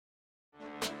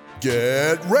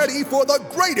Get ready for the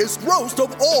greatest roast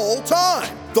of all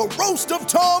time, the Roast of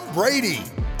Tom Brady,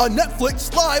 a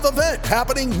Netflix live event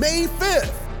happening May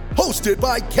 5th. Hosted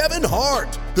by Kevin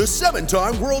Hart, the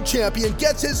 7-time world champion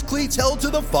gets his cleats held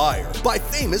to the fire by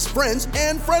famous friends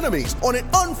and frenemies on an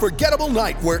unforgettable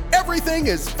night where everything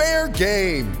is fair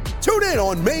game. Tune in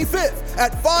on May 5th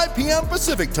at 5 p.m.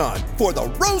 Pacific time for the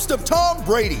Roast of Tom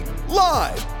Brady,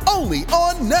 live only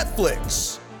on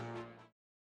Netflix.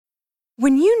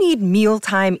 When you need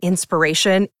mealtime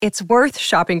inspiration, it's worth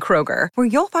shopping Kroger, where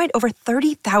you'll find over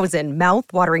 30,000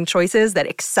 mouth-watering choices that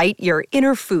excite your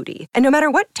inner foodie. And no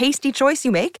matter what tasty choice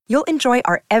you make, you'll enjoy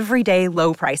our everyday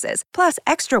low prices, plus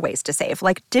extra ways to save,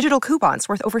 like digital coupons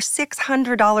worth over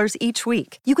 $600 each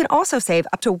week. You can also save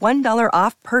up to $1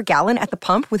 off per gallon at the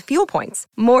pump with fuel points.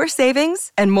 More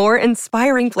savings and more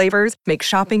inspiring flavors make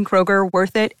shopping Kroger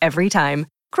worth it every time.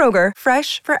 Kroger,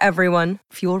 fresh for everyone.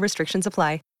 Fuel restrictions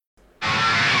apply.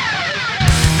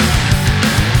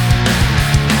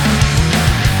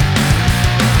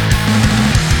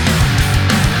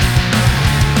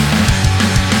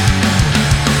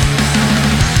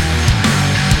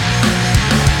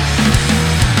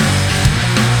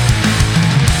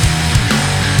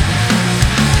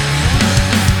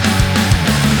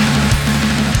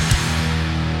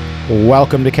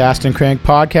 Welcome to Cast and Crank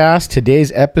Podcast.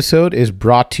 Today's episode is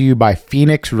brought to you by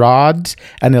Phoenix Rods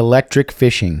and Electric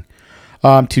Fishing.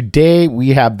 Today we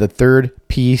have the third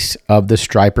piece of the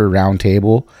Striper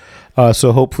Roundtable.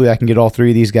 So hopefully I can get all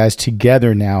three of these guys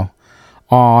together now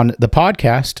on the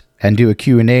podcast and do a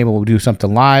Q&A. We'll do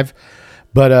something live.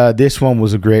 But this one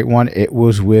was a great one. It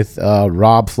was with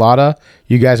Rob Flata.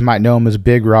 You guys might know him as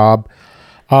Big Rob.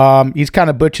 He's kind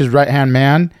of Butch's right-hand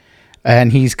man.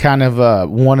 And he's kind of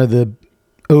one of the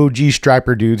OG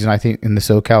striper dudes, and I think in the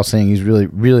SoCal scene, he's really,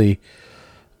 really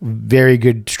very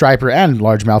good striper and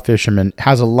largemouth fisherman.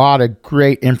 Has a lot of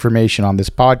great information on this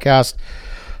podcast.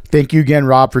 Thank you again,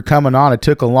 Rob, for coming on. It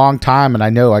took a long time, and I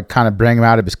know I kind of bring him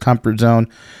out of his comfort zone,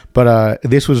 but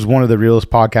this was one of the realest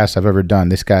podcasts I've ever done.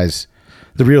 This guy's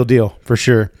the real deal, for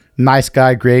sure. Nice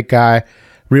guy, great guy,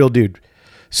 real dude.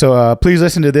 So please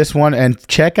listen to this one and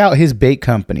check out his bait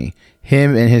company.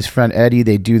 Him and his friend Eddie,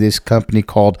 they do this company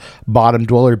called Bottom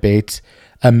Dweller Baits.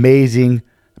 Amazing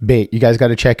bait. You guys got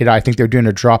to check it out. I think they're doing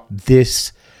a drop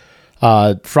this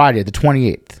Friday, the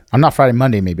 28th. I'm not Friday,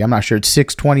 Monday maybe. I'm not sure. It's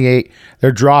 6/28.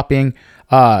 They're dropping.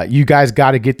 You guys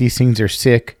got to get these things. They're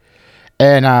sick.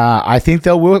 And I think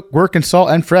they'll work in salt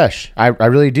and fresh. I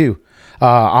really do.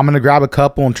 I'm going to grab a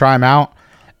couple and try them out.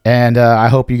 And I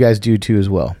hope you guys do too as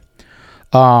well.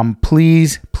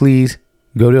 Please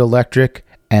go to Electric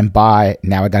and buy.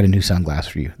 Now I got a new sunglass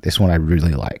for you. This one I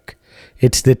really like.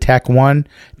 It's the Tech One.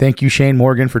 Thank you, Shane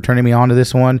Morgan, for turning me on to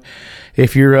this one.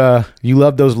 If you're you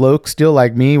love those Lokes still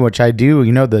like me, which I do,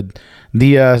 you know, the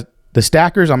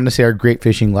Stackers, I'm going to say, are great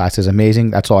fishing glasses.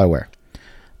 Amazing. That's all I wear.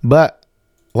 But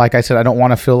like I said, I don't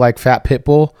want to feel like Fat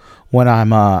Pitbull when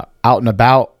I'm out and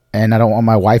about, and I don't want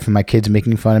my wife and my kids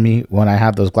making fun of me when I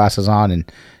have those glasses on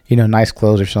and, you know, nice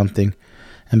clothes or something,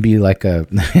 and be like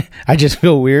I just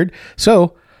feel weird.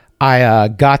 So I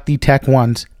got the Tech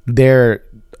Ones. They're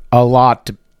a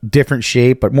lot different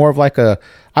shape, but more of like I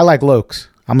like Lokes.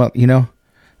 I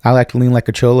like to lean like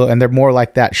a cholo, and they're more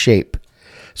like that shape.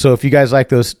 So if you guys like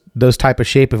those type of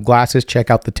shape of glasses,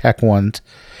 check out the Tech Ones.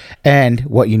 And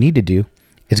what you need to do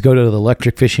is go to the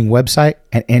Electric Fishing website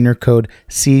and enter code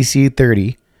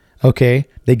CC30. Okay,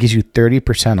 that gives you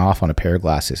 30% off on a pair of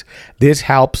glasses. This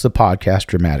helps the podcast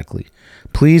dramatically.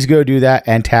 Please go do that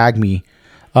and tag me.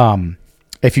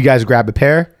 If you guys grab a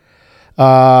pair,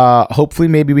 hopefully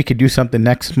maybe we could do something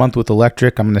next month with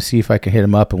Electric. I'm going to see if I can hit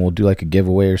them up and we'll do like a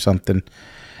giveaway or something.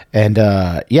 And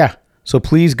yeah, so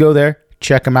please go there,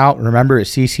 check them out. Remember,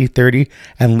 it's CC30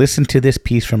 and listen to this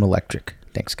piece from Electric.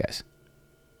 Thanks, guys.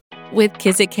 With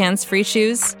Kizik hands-free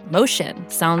shoes, motion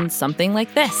sounds something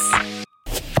like this.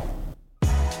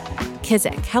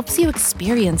 Kizik helps you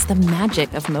experience the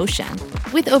magic of motion.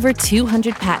 With over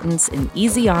 200 patents and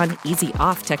easy-on,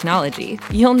 easy-off technology,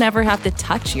 you'll never have to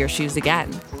touch your shoes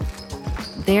again.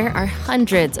 There are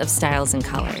hundreds of styles and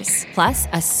colors, plus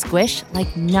a squish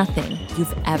like nothing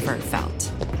you've ever felt.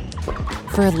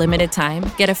 For a limited time,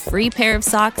 get a free pair of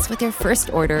socks with your first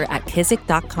order at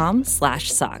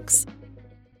kizik.com/socks.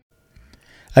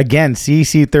 Again,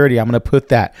 CC30. I'm going to put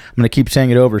that. I'm going to keep saying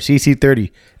it over.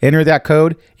 CC30. Enter that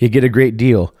code. You get a great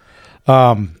deal.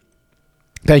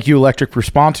 Thank you, Electric, for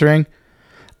sponsoring.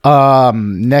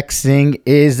 Next thing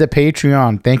is the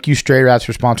Patreon. Thank you, Stray Rats,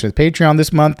 for sponsoring the Patreon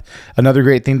this month. Another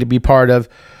great thing to be part of.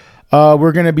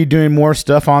 We're going to be doing more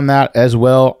stuff on that as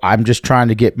well. I'm just trying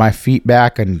to get my feet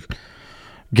back and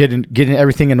getting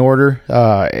everything in order.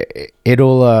 I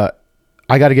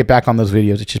got to get back on those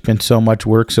videos. It's just been so much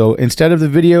work. So instead of the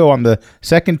video on the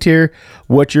second tier,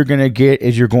 what you're going to get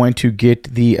is you're going to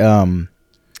get the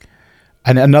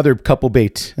another couple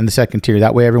baits in the second tier.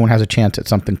 That way everyone has a chance at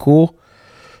something cool.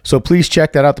 So please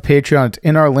check that out, the Patreon. It's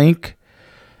in our link.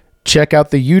 Check out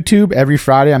the YouTube. Every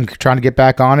Friday I'm trying to get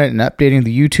back on it and updating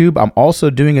the YouTube. I'm also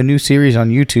doing a new series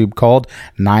on YouTube called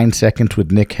 9 Seconds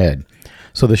with Nick Head.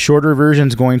 So the shorter version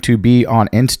is going to be on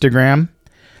Instagram.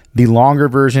 The longer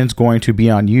version is going to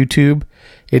be on YouTube.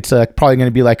 It's probably going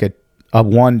to be like a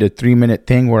 1 to 3 minute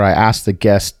thing where I ask the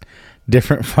guest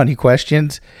different funny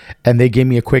questions and they give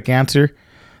me a quick answer.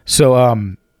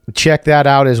 So check that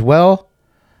out as well.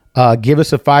 Give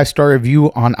us a 5-star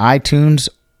review on iTunes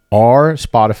or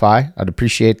Spotify. I'd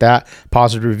appreciate that.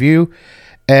 Positive review.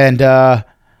 And I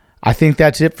think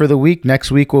that's it for the week.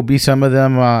 Next week will be some of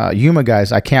them Yuma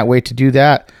guys. I can't wait to do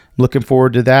that. Looking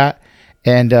forward to that.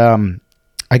 And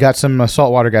I got some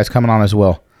saltwater guys coming on as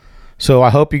well. So I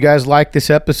hope you guys like this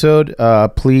episode.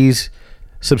 Please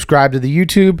subscribe to the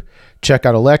YouTube. Check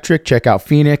out Electric. Check out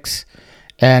Phoenix.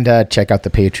 And check out the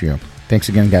Patreon. Thanks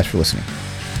again, guys, for listening.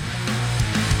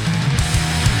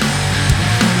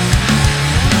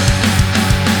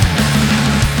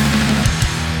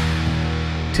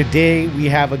 Today we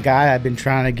have a guy I've been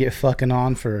trying to get fucking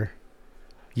on for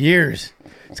years.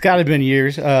 It's got to have been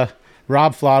years.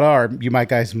 Rob Flata, or you might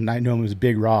know him as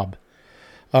Big Rob.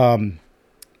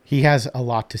 He has a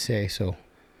lot to say, so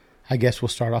I guess we'll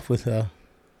start off with what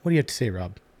do you have to say,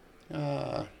 Rob?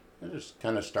 I'll just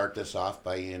kind of start this off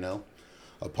by,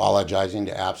 apologizing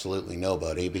to absolutely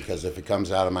nobody, because if it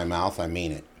comes out of my mouth, I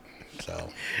mean it. So,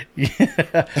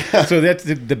 yeah. So that's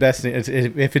the best thing.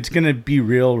 If it's going to be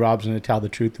real, Rob's going to tell the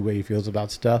truth the way he feels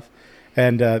about stuff.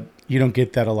 And you don't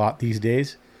get that a lot these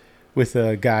days with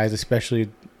guys, especially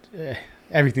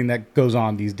everything that goes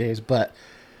on these days. But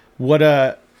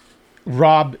Rob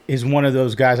is one of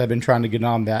those guys I've been trying to get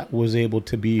on that was able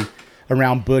to be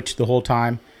around Butch the whole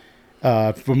time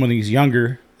from when he's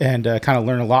younger and kind of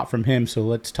learn a lot from him. So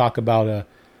let's talk about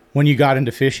when you got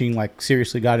into fishing, like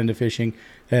seriously got into fishing,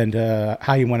 and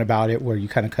how you went about it, where you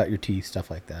kind of cut your teeth,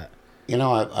 stuff like that.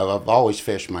 I've always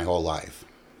fished my whole life,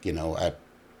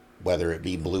 whether it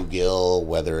be bluegill,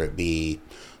 whether it be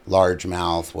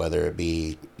largemouth, whether it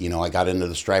be, I got into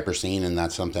the striper scene, and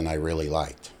that's something I really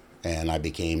liked. And I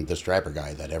became the striper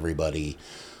guy that everybody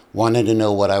wanted to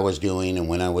know what I was doing and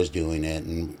when I was doing it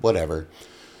and whatever.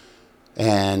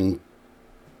 And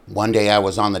one day I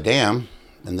was on the dam,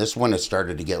 and this one had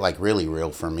started to get like really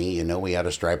real for me. We had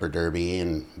a striper derby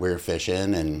and we were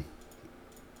fishing, and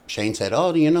Shane said,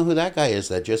 "Oh, do you know who that guy is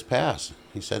that just passed?"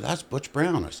 He said, "That's Butch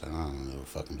Brown." I said, "I don't know who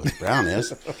fucking Butch Brown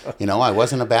is." I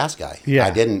wasn't a bass guy. Yeah.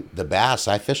 I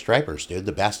fished stripers, dude.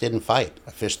 The bass didn't fight.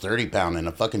 I fished 30 pound in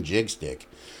a fucking jig stick.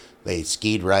 They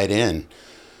skied right in.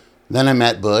 Then I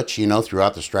met Butch,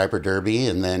 throughout the striper derby,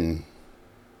 and then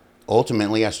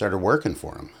ultimately I started working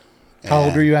for him. How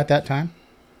old were you at that time?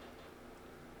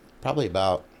 Probably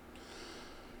about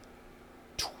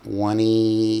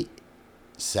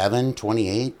 27,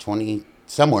 28, 20,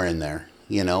 somewhere in there,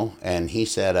 And he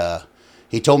said,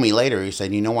 he told me later, he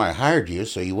said, "You know why I hired you?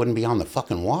 So you wouldn't be on the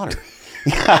fucking water."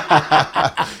 But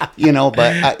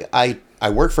I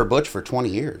worked for Butch for 20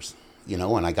 years,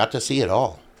 and I got to see it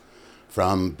all.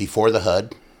 From before the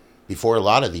HUD, before a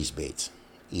lot of these baits,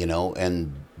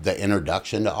 and the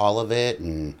introduction to all of it,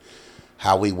 and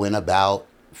how we went about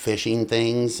fishing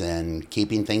things and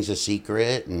keeping things a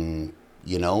secret and,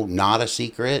 not a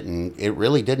secret. And it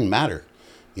really didn't matter.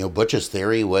 Butch's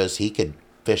theory was he could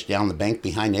fish down the bank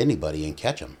behind anybody and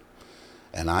catch them.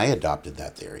 And I adopted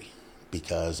that theory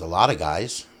because a lot of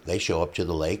guys, they show up to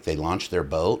the lake, they launch their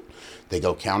boat, they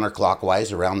go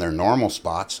counterclockwise around their normal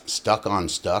spots, stuck on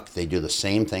stuck. They do the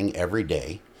same thing every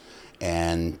day.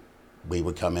 And we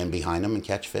would come in behind them and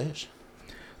catch fish.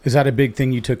 Is that a big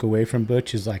thing you took away from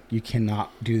Butch? Is like, you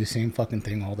cannot do the same fucking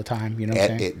thing all the time. You know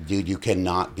what I'm saying? Dude, you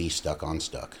cannot be stuck on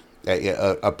stuck.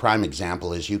 A prime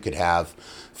example is you could have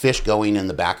fish going in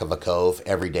the back of a cove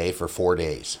every day for 4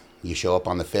 days. You show up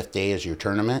on the 5th day as your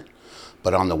tournament,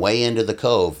 but on the way into the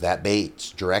cove, that bait's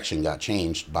direction got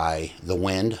changed by the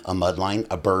wind, a mudline,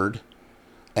 a bird,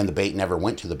 and the bait never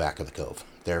went to the back of the cove.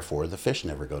 Therefore, the fish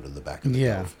never go to the back of the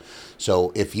cove.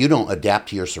 So if you don't adapt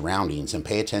to your surroundings and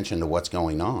pay attention to what's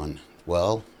going on,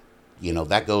 well,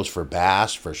 that goes for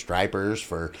bass, for stripers,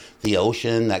 for the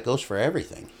ocean. That goes for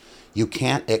everything. You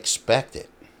can't expect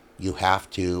it. You have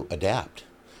to adapt.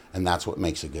 And that's what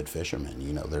makes a good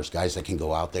fisherman. There's guys that can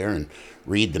go out there and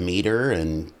read the meter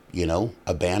and,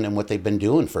 abandon what they've been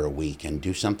doing for a week and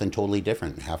do something totally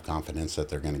different and have confidence that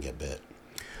they're going to get bit.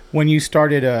 When you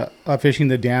started fishing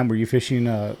the dam, were you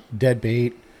fishing dead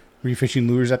bait? Were you fishing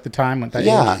lures at the time?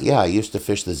 Yeah. I used to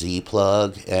fish the Z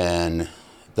plug, and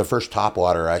the first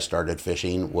topwater I started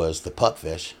fishing was the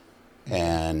pupfish,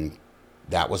 and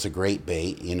that was a great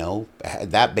bait. You know,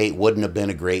 that bait wouldn't have been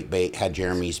a great bait had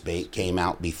Jeremy's bait came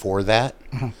out before that.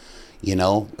 You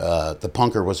know, the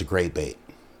punker was a great bait.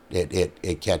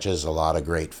 It catches a lot of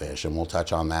great fish, and we'll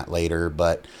touch on that later.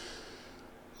 But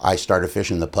I started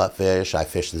fishing the pupfish. I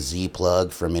fished the Z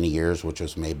plug for many years, which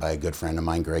was made by a good friend of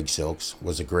mine, Greg Silks.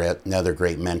 Was another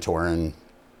great mentor, and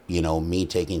you know, me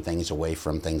taking things away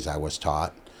from things I was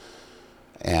taught.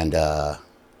 And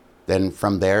then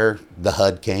from there, the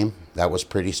HUD came. That was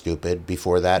pretty stupid.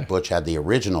 Before that, Butch had the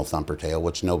original thumper tail,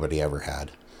 which nobody ever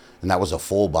had. And that was a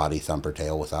full body thumper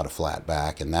tail without a flat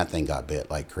back, and that thing got bit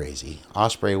like crazy.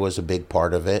 Osprey was a big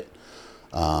part of it.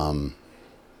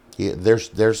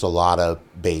 There's a lot of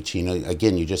baits. You know,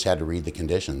 again, you just had to read the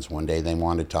conditions. One day they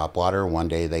wanted topwater. One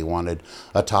day they wanted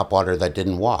a topwater that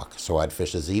didn't walk. So I'd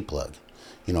fish a Z plug.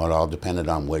 You know, it all depended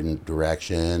on wind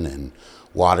direction and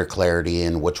water clarity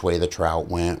and which way the trout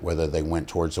went, whether they went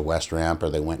towards the west ramp or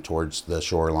they went towards the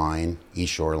shoreline,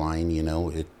 east shoreline. You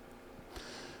know, it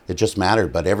just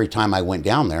mattered. But every time I went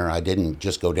down there, I didn't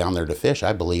just go down there to fish.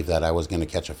 I believed that I was going to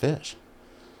catch a fish.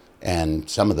 And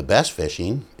some of the best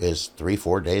fishing is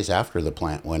 3-4 days after the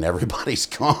plant when everybody's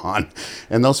gone.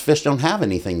 And those fish don't have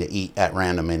anything to eat at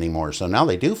random anymore. So now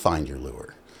they do find your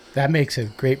lure. That makes a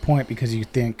great point, because you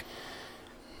think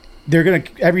they're going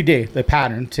to, every day, the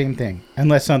pattern, same thing,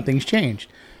 unless something's changed.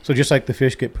 So just like the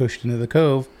fish get pushed into the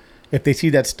cove, if they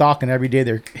see that stock and every day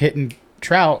they're hitting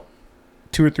trout,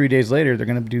 2 or 3 days later, they're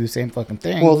going to do the same fucking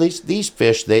thing. Well, these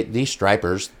fish, these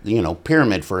stripers, you know,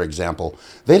 pyramid, for example,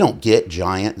 they don't get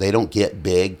giant. They don't get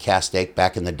big. Castaic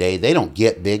back in the day, they don't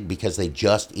get big because they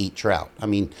just eat trout. I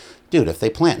mean, dude, if they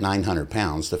plant 900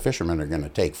 pounds, the fishermen are going to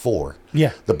take 4.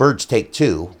 Yeah. The birds take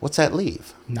 2. What's that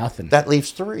leave? Nothing. That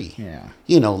leaves 3. Yeah.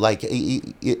 You know, like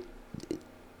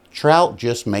trout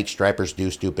just make stripers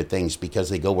do stupid things because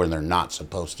they go where they're not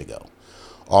supposed to go.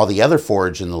 All the other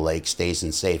forage in the lake stays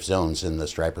in safe zones, and the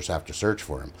stripers have to search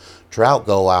for them. Trout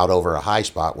go out over a high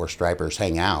spot where stripers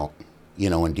hang out, you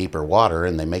know, in deeper water,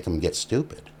 and they make them get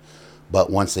stupid. But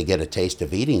once they get a taste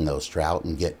of eating those trout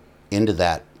and get into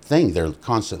that thing, they're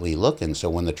constantly looking. So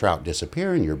when the trout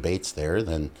disappear and your bait's there,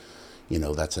 then, you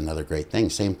know, that's another great thing.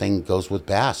 Same thing goes with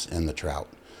bass and the trout,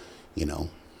 you know.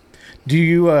 Do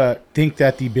you think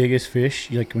that the biggest fish,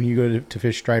 like when you go to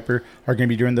fish striper, are going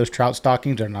to be during those trout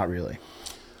stockings, or not really?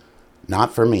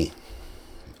 Not for me.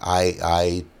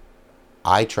 I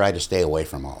try to stay away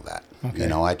from all that. Okay. You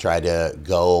know, I try to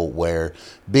go where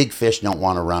big fish don't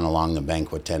want to run along the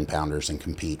bank with 10-pounders and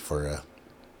compete for a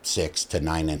 6 to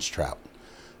 9 inch trout.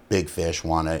 Big fish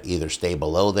want to either stay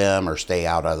below them or stay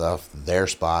out of their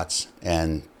spots,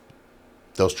 and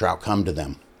those trout come to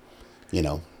them. You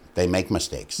know, they make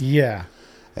mistakes. Yeah.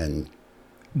 And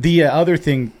the other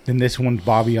thing, and this one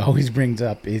Bobby always brings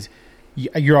up, is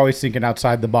you're always thinking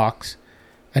outside the box.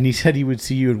 And he said he would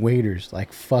see you in waders,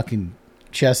 like fucking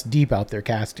chest deep out there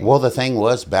casting. Well, the thing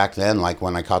was, back then, like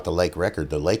when I caught the lake record,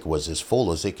 the lake was as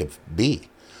full as it could be.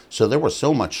 So there was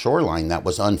so much shoreline that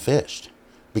was unfished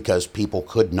because people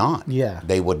could not. Yeah.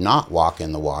 They would not walk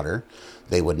in the water.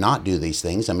 They would not do these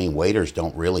things. I mean, waders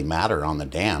don't really matter on the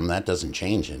dam. That doesn't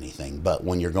change anything. But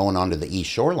when you're going onto the east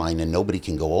shoreline and nobody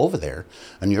can go over there,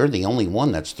 and you're the only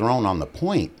one that's thrown on the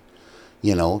point,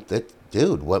 you know, that,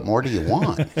 dude, what more do you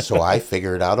want? So I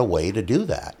figured out a way to do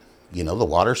that. You know, the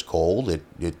water's cold.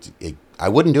 I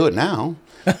wouldn't do it now.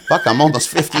 Fuck, I'm almost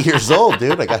 50 years old,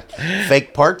 dude. I got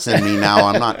fake parts in me now.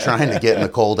 I'm not trying to get in the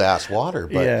cold-ass water.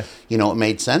 But, yeah. You know, it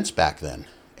made sense back then.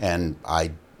 And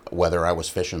whether I was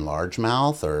fishing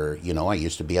largemouth or, you know, I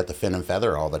used to be at the Fin and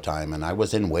Feather all the time. And I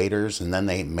was in waders, and then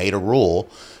they made a rule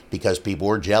because people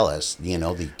were jealous. You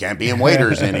know, you can't be in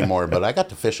waders anymore. But I got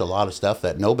to fish a lot of stuff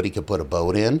that nobody could put a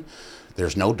boat in.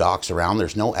 There's no docks around.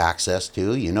 There's no access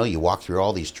to. You know, you walk through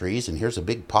all these trees, and here's a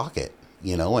big pocket,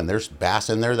 you know, and there's bass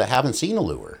in there that haven't seen a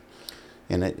lure.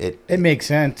 And it makes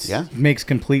sense. Yeah. It makes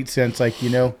complete sense. Like, you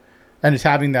know, and it's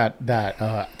having that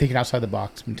thinking outside the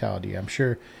box mentality. I'm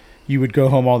sure you would go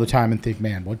home all the time and think,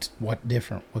 man, what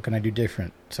different? What can I do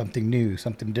different? Something new,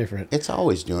 something different. It's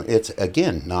always doing. It's,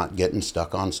 again, not getting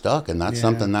stuck on stuck. And that's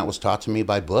something that was taught to me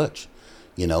by Butch.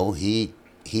 You know, he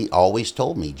always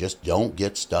told me, just don't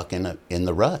get stuck in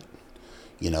the rut.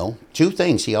 You know, 2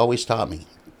 things he always taught me.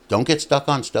 Don't get stuck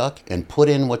on stuck, and put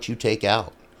in what you take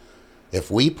out.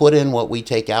 If we put in what we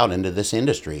take out into this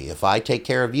industry, if I take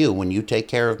care of you when you take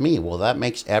care of me, well, that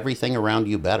makes everything around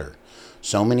you better.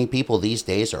 So many people these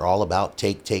days are all about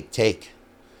take.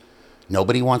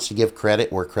 Nobody wants to give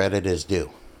credit where credit is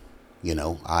due. You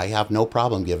know, I have no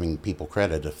problem giving people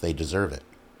credit if they deserve it.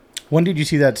 When did you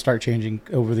see that start changing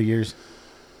over the years?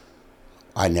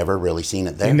 I never really seen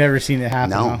it there. You've never seen it happen?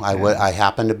 No, huh? I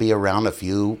happened to be around a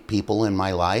few people in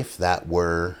my life that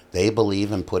they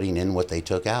believe in putting in what they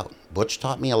took out. Butch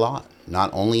taught me a lot, not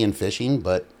only in fishing,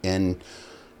 but in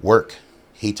work.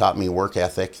 He taught me work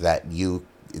ethic that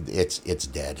it's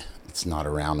dead. It's not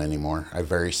around anymore. I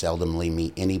very seldomly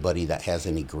meet anybody that has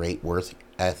any great work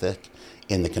ethic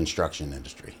in the construction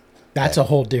industry. That's a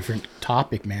whole different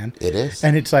topic, man. It is.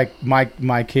 And it's like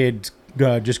my kids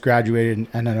just graduated,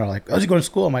 and then they're like, "Oh, is he going to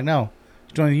school?" I'm like, "No,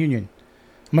 he's joining the union."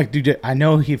 I'm like, "Dude, I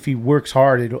know if he works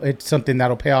hard, it's something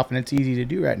that'll pay off, and it's easy to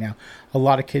do right now." A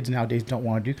lot of kids nowadays don't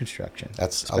want to do construction.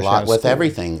 That's a lot with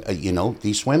everything. You know,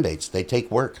 these swim baits, they take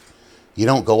work. You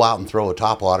don't go out and throw a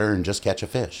topwater and just catch a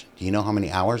fish. Do you know how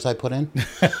many hours I put in?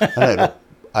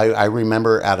 I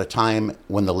remember at a time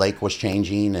when the lake was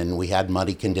changing and we had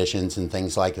muddy conditions and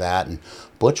things like that, and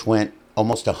Butch went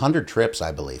almost 100 trips,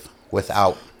 I believe,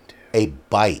 without a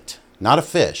bite. Not a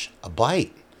fish, a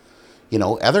bite. You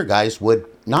know, other guys would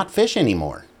not fish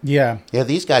anymore. Yeah. Yeah,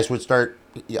 these guys would start,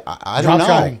 I don't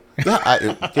know.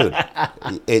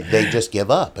 They just give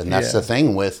up. And that's the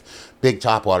thing with big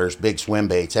topwaters, big swim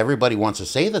baits. Everybody wants to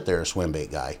say that they're a swim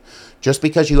bait guy. Just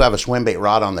because you have a swim bait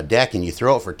rod on the deck and you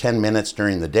throw it for 10 minutes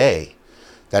during the day,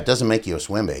 that doesn't make you a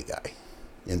swim bait guy.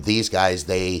 And these guys,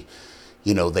 they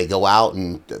go out,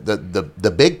 and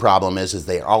the big problem is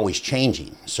they're always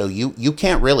changing. So you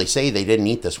can't really say they didn't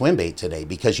eat the swim bait today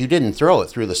because you didn't throw it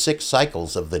through the 6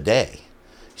 cycles of the day,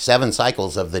 7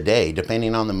 cycles of the day,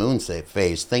 depending on the moon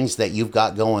phase, things that you've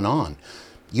got going on.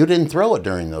 You didn't throw it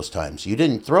during those times. You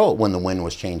didn't throw it when the wind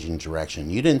was changing direction.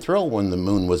 You didn't throw it when the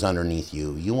moon was underneath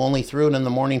you. You only threw it in the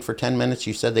morning for 10 minutes.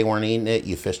 You said they weren't eating it.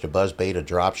 You fished a buzz bait, a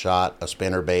drop shot, a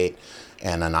spinner bait,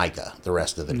 and an Ica the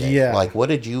rest of the day. Yeah. Like, what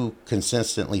did you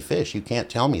consistently fish? You can't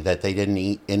tell me that they didn't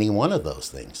eat any one of those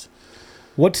things.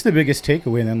 What's the biggest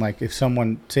takeaway then? Like, if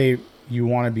someone, say you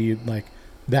want to be like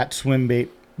that swim bait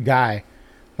guy,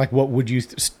 like what would you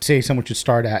say someone should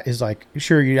start at? Is like,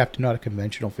 sure, you have to know how to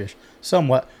conventional fish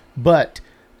somewhat, but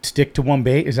stick to one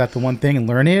bait. Is that the one thing and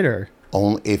learn it? Or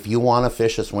only if you want to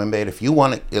fish a swim bait, if you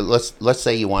want to, let's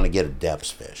say you want to get a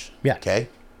depths fish. Yeah. Okay.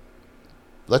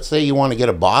 Let's say you want to get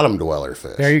a bottom dweller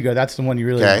fish. There you go. That's the one you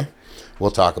really want.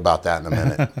 We'll talk about that in a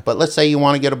minute. But let's say you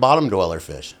want to get a bottom dweller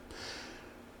fish.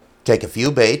 Take a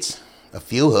few baits, a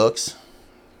few hooks,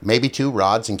 maybe 2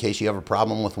 rods in case you have a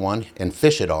problem with one, and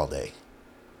fish it all day.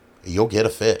 You'll get a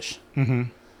fish. Mm-hmm.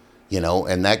 You know,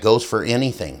 and that goes for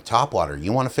anything. Topwater.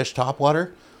 You want to fish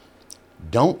topwater?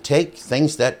 Don't take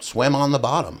things that swim on the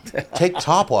bottom. Take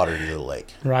topwater to the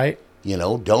lake. Right. You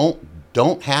know,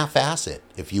 don't half-ass it.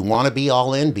 If you want to be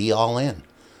all in, be all in.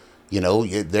 You know,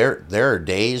 there are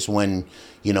days when,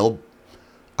 you know,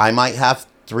 I might have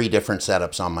 3 different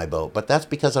setups on my boat, but that's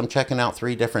because I'm checking out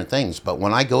 3 different things. But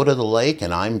when I go to the lake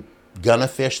and I'm gonna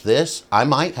fish this, I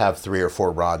might have 3 or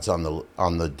 4 rods on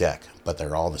the deck, but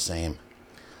they're all the same.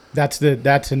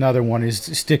 That's another one, is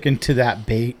sticking to that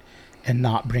bait and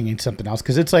not bringing something else,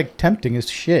 because it's like tempting as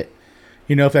shit.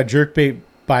 You know, if that jerk bait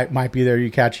bite might be there, you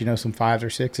catch, you know, some 5s or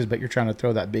 6s, but you're trying to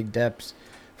throw that big depths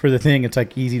for the thing. It's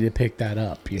like easy to pick that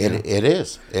up. You know? It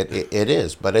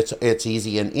is, but it's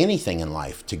easy in anything in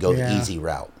life to go the easy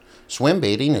route. Swim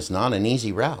baiting is not an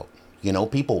easy route. You know,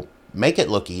 people make it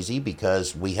look easy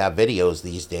because we have videos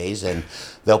these days and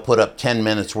they'll put up 10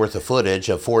 minutes worth of footage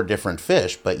of 4 different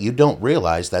fish, but you don't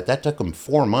realize that took them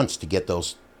 4 months to get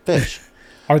those fish.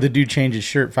 Or the dude changed his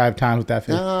shirt 5 times with that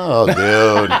fish. Oh,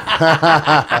 dude.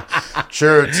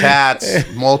 Shirts,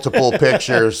 hats, multiple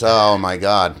pictures. Oh, my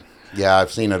God. Yeah,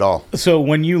 I've seen it all. So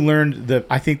when you learned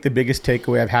I think the biggest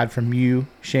takeaway I've had from you,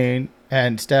 Shane,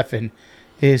 and Stefan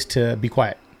is to be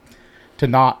quiet, to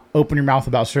not open your mouth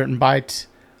about certain bites.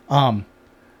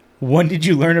 When did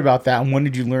you learn about that? And when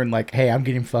did you learn, like, hey, I'm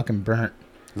getting fucking burnt?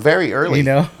 Very early. You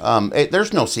know?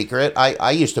 There's no secret.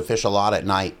 I used to fish a lot at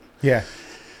night. Yeah.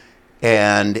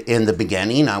 And in the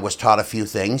beginning, I was taught a few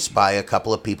things by a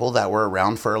couple of people that were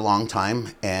around for a long time,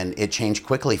 and it changed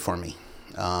quickly for me.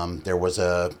 There was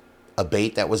a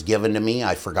bait that was given to me.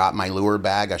 I forgot my lure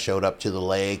bag. I showed up to the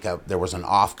lake. There was an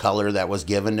off color that was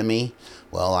given to me.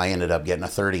 Well, I ended up getting a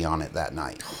 30 on it that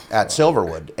night at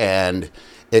Silverwood, and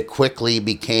it quickly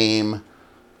became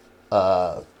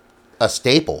a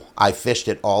staple. I fished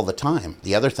it all the time.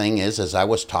 The other thing is I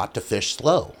was taught to fish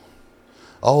slow.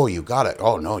 Oh, you got it.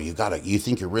 Oh, no, you got it. You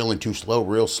think you're reeling too slow,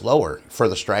 reel slower for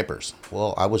the stripers.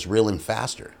 Well, I was reeling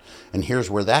faster. And here's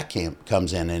where that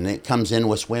comes in. And it comes in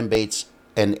with swim baits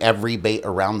and every bait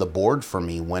around the board for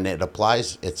me when it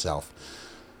applies itself.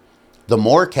 The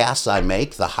more casts I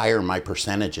make, the higher my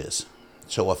percentage is.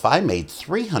 So if I made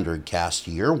 300 casts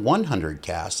a year, 100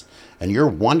 casts, and you're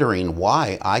wondering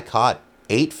why I caught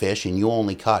 8 fish and you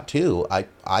only caught 2,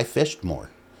 I fished more.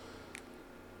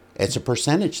 It's a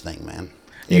percentage thing, man.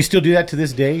 You still do that to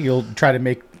this day? You'll try to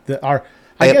make I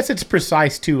guess it's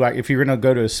precise too. Like if you're going to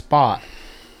go to a spot,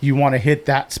 you want to hit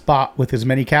that spot with as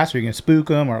many casts, or you're going to spook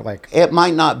them, or like... It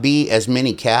might not be as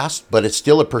many casts, but it's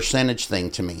still a percentage thing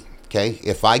to me. Okay,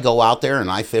 if I go out there and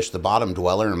I fish the bottom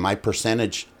dweller and my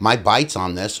bites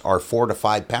on this are 4 to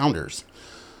 5 pounders,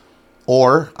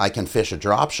 or I can fish a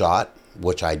drop shot,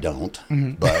 which I don't,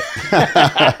 but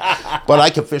but I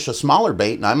can fish a smaller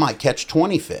bait and I might catch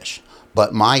 20 fish.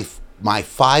 But my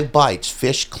 5 bites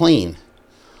fish clean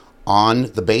on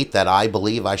the bait that I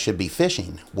believe I should be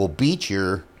fishing will beat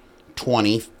your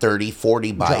 20, 30,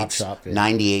 40 bites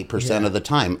 98% of the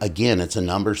time. Again, it's a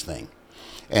numbers thing.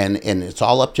 And it's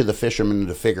all up to the fishermen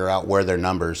to figure out where their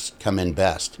numbers come in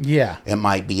best. Yeah. It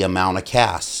might be amount of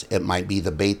casts. It might be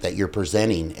the bait that you're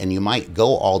presenting. And you might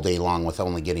go all day long with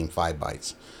only getting 5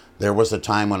 bites. There was a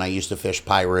time when I used to fish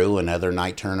Piru and other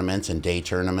night tournaments and day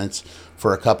tournaments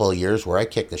for a couple of years where I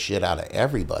kicked the shit out of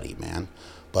everybody, man.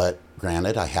 But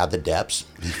granted, I had the depths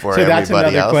before everybody else. So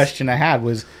that's another question I had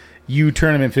was, you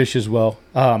tournament fish as well,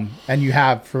 and you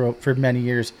have for many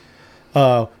years.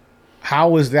 How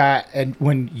was that, and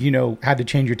when had to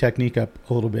change your technique up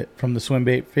a little bit from the swim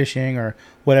bait fishing or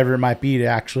whatever it might be to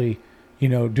actually,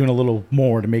 doing a little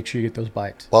more to make sure you get those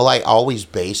bites? Well, I always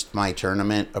based my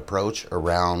tournament approach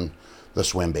around the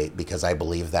swim bait because I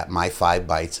believe that my 5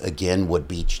 bites, again, would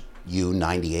beat you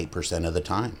 98% of the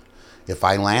time if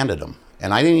I landed them.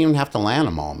 And I didn't even have to land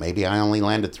them all. Maybe I only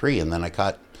landed 3, and then I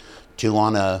caught 2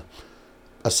 on a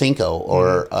Cinco,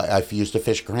 or I used to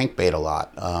fish crankbait a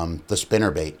lot. The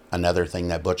spinnerbait, another thing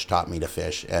that Butch taught me to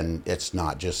fish, and it's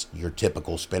not just your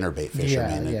typical spinnerbait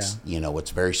fisherman. It's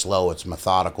it's very slow, it's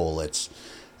methodical, it's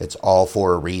all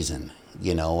for a reason,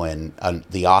 and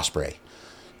the osprey.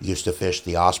 Used to fish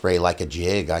the osprey like a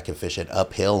jig. I could fish it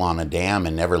uphill on a dam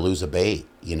and never lose a bait,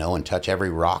 and touch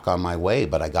every rock on my way,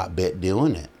 but I got bit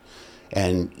doing it.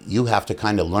 And you have to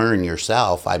kind of learn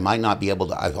yourself. I might not be able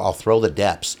to, I'll throw the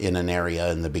depths in an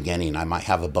area in the beginning. I might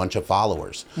have a bunch of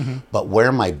followers. But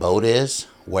where my boat is,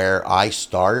 where I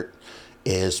start,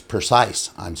 is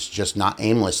precise. I'm just not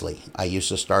aimlessly. I used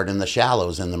to start in the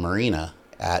shallows in the marina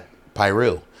at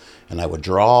Piru. And I would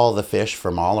draw all the fish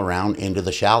from all around into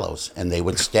the shallows. And they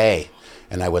would stay.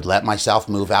 And I would let myself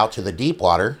move out to the deep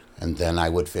water. And then I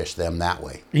would fish them that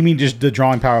way. You mean just the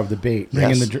drawing power of the bait?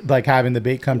 Yes. Having the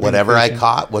bait come. Whatever I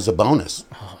caught was a bonus.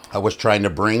 I was trying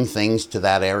to bring things to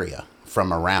that area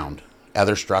from around,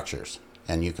 other structures.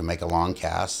 And you can make a long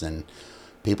cast. And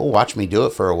people watch me do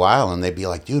it for a while. And they'd be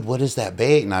like, dude, what is that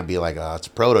bait? And I'd be like, oh, it's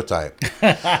a prototype.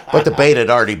 But the bait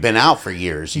had already been out for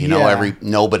years.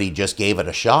 Nobody just gave it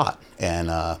a shot.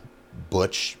 And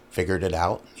Butch figured it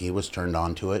out. He was turned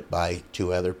on to it by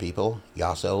 2 other people,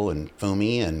 Yasso and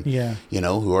Fumi, and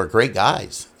who are great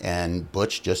guys. And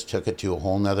Butch just took it to a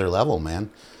whole nother level, man.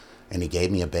 And he gave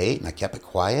me a bait, and I kept it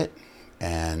quiet,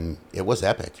 and it was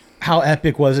epic. How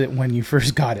epic was it when you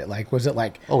first got it? Like, was it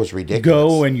like, oh, it was ridiculous.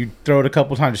 Go and you throw it a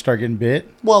couple times to start getting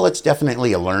bit? Well, it's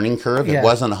definitely a learning curve. It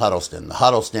wasn't a Huddleston. The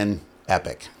Huddleston,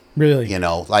 epic. Really?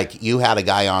 Like you had a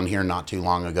guy on here not too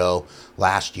long ago.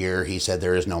 Last year, he said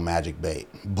there is no magic bait.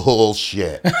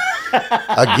 Bullshit.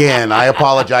 Again, I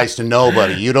apologize to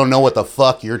nobody. You don't know what the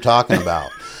fuck you're talking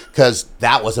about. Because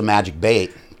that was a magic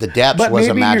bait. The depths was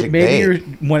a magic bait.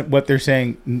 What they're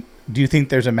saying, do you think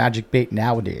there's a magic bait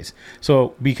nowadays?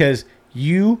 So, because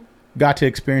you got to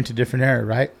experience a different era,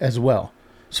 right, as well.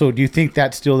 So, do you think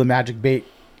that's still the magic bait?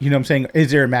 You know what I'm saying?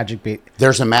 Is there a magic bait?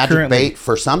 There's a magic bait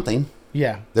for something.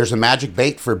 Yeah. There's a magic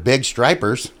bait for big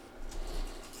stripers.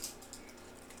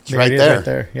 It's right there. Right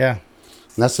there. Yeah.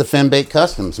 And that's the Fin Bait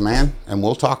Customs, man. And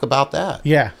we'll talk about that.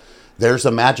 Yeah. There's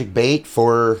a magic bait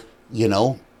for,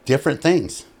 different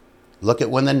things. Look at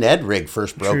when the Ned rig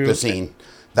first broke the scene.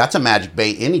 That's a magic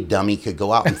bait. Any dummy could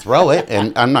go out and throw it.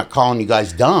 And I'm not calling you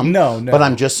guys dumb. No. But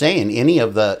I'm just saying any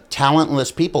of the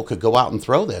talentless people could go out and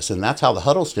throw this. And that's how the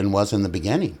Huddleston was in the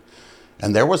beginning.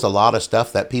 And there was a lot of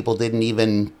stuff that people didn't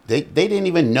even, they didn't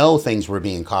even know things were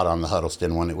being caught on the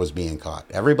Huddleston when it was being caught.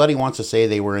 Everybody wants to say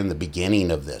they were in the beginning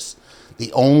of this.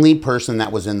 The only person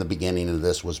that was in the beginning of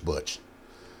this was Butch.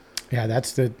 Yeah,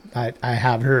 I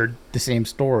have heard the same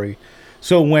story.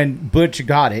 So when Butch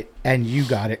got it and you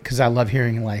got it, because I love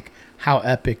hearing like how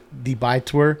epic the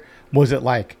bites were, was it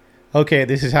like, okay,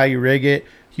 this is how you rig it,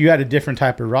 you had a different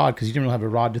type of rod because you didn't really have a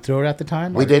rod to throw it at the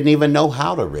time? We didn't even know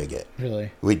how to rig it.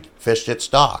 Really? We fished it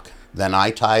stock. Then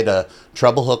I tied a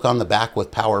treble hook on the back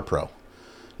with Power Pro.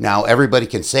 Now, everybody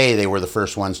can say they were the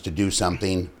first ones to do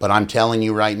something, but I'm telling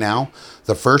you right now,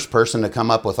 the first person to come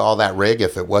up with all that rig,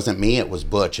 if it wasn't me, it was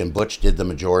Butch, and Butch did the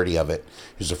majority of it.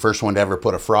 He was the first one to ever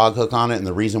put a frog hook on it, and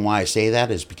the reason why I say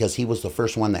that is because he was the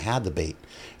first one that had the bait.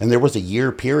 And there was a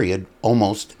year period,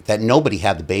 almost, that nobody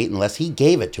had the bait unless he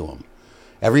gave it to them.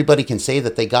 Everybody can say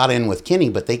that they got in with Kenny,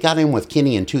 but they got in with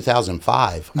Kenny in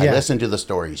 2005. Yeah. I listened to the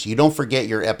stories. You don't forget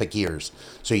your epic years.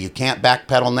 So you can't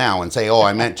backpedal now and say, oh,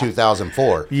 I meant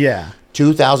 2004. Yeah.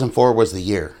 2004 was the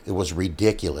year. It was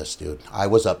ridiculous, dude. I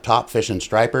was up top fishing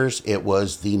stripers. It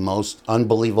was the most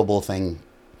unbelievable thing.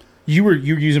 You were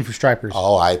using for stripers.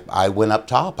 Oh, I went up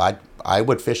top. I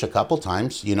would fish a couple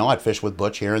times. You know, I'd fish with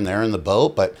Butch here and there in the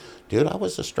boat. But, dude, I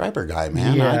was a striper guy,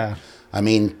 man. Yeah. I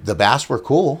mean, the bass were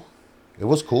cool. It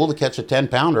was cool to catch a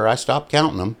 10-pounder. I stopped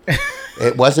counting them.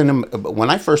 It wasn't... When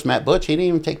I first met Butch, he didn't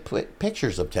even take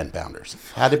pictures of 10-pounders.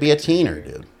 Had to be a teener,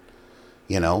 dude.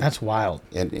 You know? That's wild.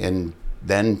 And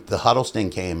then the Huddleston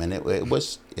came, and it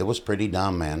was pretty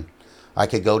dumb, man. I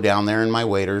could go down there in my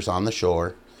waders on the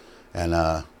shore, and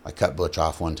I cut Butch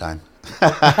off one time.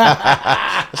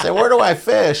 I said, where do I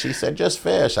fish? He said, just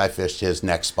fish. I fished his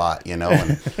next spot, you know,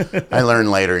 and I learned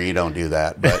later you don't do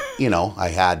that. But, you know, I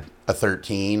had a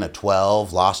 13, a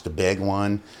 12, lost a big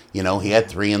one. You know, he had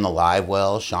 3 in the live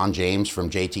well. Sean James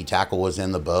from JT Tackle was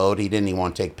in the boat. He didn't even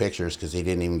want to take pictures because he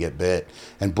didn't even get bit.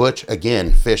 And Butch,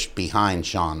 again, fished behind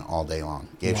Sean all day long.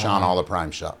 Gave Sean all the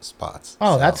prime shot spots.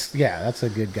 Oh, So, that's a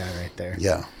good guy right there.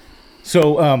 yeah.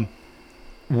 So,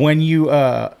 when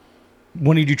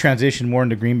did you transition more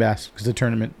into green bass? Because the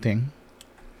tournament thing.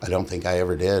 I don't think I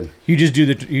ever did. You just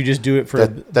do it for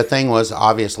The thing was,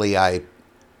 obviously, I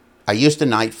used to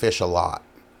night fish a lot,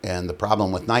 and the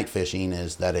problem with night fishing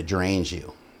is that it drains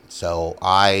you. So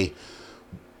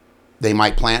they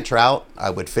might plant trout, I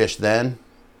would fish then,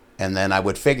 and then I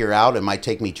would figure out, it might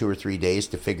take me 2 or 3 days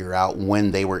to figure out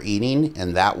when they were eating,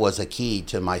 and that was a key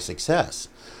to my success,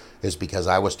 is because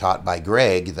I was taught by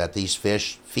Greg that these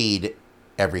fish feed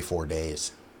every 4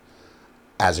 days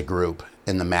as a group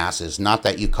in the masses. Not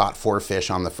that you caught 4 fish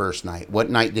on the first night.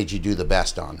 What night did you do the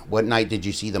best on? What night did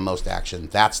you see the most action?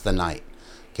 That's the night.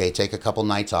 Okay, take a couple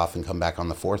nights off and come back on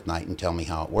the 4th night and tell me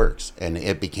how it works. And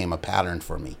it became a pattern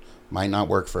for me. Might not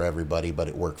work for everybody, but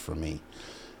it worked for me.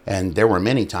 And there were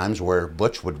many times where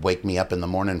Butch would wake me up in the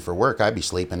morning for work. I'd be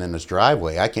sleeping in his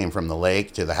driveway. I came from the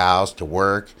lake to the house to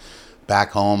work.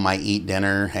 Back home, I eat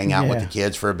dinner, hang out with the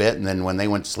kids for a bit, and then when they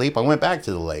went to sleep, I went back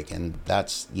to the lake. And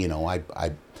that's, you know, I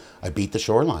beat the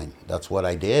shoreline. That's what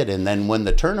I did. And then when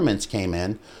the tournaments came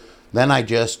in, then I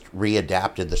just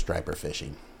readapted the striper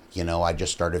fishing. You know, I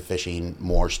just started fishing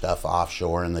more stuff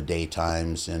offshore in the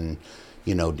daytimes and,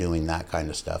 you know, doing that kind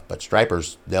of stuff. But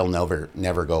stripers, they'll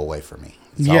never go away from me.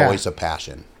 It's always a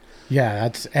passion. Yeah,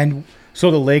 and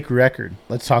so the lake record.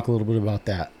 Let's talk a little bit about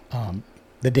that.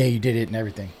 The day you did it and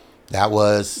everything. That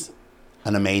was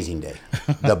an amazing day.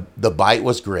 The bite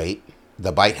was great.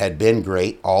 The bite had been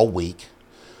great all week.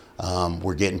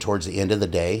 We're getting towards the end of the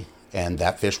day, and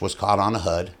that fish was caught on a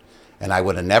Hud, and I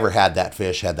would have never had that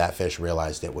fish had that fish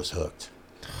realized it was hooked.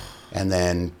 And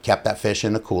then kept that fish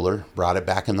in the cooler, brought it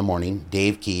back in the morning.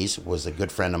 Dave Keys was a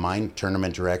good friend of mine,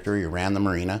 tournament director. He ran the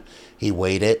marina. He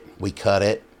weighed it. We cut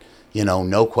it. You know,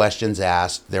 no questions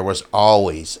asked. There was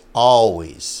always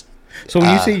So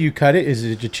when you say you cut it, is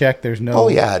it to check there's no... Oh,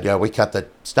 yeah, we cut the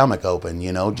stomach open,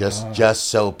 you know, just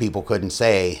so people couldn't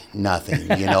say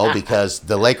nothing, you know, because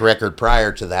the lake record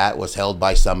prior to that was held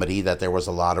by somebody that there was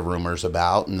a lot of rumors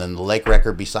about. And then the lake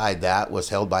record beside that was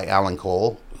held by Alan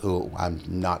Cole, who I'm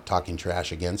not talking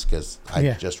trash against because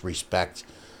I just respect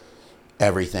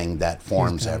everything that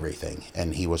forms everything.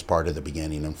 And he was part of the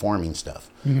beginning and forming stuff.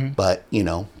 Mm-hmm. But, you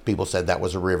know, people said that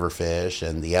was a river fish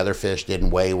and the other fish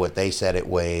didn't weigh what they said it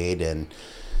weighed. And,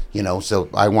 you know, so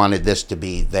I wanted this to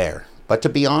be there. But to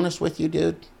be honest with you,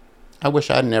 dude, I wish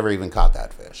I'd never even caught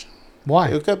that fish.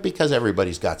 Why? Because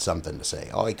everybody's got something to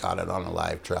say. Oh, he caught it on a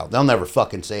live trout. They'll never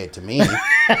fucking say it to me.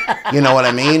 You know what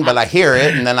I mean? But I hear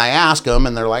it, and then I ask them,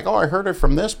 and they're like, oh, I heard it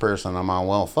from this person. I'm all,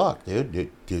 well, fuck, dude.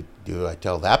 Do I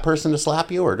tell that person to slap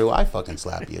you, or do I fucking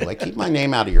slap you? Like, keep my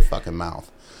name out of your fucking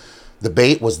mouth. The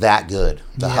bait was that good.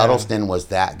 The Huddleston was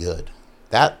that good.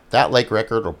 That lake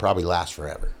record will probably last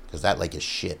forever, because that lake is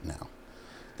shit now.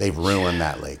 They've ruined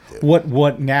that lake, dude.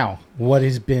 What now? What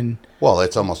has been... Well,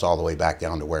 it's almost all the way back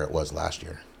down to where it was last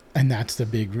year. And that's the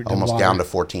big... Almost down to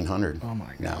 1,400. Oh,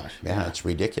 my gosh. Yeah, it's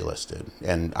ridiculous, dude.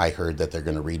 And I heard that they're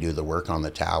going to redo the work on the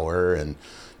tower and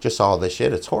just all this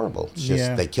shit. It's horrible. It's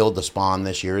just they killed the spawn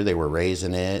this year. They were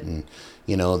raising it and,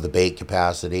 you know, the bait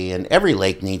capacity. And every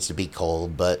lake needs to be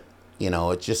cold, but, you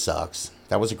know, it just sucks.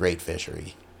 That was a great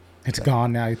fishery. It's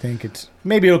gone now, you think?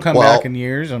 Maybe it'll come back in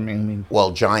years. I mean,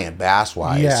 well, giant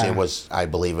bass-wise, it was. I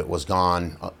believe it was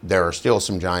gone. There are still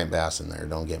some giant bass in there.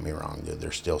 Don't get me wrong, dude.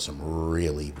 There's still some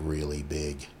really, really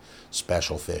big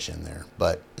special fish in there,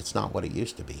 but it's not what it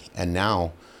used to be. And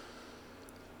now,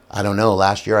 I don't know.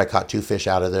 Last year, I caught 2 fish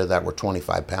out of there that were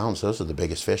 25 pounds. Those are the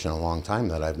biggest fish in a long time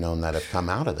that I've known that have come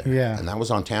out of there. Yeah. And that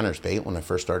was on Tanner's bait when I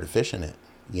first started fishing it.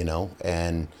 You know,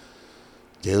 and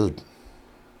dude.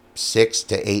 6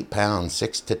 to 8 pounds,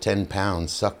 6 to 10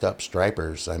 pounds sucked up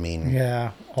stripers. I mean,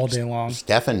 yeah, all day long.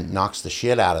 Stefan knocks the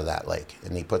shit out of that lake,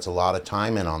 and he puts a lot of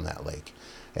time in on that lake,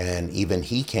 and even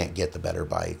he can't get the better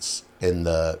bites in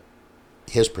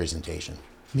his presentation.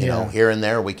 You know, here and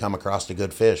there we come across a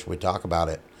good fish, we talk about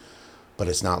it, but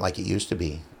it's not like it used to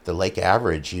be. The lake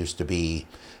average used to be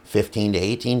 15 to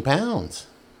 18 pounds.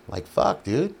 Like, fuck,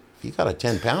 dude. If you got a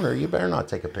 10-pounder, you better not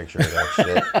take a picture of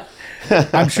that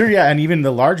shit. I'm sure, and even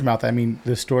the largemouth. I mean,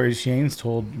 the stories Shane's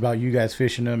told about you guys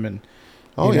fishing them and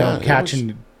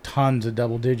catching tons of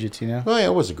double digits. You know. Well,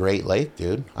 it was a great lake,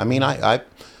 dude. I mean, I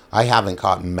haven't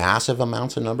caught massive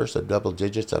amounts of numbers of double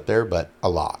digits up there, but a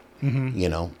lot. Mm-hmm. You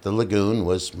know, the lagoon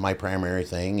was my primary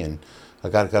thing, and I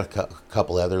got a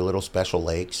couple other little special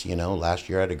lakes. You know, last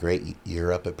year I had a great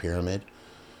year up at Pyramid.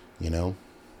 You know,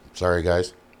 sorry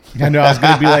guys. I know I was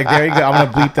going to be like, there you go. I'm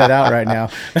going to bleep that out right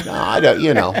now. No, I don't.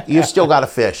 You know, you still got to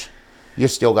fish. You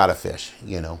still got to fish.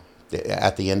 You know,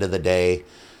 at the end of the day,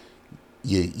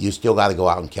 you still got to go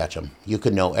out and catch them. You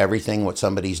could know everything what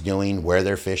somebody's doing, where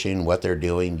they're fishing, what they're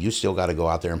doing. You still got to go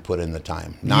out there and put in the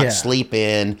time. Not sleep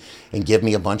in and give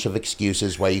me a bunch of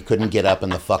excuses why you couldn't get up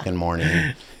in the fucking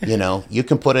morning. You know, you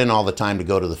can put in all the time to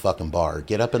go to the fucking bar.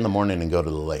 Get up in the morning and go to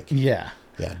the lake. Yeah.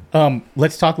 Yeah.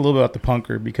 Let's talk a little bit about the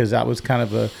punker, because that was kind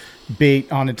of a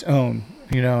bait on its own.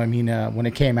 You know, I mean, when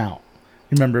it came out,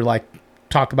 remember, like,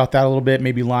 talk about that a little bit.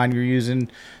 Maybe line you're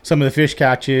using, some of the fish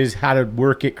catches, how to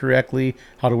work it correctly,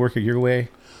 how to work it your way.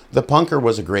 The punker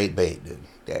was a great bait,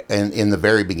 dude. And in the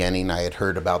very beginning, I had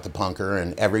heard about the punker,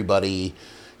 and everybody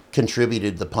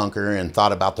contributed the punker and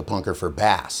thought about the punker for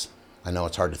bass. I know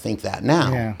it's hard to think that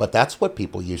now, but that's what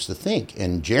people used to think.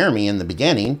 And Jeremy, in the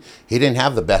beginning, he didn't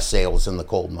have the best sales in the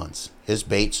cold months. His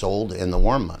bait sold in the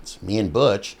warm months. Me and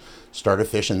Butch started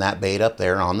fishing that bait up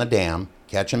there on the dam,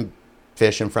 catching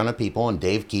fish in front of people, and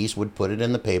Dave Keese would put it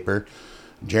in the paper.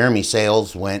 Jeremy's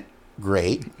sales went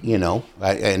great, you know,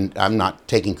 and I'm not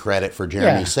taking credit for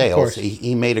Jeremy's sales.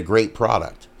 He made a great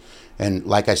product. And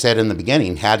like I said in the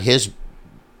beginning, had his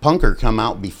punker come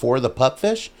out before the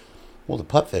pupfish, well, the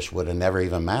pupfish would have never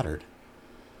even mattered.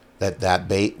 That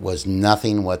bait was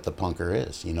nothing what the punker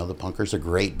is. You know, the punker's a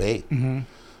great bait. Mm-hmm.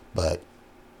 But,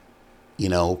 you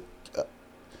know,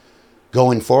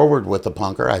 going forward with the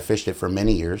punker, I fished it for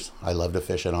many years. I love to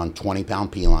fish it on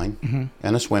 20-pound P-line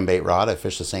and a swim bait rod. I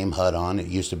fished the same HUD on. It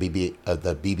used to be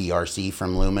the BBRC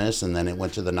from Loomis, and then it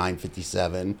went to the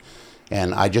 957.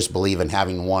 And I just believe in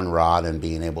having one rod and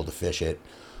being able to fish it.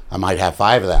 I might have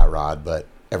 5 of that rod, but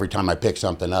every time I pick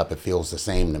something up, it feels the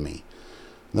same to me.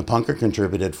 The punker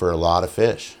contributed for a lot of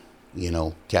fish, you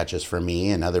know, catches for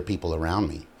me and other people around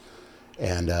me.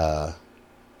 And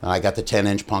I got the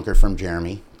 10-inch punker from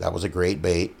Jeremy. That was a great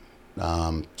bait.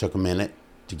 Took a minute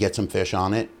to get some fish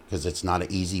on it because it's not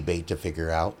an easy bait to figure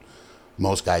out.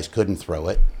 Most guys couldn't throw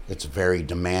it. It's a very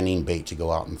demanding bait to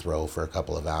go out and throw for a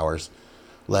couple of hours,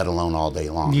 let alone all day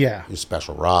long. Yeah. It's a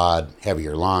special rod,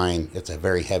 heavier line. It's a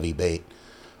very heavy bait.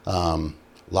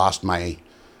 Lost my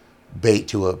bait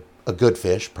to a good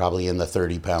fish, probably in the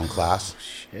 30-pound class. Oh,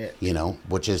 shit. You know,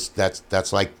 which is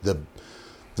that's like the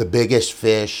biggest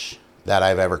fish that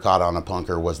I've ever caught on a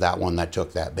punker was that one that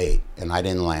took that bait, and I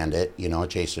didn't land it. You know, I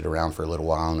chased it around for a little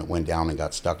while, and it went down and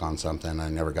got stuck on something. I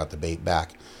never got the bait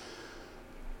back.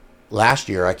 Last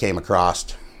year, I came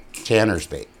across Tanner's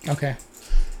bait. Okay.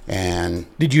 And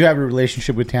did you have a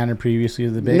relationship with Tanner previously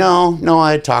to the bait? No,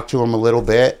 I had talked to him a little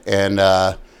bit,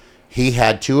 and he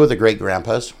had 2 of the great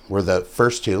grandpas, were the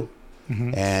first 2,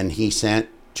 and he sent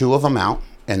 2 of them out,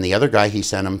 and the other guy he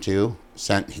sent them to,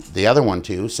 sent the other one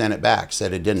to, sent it back,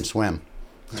 said it didn't swim.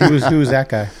 Who was that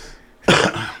guy?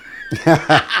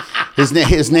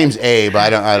 His name's Abe. I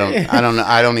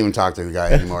don't even talk to the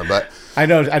guy anymore. But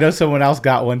I know someone else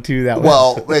got one too.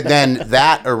 Well, then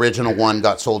that original one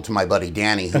got sold to my buddy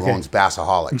Danny, who owns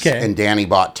Bassaholics. Okay. And Danny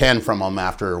bought 10 from him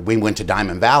after we went to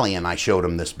Diamond Valley, and I showed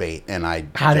him this bait. And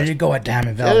how did it go at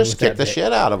Diamond Valley? I just kicked the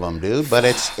shit out of him, dude. But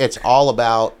it's all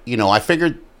about, I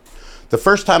figured the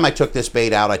first time I took this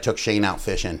bait out, I took Shane out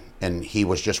fishing, and he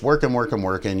was just working.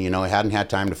 He hadn't had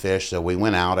time to fish, so we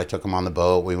went out. I took him on the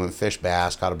boat. We went fish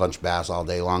bass, caught a bunch of bass all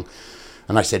day long.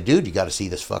 And I said, dude, you got to see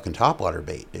this fucking topwater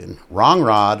bait, dude. Wrong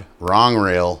rod, wrong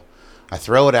reel. I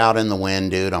throw it out in the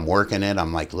wind, dude. I'm working it.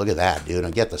 I'm like, look at that, dude.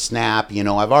 I get the snap.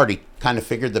 I've already kind of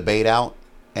figured the bait out,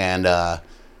 and I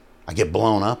get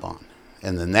blown up on.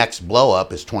 And the next blow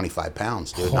up is 25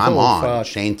 pounds, dude. And I'm on. Fuck.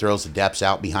 Shane throws the depths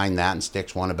out behind that and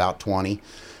sticks one about 20.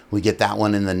 We get that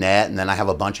one in the net, and then I have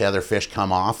a bunch of other fish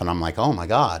come off, and I'm like, oh my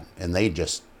God. And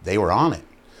they were on it.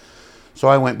 So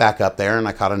I went back up there and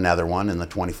I caught another one in the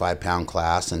 25-pound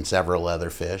class and several other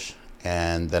fish.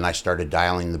 And then I started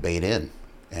dialing the bait in.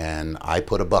 And I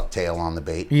put a bucktail on the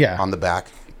bait on the back.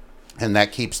 And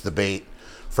that keeps the bait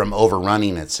from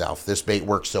overrunning itself. This bait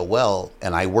works so well,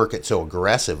 and I work it so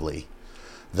aggressively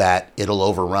that it'll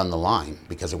overrun the line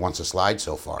because it wants to slide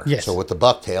so far. Yes. So with the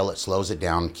bucktail, it slows it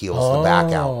down, keels the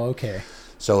back out. Oh, okay.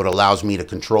 So it allows me to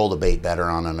control the bait better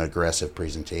on an aggressive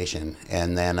presentation.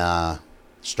 And then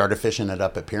started fishing it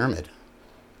up at Pyramid.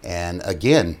 And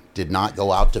again, did not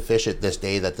go out to fish it this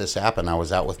day that this happened. I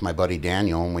was out with my buddy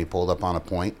Daniel, and we pulled up on a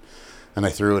point, and I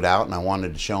threw it out, and I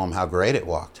wanted to show him how great it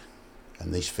walked.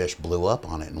 And these fish blew up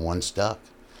on it, and one stuck.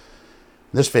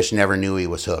 This fish never knew he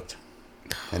was hooked.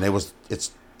 And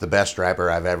it's the best striper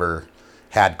I've ever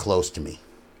had close to me.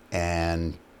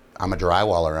 And I'm a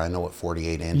drywaller. I know what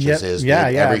 48 inches is. Yeah,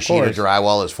 dude. yeah, Every of sheet of course.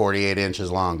 drywall is 48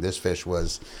 inches long. This fish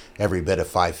was every bit of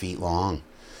 5 feet long.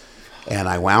 And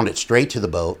I wound it straight to the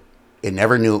boat. It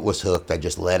never knew it was hooked. I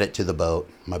just led it to the boat.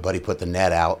 My buddy put the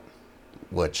net out,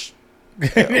 which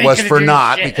was for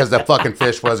naught because the fucking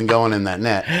fish wasn't going in that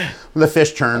net. When the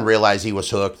fish turned, realized he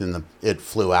was hooked, and it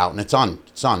flew out. And it's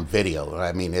on video.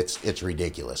 I mean, it's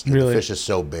ridiculous. Really? The fish is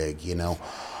so big,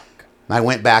 I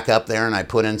went back up there and I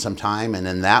put in some time. And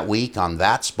then that week on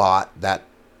that spot,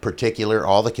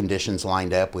 all the conditions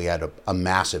lined up. We had a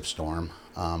massive storm.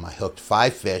 I hooked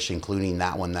 5 fish, including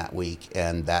that one that week.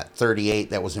 And that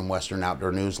 38 that was in Western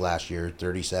Outdoor News last year,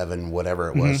 37, whatever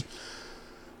it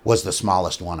was the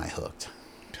smallest one I hooked.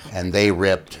 And they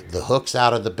ripped the hooks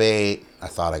out of the bait. I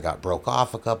thought I got broke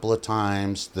off a couple of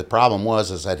times. The problem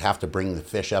was I'd have to bring the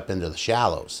fish up into the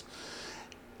shallows.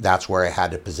 That's where I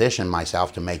had to position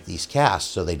myself to make these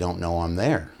casts so they don't know I'm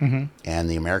there. Mm-hmm. And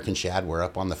the American shad were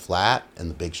up on the flat,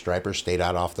 and the big stripers stayed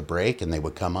out off the break, and they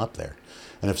would come up there.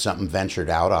 And if something ventured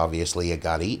out, obviously it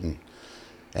got eaten.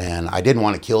 And I didn't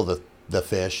want to kill the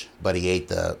fish, but he ate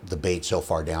the bait so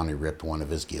far down he ripped one of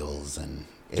his gills, and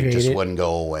it just wouldn't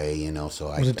go away, So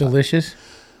Was it delicious?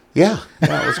 Yeah,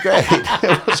 it was great.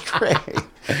 It was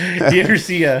great. Do you ever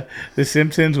see The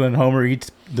Simpsons when Homer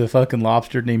eats the fucking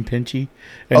lobster named Pinchy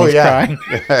and he's crying?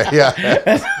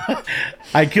 Yeah.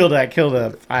 I killed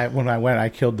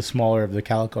the smaller of the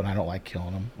calico, and I don't like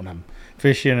killing them when I'm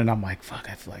fishing, and I'm like, fuck,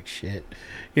 I feel like shit,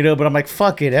 but I'm like,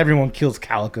 fuck it, everyone kills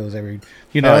calicos Oh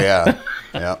yeah.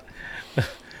 Yeah.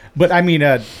 But I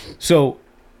mean, so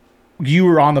you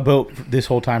were on the boat this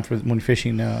whole time when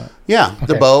fishing?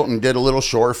 The boat, and did a little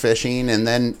shore fishing, and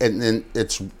then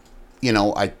it's,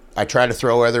 I try to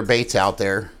throw other baits out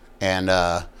there, and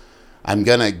I'm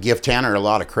gonna give Tanner a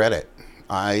lot of credit.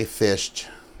 I fished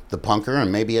the punker,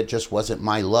 and maybe it just wasn't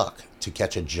my luck to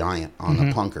catch a giant on the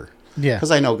punker. Yeah,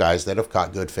 because I know guys that have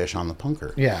caught good fish on the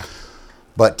punker. Yeah,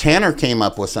 but Tanner came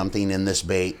up with something in this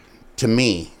bait, to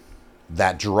me,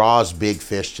 that draws big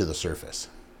fish to the surface.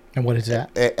 And what is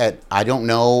that? I don't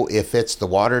know if it's the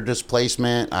water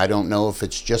displacement. I don't know if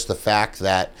it's just the fact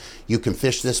that you can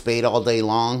fish this bait all day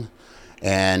long,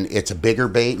 and it's a bigger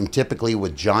bait, and typically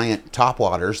with giant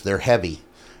topwaters, they're heavy,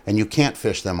 and you can't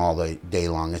fish them all day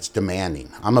long. It's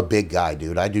demanding. I'm a big guy,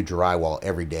 dude. I do drywall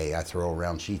every day. I throw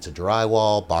around sheets of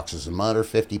drywall, boxes of mud are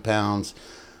 50 pounds.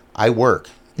 I work.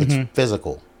 It's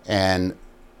physical, and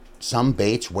some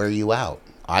baits wear you out.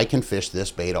 I can fish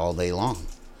this bait all day long.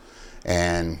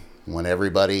 And when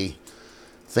everybody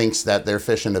thinks that they're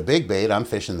fishing a big bait, I'm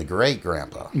fishing the great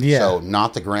grandpa. Yeah. So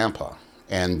not the grandpa.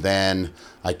 And then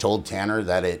I told Tanner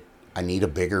that I need a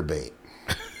bigger bait.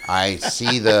 I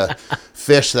see the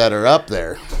fish that are up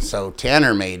there. So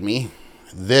Tanner made me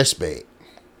this bait.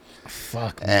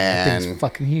 Fuck, man. That thing's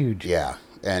fucking huge. Yeah.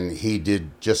 And he did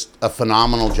just a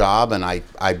phenomenal job, and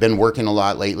I've been working a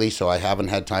lot lately, so I haven't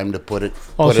had time to put it.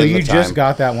 Oh, so you just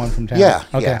got that one from Tanner? Yeah,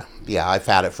 okay. Yeah. I've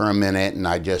had it for a minute, and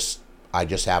I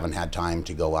just haven't had time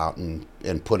to go out and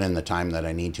put in the time that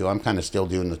I need to. I'm kind of still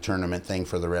doing the tournament thing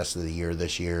for the rest of the year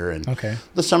this year. And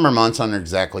the summer months aren't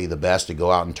exactly the best to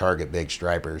go out and target big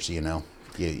stripers, you know.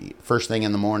 First thing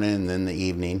in the morning and then the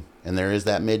evening. And there is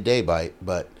that midday bite,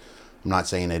 but I'm not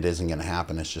saying it isn't going to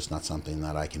happen. It's just not something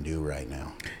that I can do right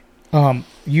now.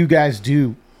 You guys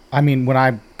do. I mean, when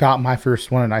I got my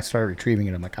first one and I started retrieving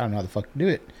it, I'm like, I don't know how the fuck to do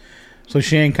it. So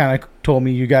Shane kind of told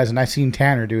me, you guys, and I seen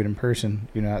Tanner do it in person,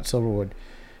 you know, at Silverwood.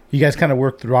 You guys kind of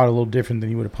work the rod a little different than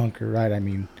you would a punker, right? I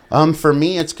mean, for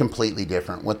me, it's completely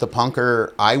different. With the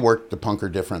punker, I work the punker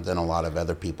different than a lot of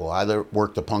other people. I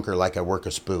work the punker like I work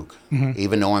a spook.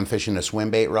 Even though I'm fishing a swim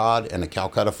bait rod and a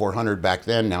Calcutta 400 back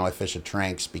then, now I fish a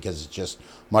Tranx because it's just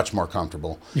much more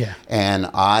comfortable. Yeah. And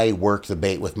I work the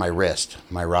bait with my wrist.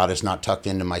 My rod is not tucked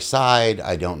into my side.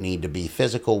 I don't need to be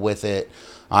physical with it.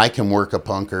 I can work a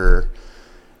punker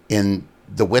in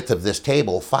the width of this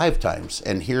table 5 times.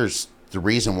 And here's the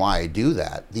reason why I do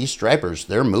that. These stripers,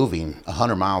 they're moving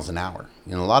 100 miles an hour.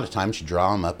 You know, a lot of times you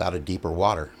draw them up out of deeper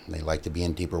water. They like to be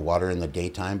in deeper water in the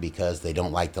daytime because they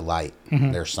don't like the light.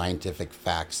 There's scientific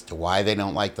facts to why they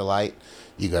don't like the light.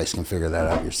 You guys can figure that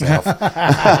out yourself.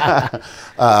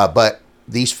 But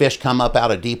these fish come up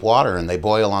out of deep water and they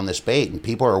boil on this bait, and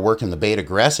people are working the bait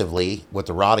aggressively with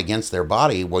the rod against their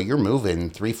body. Well, you're moving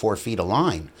 3-4 feet of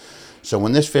line. So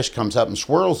when this fish comes up and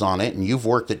swirls on it and you've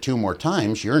worked it 2 more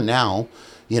times, you're now,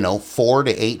 4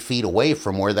 to 8 feet away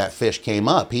from where that fish came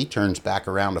up. He turns back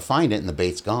around to find it and the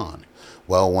bait's gone.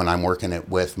 Well, when I'm working it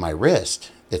with my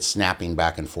wrist, it's snapping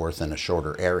back and forth in a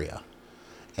shorter area.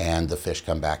 And the fish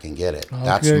come back and get it.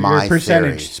 That's my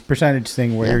percentage theory.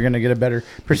 Thing where you're going to get a better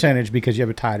percentage because you have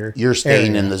a tighter You're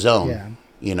staying area. In the zone.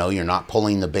 Yeah. You're not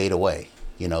pulling the bait away.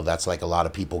 That's like a lot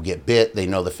of people get bit. They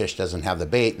know the fish doesn't have the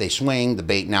bait. They swing. The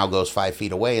bait now goes 5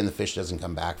 feet away, and the fish doesn't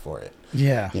come back for it.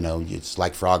 Yeah. It's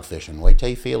like frog fishing. Wait till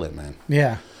you feel it, man.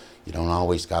 Yeah. You don't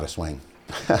always got to swing.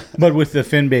 But with the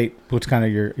fin bait, what's kind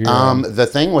of your the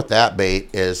thing with that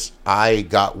bait is I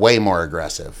got way more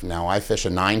aggressive. Now I fish a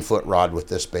 9-foot rod with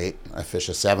this bait. I fish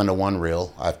a 7-to-1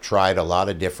 reel. I've tried a lot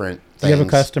of different things. Do you have a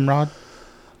custom rod?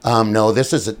 No,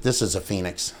 this is a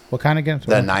Phoenix. What kind again?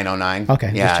 The 909.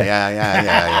 Okay.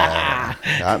 Yeah.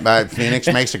 But Phoenix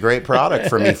makes a great product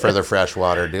for me for the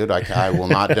freshwater, dude. I will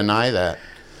not deny that.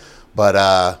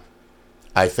 But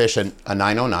I fish a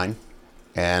 909,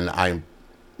 and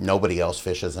nobody else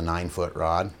fishes a 9-foot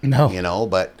rod. No.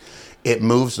 But it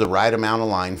moves the right amount of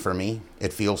line for me.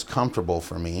 It feels comfortable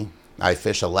for me. I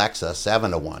fish Alexa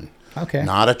 7-to-1. Okay.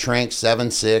 Not a Tranx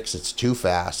 7.6. It's too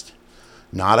fast.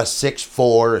 Not a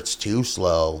 6.4. It's too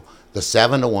slow. The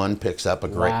 7-to-1 picks up the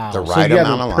right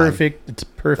amount of line. It's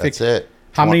perfect. That's it.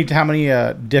 How many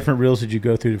different reels did you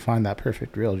go through to find that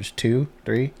perfect reel? Just 2,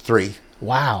 3? 3.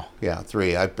 Wow. Yeah,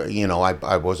 3.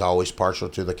 I was always partial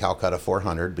to the Calcutta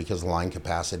 400 because of line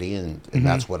capacity, and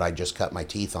that's what I just cut my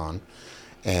teeth on.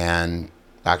 And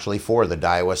actually 4, the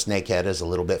Daiwa Snakehead is a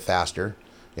little bit faster.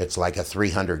 It's like a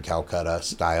 300 Calcutta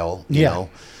style, you know,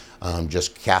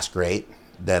 just cast great.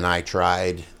 Then I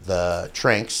tried the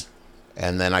Tranx,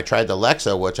 and then I tried the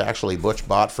Alexa, which actually Butch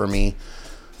bought for me,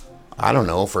 I don't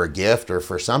know, for a gift or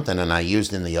for something, and I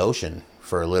used in the ocean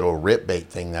for a little rip bait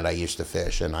thing that I used to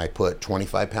fish. And I put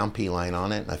 25-pound P-line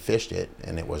on it, and I fished it,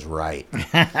 and it was right.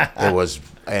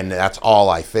 And that's all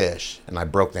I fish. And I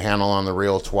broke the handle on the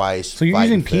reel twice. So you're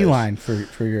using P-line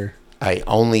for your... I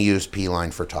only use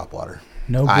P-line for topwater.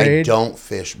 No braid? I don't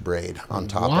fish braid on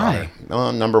topwater.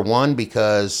 Why? Number one,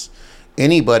 because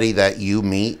anybody that you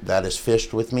meet that has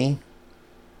fished with me,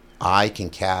 I can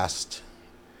cast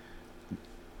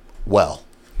well.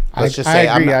 Let's just say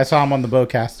I agree. I saw him on the boat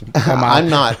cast. I'm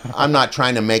not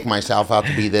trying to make myself out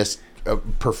to be this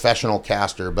professional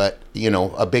caster, but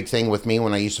a big thing with me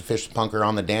when I used to fish the punker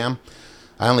on the dam,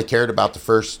 I only cared about the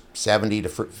first 70 to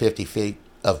 50 feet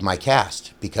of my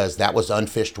cast because that was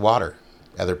unfished water.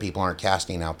 Other people aren't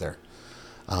casting out there.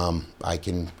 I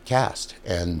can cast,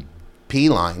 and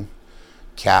P-line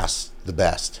casts the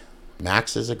best.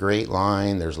 Max is a great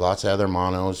line. There's lots of other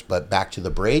monos, but back to the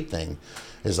braid thing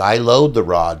is I load the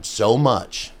rod so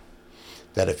much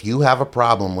that if you have a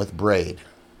problem with braid,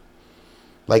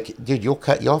 like, dude, you'll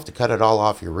have to cut it all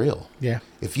off your reel. Yeah.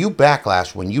 If you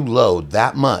backlash when you load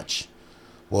that much,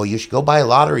 well, you should go buy a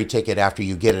lottery ticket after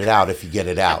you get it out if you get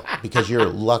it out because you're a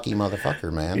lucky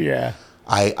motherfucker, man. Yeah.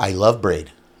 I love braid.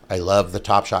 I love the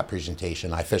Top Shot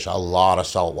presentation. I fish a lot of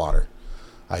saltwater.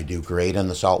 I do great in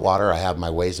the saltwater. I have my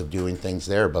ways of doing things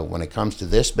there, but when it comes to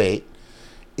this bait,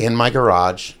 in my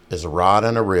garage is a rod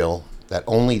and a reel that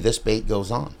only this bait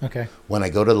goes on. Okay. When I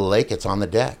go to the lake, it's on the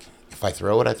deck. If I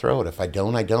throw it, I throw it. If I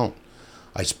don't, I don't.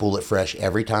 I spool it fresh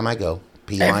every time I go.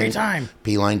 P-line. Every time.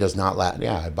 P-line does not last.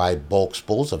 Yeah, I buy bulk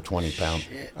spools of 20 pound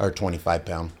or 25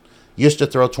 pound. Used to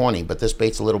throw 20, but this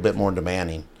bait's a little bit more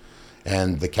demanding.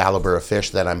 And the caliber of fish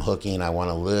that I'm hooking, I want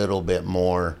a little bit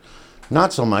more.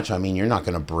 Not so much, I mean, you're not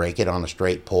going to break it on a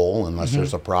straight pole unless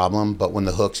there's a problem. But when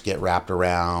the hooks get wrapped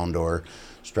around or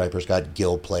striper's got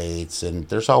gill plates, and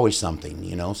there's always something,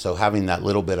 you know. So having that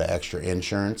little bit of extra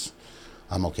insurance,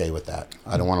 I'm okay with that.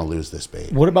 I don't want to lose this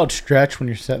bait. What about stretch when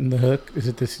you're setting the hook? Is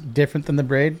it this different than the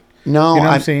braid? No, you know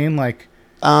what I'm saying? Like,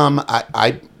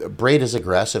 I braid is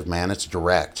aggressive, man. It's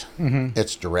direct.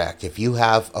 It's direct. If you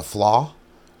have a flaw,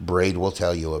 braid will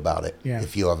tell you about it. Yeah.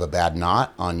 If you have a bad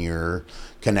knot on your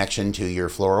connection to your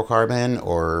fluorocarbon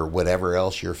or whatever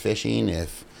else you're fishing,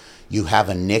 if you have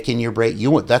a nick in your braid,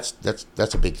 that's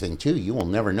a big thing too. You will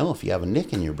never know if you have a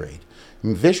nick in your braid. I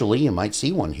mean, visually, you might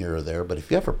see one here or there, but if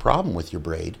you have a problem with your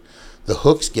braid, the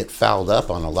hooks get fouled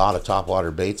up on a lot of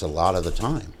topwater baits a lot of the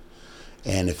time.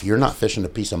 And if you're not fishing a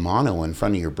piece of mono in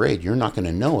front of your braid, you're not going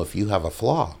to know if you have a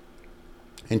flaw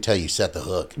until you set the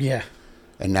hook. yeah.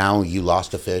 And now you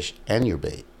lost a fish and your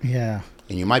bait. Yeah.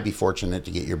 And you might be fortunate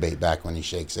to get your bait back when he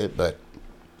shakes it, but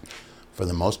for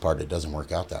the most part, it doesn't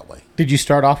work out that way. Did you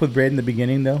start off with braid in the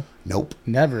beginning, though? Nope.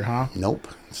 Never, huh? Nope.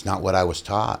 It's not what I was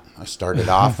taught. I started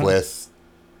off with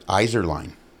Iser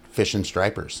line, fishing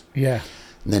stripers. Yeah.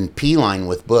 And then P-line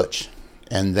with Butch.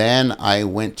 And then I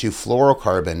went to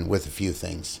fluorocarbon with a few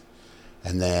things.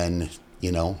 And then,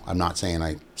 you know, I'm not saying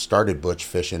I started Butch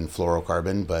fishing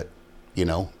fluorocarbon, but, you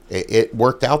know, it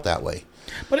worked out that way.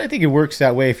 But I think it works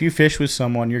that way. If you fish with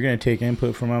someone, you're going to take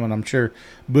input from them, and I'm sure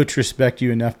Butch respect you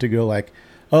enough to go like,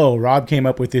 oh, Rob came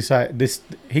up with this.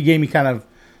 He gave me kind of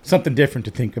something different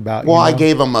to think about. Well, you know? I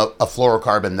gave him a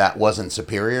fluorocarbon that wasn't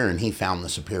superior, and he found the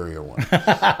superior one.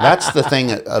 That's the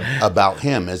thing about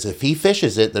him, is if he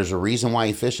fishes it, there's a reason why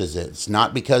he fishes it. It's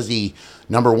not because he,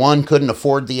 number one, couldn't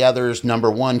afford the others, number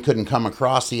one, couldn't come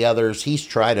across the others. He's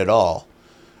tried it all.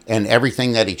 And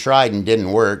everything that he tried and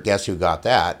didn't work, guess who got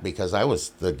that? Because I was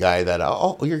the guy that,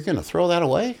 oh, you're going to throw that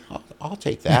away? I'll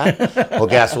take that. Well,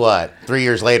 guess what? 3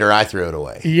 years later, I threw it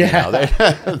away. Yeah. You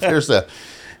know,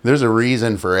 there's a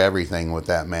reason for everything with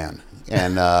that man.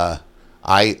 And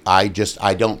I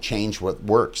don't change what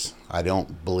works. I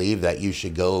don't believe that you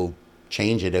should go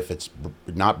change it if it's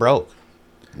not broke.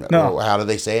 No. How do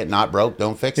they say it? Not broke,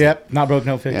 don't fix it. Yep. Not broke,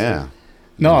 no fix. Yeah.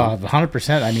 No,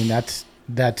 100%. I mean,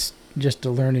 that's just a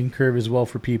learning curve as well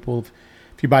for people.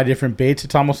 If you buy different baits,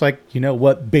 it's almost like, you know,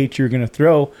 what bait you're going to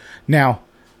throw. Now,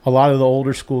 a lot of the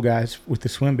older school guys with the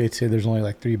swim baits say there's only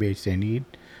like 3 baits they need.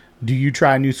 Do you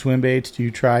try new swim baits? Do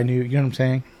you try new, you know what I'm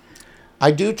saying?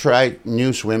 I do try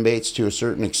new swim baits to a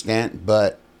certain extent,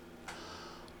 but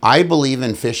I believe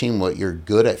in fishing what you're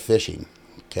good at fishing.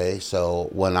 Okay, so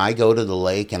when I go to the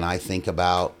lake and I think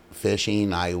about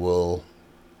fishing, I will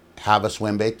have a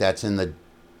swim bait that's in the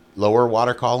lower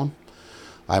water column.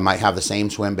 I might have the same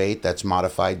swim bait that's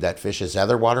modified that fishes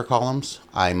other water columns.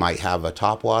 I might have a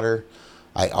top water.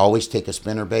 I always take a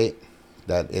spinner bait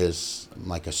that is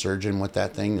like a surgeon with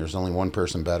that thing. There's only one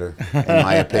person better, in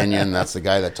my opinion. That's the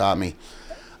guy that taught me.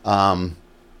 That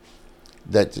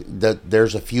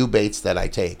there's a few baits that I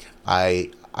take. I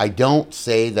don't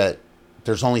say that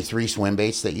there's only 3 swim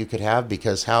baits that you could have,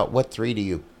 because what three do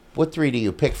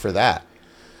you pick for that?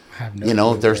 I have no You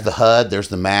know, clue, there's yeah. the HUD, there's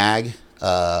the mag,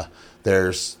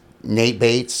 there's Nate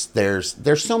baits.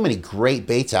 There's so many great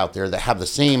baits out there that have the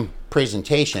same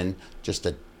presentation, just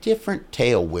a different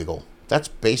tail wiggle. That's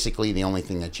basically the only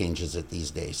thing that changes it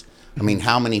these days. I mean,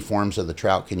 how many forms of the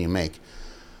trout can you make?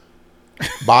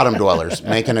 Bottom dwellers,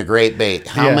 making a great bait.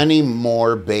 How Yeah. many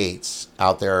more baits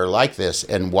out there are like this?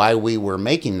 And why we were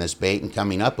making this bait and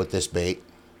coming up with this bait,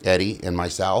 Eddie and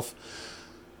myself,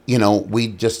 you know, we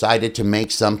decided to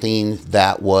make something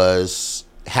that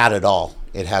had it all.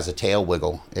 It has a tail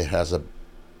wiggle. It has a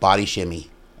body shimmy,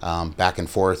 back and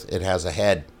forth. It has a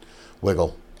head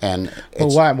wiggle. And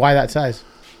Well, why that size?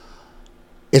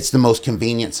 it's the most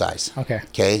convenient size. Okay.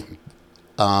 Okay.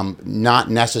 Not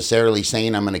necessarily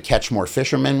saying I'm going to catch more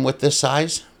fishermen with this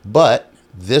size, but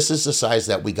this is the size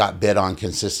that we got bid on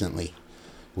consistently.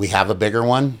 We have a bigger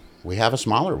one. We have a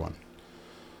smaller one.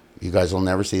 You guys will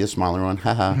never see the smaller one.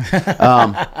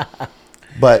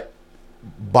 But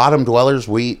bottom dwellers,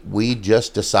 we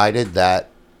just decided that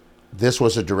this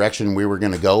was a direction we were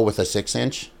going to go with a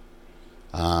 6-inch.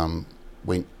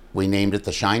 We named it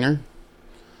the Shiner.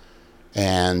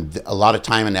 And a lot of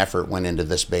time and effort went into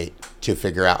this bait to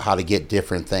figure out how to get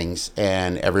different things.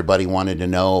 And everybody wanted to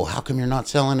know, how come you're not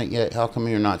selling it yet? How come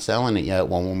you're not selling it yet?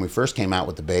 Well, when we first came out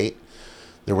with the bait,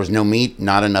 there was no meat,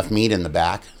 not enough meat in the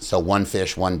back. So one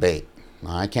fish, one bait.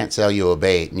 Now, I can't sell you a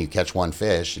bait and you catch one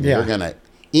fish. And Yeah. you're going to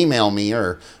email me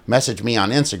or message me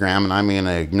on Instagram, and I'm going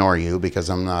to ignore you because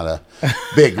I'm not a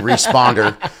big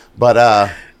responder.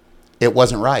 But it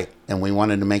wasn't right, and we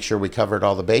wanted to make sure we covered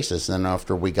all the bases. And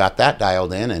after we got that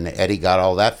dialed in and Eddie got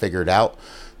all that figured out,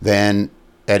 then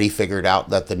Eddie figured out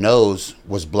that the nose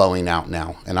was blowing out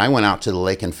now. And I went out to the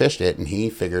lake and fished it, and he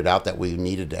figured out that we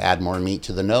needed to add more meat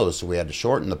to the nose, so we had to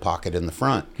shorten the pocket in the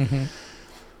front. Mm-hmm.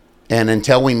 And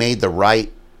until we made the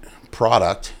right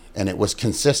product and it was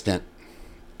consistent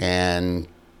and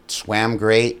swam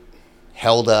great,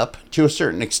 held up to a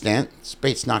certain extent, this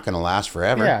bait's not going to last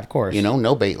forever. Yeah, of course. You know,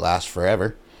 no bait lasts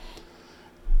forever.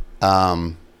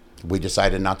 We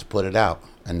decided not to put it out,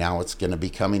 and now it's going to be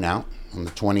coming out on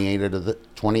the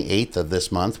 28th of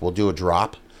this month. We'll do a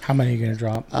drop. How many are you going to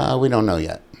drop? We don't know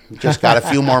yet. Just got a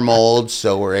few more molds,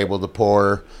 so we're able to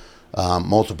pour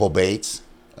multiple baits.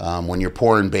 When you're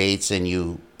pouring baits and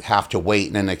you have to wait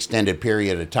in an extended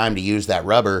period of time to use that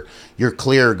rubber, your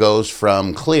clear goes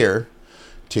from clear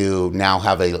to now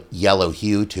have a yellow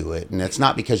hue to it. And it's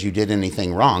not because you did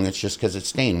anything wrong. It's just because it's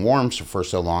staying warm for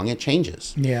so long, it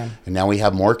changes. Yeah. And now we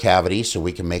have more cavities, so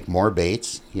we can make more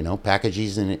baits. You know,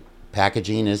 packaging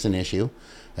is an issue,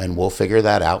 and we'll figure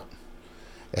that out.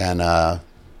 And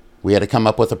we had to come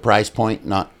up with a price point.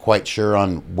 Not quite sure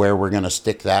on where we're going to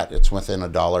stick that. It's within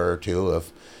 $1 or $2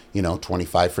 of, you know,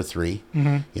 25 for 3.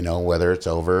 Mm-hmm. You know, whether it's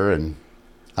over, and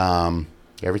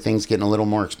everything's getting a little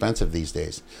more expensive these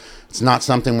days. It's not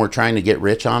something we're trying to get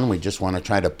rich on. We just want to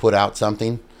try to put out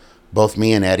something. Both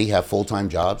me and Eddie have full-time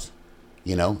jobs.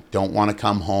 You know, don't want to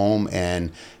come home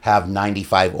and have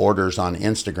 95 orders on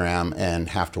Instagram and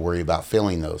have to worry about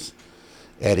filling those.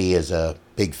 Eddie is a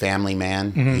big family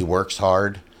man. Mm-hmm. He works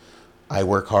hard. I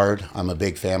work hard. I'm a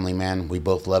big family man. We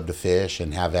both love to fish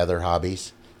and have other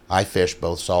hobbies. I fish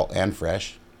both salt and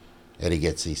fresh. Eddie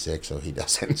gets seasick, so he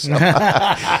doesn't. So.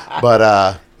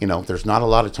 But, you know, there's not a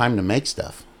lot of time to make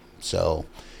stuff. So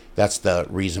that's the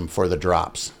reason for the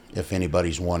drops, if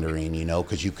anybody's wondering, you know,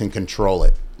 because you can control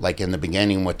it. Like in the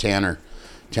beginning with Tanner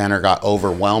got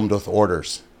overwhelmed with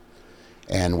orders.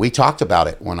 And we talked about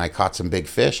it when I caught some big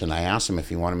fish, and I asked him if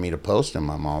he wanted me to post them.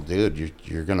 I'm all, dude,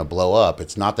 you're going to blow up.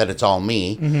 It's not that it's all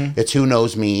me. Mm-hmm. It's who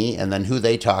knows me, and then who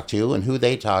they talk to, and who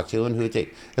they talk to, and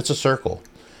it's a circle.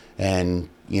 And,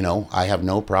 you know, I have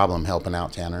no problem helping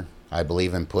out Tanner. I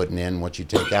believe in putting in what you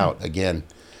take out again.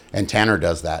 And Tanner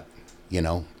does that. You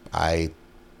know, I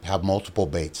have multiple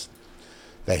baits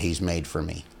that he's made for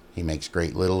me. He makes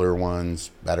great littler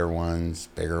ones, better ones,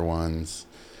 bigger ones.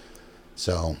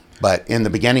 So, but in the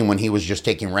beginning when he was just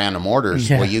taking random orders,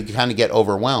 well, you kind of get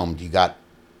overwhelmed. You got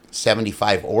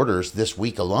 75 orders this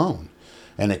week alone,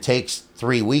 and it takes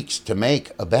 3 weeks to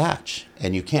make a batch,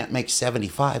 and you can't make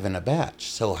 75 in a batch.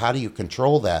 So how do you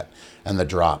control that? And the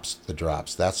drops,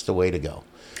 that's the way to go.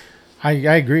 I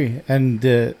agree.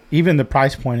 And even the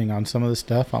price pointing on some of the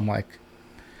stuff, I'm like,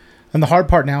 and the hard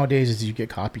part nowadays is you get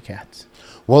copycats.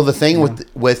 Well, the thing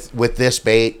with this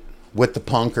bait, with the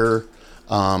punker,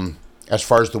 as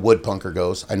far as the wood punker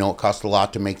goes, I know it costs a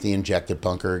lot to make the injected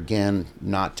punker. Again,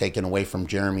 not taken away from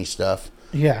Jeremy's stuff.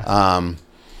 Yeah.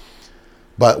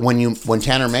 But when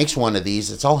Tanner makes one of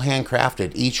these, it's all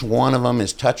handcrafted. Each one of them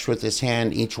is touched with his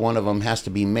hand. Each one of them has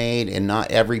to be made, and not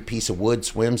every piece of wood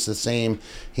swims the same.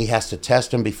 He has to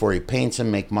test them before he paints them,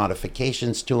 make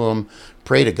modifications to them.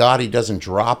 Pray to God he doesn't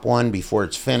drop one before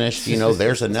it's finished. You know,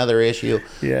 there's another issue.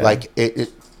 Yeah. Like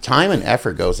time and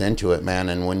effort goes into it, man.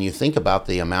 And when you think about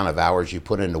the amount of hours you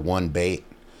put into one bait,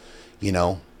 you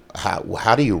know,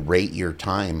 how do you rate your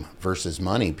time versus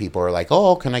money? People are like,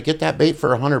 oh, can I get that bait for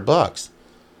 $100?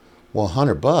 Well,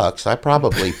 $100, I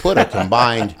probably put a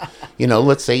combined, you know,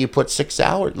 let's say you put 6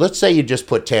 hours. Let's say you just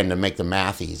put 10 to make the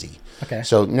math easy. Okay.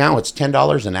 So now it's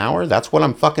 $10 an hour. That's what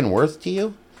I'm fucking worth to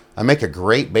you? I make a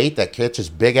great bait that catches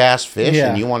big ass fish,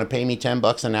 and you want to pay me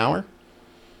 $10 an hour?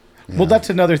 Yeah. Well, that's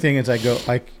another thing is I go,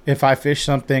 like, if I fish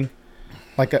something,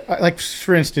 like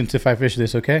for instance, if I fish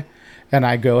this, okay, and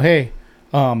I go, hey,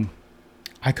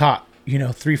 I caught, 3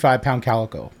 5-pound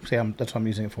calico. Say that's what I'm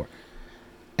using it for.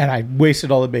 And I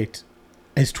wasted all the baits.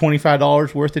 Is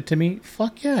 $25 worth it to me?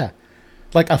 Fuck yeah.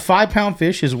 Like a 5-pound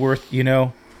fish is worth,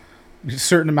 a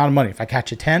certain amount of money. If I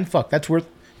catch a 10, that's worth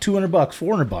 $200,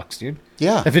 $400, dude.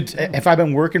 Yeah. If I've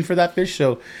been working for that fish.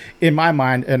 So in my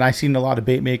mind, and I've seen a lot of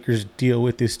bait makers deal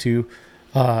with this too,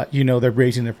 they're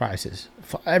raising their prices.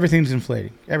 Everything's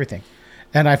inflating, everything.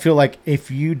 And I feel like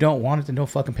if you don't want it, then don't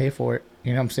fucking pay for it.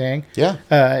 You know what I'm saying? Yeah.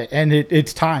 And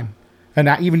it's time. And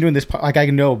not even doing this, like I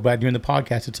know by doing the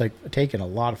podcast, it's like taking a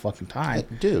lot of fucking time,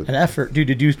 dude, and effort, dude,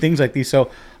 to do things like these. So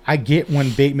I get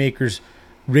when bait makers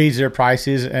raise their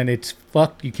prices, and it's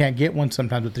fucked. You can't get one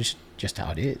sometimes with this just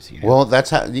how it is. You know? Well, that's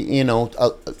how, you know,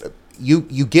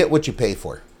 you get what you pay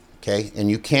for, okay? And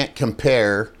you can't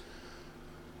compare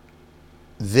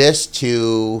this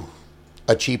to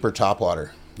a cheaper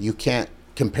topwater. You can't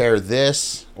compare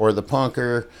this or the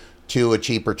Punker to a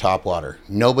cheaper topwater.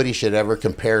 Nobody should ever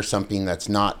compare something that's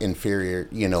not inferior.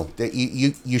 You know,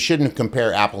 you shouldn't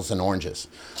compare apples and oranges.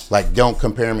 Like, don't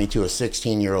compare me to a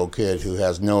 16-year-old kid who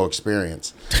has no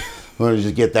experience. Let me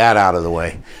just get that out of the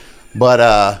way.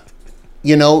 But,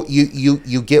 you know,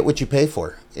 you get what you pay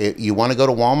for. You want to go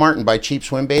to Walmart and buy cheap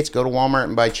swim baits, go to Walmart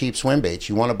and buy cheap swim baits.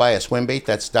 You want to buy a swim bait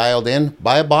that's dialed in,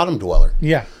 buy a bottom dweller.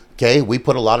 Yeah. Okay, we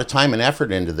put a lot of time and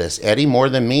effort into this. Eddie more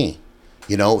than me.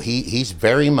 You know, he's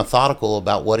very methodical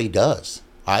about what he does.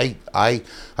 I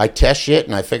test shit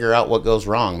and I figure out what goes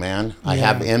wrong, man. I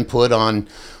have input on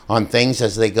things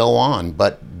as they go on.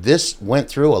 But this went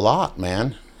through a lot,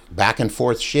 man. Back and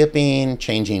forth shipping,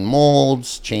 changing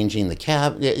molds, changing the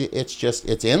cap.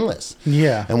 It's endless.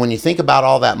 Yeah. And when you think about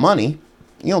all that money,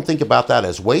 you don't think about that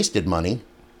as wasted money.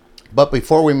 But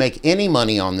before we make any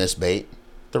money on this bait,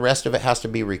 the rest of it has to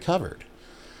be recovered.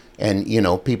 And, you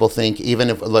know, people think, even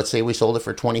if, let's say we sold it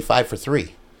for 25 for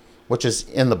 3, which is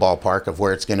in the ballpark of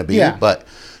where it's going to be. Yeah. But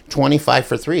 25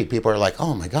 for 3, people are like,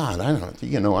 oh my God, I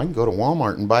can go to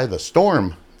Walmart and buy the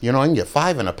Storm. You know, I can get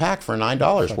 5 in a pack for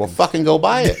 $9. Well, fucking go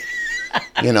buy it.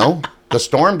 You know, the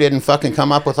Storm didn't fucking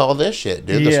come up with all this shit,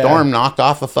 dude. The Storm knocked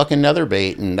off a fucking nether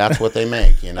bait, and that's what they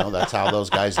make. You know, that's how those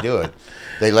guys do it.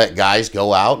 They let guys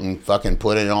go out and fucking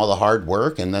put in all the hard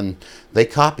work, and then they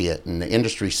copy it. And the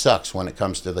industry sucks when it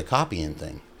comes to the copying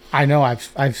thing. I know.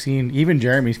 I've seen, even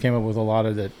Jeremy's came up with a lot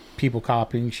of the people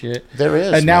copying shit. There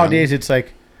is. And nowadays it's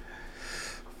like,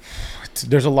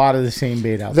 there's a lot of the same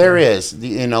bait out there. There is.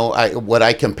 You know, would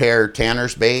I compare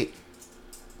Tanner's bait,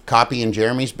 copying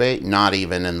Jeremy's bait? Not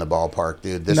even in the ballpark,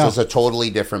 dude. This is a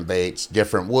totally different bait. It's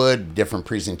different wood, different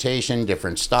presentation,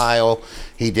 different style.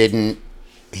 He didn't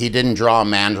draw a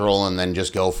mandrel and then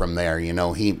just go from there. You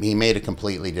know, he made a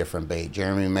completely different bait.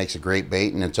 Jeremy makes a great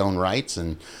bait in its own rights,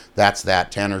 and that's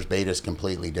that. Tanner's bait is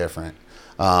completely different.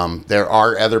 There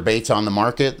are other baits on the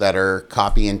market that are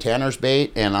copying Tanner's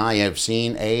bait, and I have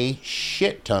seen a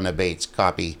shit ton of baits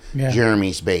copy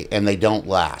Jeremy's bait, and they don't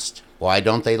last. Why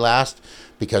don't they last?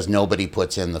 Because nobody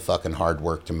puts in the fucking hard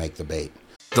work to make the bait.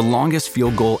 The longest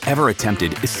field goal ever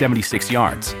attempted is 76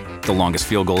 yards. The longest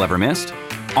field goal ever missed?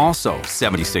 Also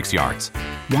 76 yards.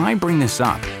 Why bring this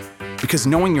up? Because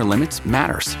knowing your limits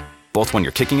matters, both when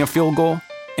you're kicking a field goal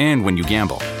and when you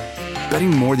gamble. Betting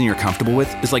more than you're comfortable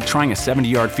with is like trying a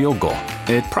 70-yard field goal.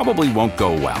 It probably won't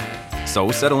go well.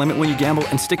 So set a limit when you gamble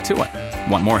and stick to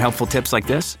it. Want more helpful tips like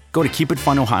this? Go to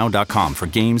keepitfunohio.com for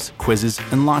games, quizzes,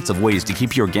 and lots of ways to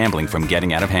keep your gambling from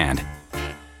getting out of hand.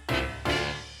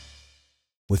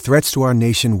 With threats to our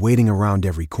nation waiting around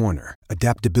every corner,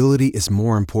 adaptability is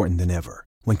more important than ever.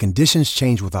 When conditions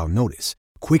change without notice,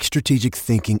 quick strategic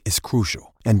thinking is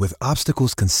crucial. And with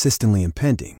obstacles consistently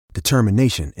impending,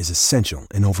 determination is essential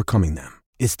in overcoming them.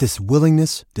 It's this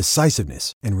willingness,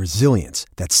 decisiveness, and resilience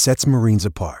that sets Marines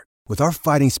apart. With our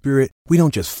fighting spirit, we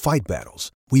don't just fight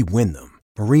battles, we win them.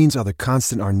 Marines are the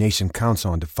constant our nation counts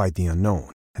on to fight the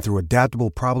unknown. And through adaptable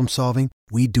problem solving,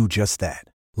 we do just that.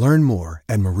 Learn more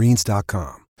at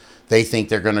Marines.com. They think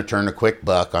they're going to turn a quick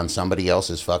buck on somebody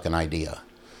else's fucking idea.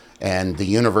 And the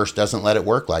universe doesn't let it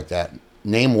work like that.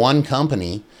 Name one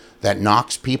company that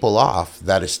knocks people off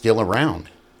that is still around.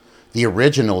 The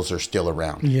originals are still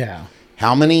around. Yeah.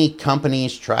 How many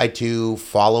companies tried to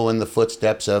follow in the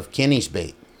footsteps of Kinney's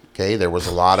bait? Okay, there was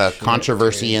a lot of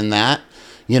controversy in that,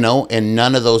 you know, and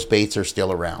none of those baits are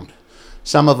still around.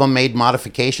 Some of them made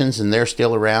modifications and they're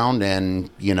still around, and,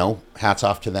 you know, hats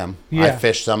off to them. Yeah. I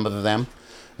fished some of them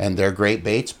and they're great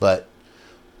baits, but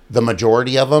the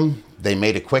majority of them, they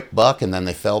made a quick buck and then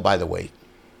they fell by the weight.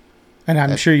 And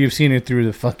I'm sure you've seen it through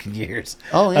the fucking years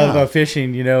of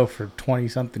fishing, you know, for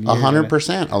 20-something years.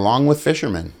 100%, along with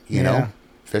fishermen, you know.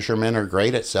 Fishermen are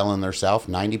great at selling theirself.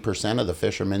 90% of the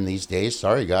fishermen these days,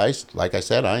 sorry guys, like I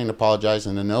said, I ain't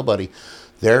apologizing to nobody.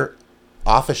 They're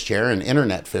office chair and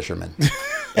internet fishermen.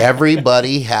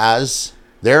 Everybody has...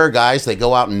 There are guys that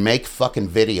go out and make fucking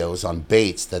videos on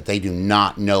baits that they do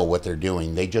not know what they're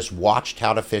doing. They just watched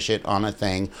how to fish it on a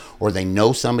thing, or they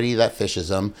know somebody that fishes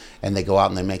them, and they go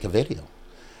out and they make a video.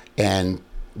 And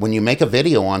when you make a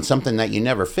video on something that you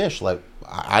never fish, like,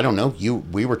 I don't know,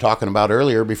 we were talking about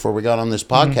earlier before we got on this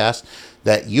podcast,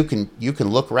 that you can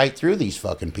look right through these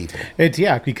fucking people.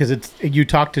 Because you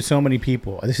talk to so many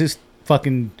people. This is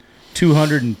fucking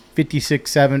 256,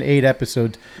 7, 8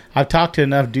 episodes. I've talked to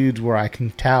enough dudes where I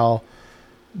can tell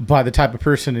by the type of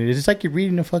person it is. It's like you're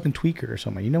reading a fucking tweaker or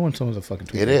something. You know when someone's a fucking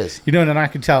tweaker. It is. You know, and then I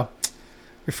can tell,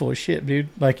 you're full of shit, dude.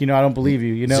 Like, I don't believe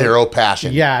you, Zero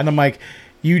passion. Yeah. And I'm like,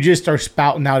 you just are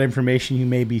spouting out information you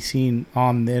may be seeing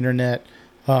on the internet,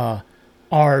 or,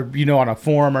 on a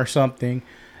forum or something.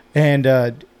 And,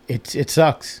 it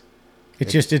sucks.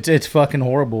 It's fucking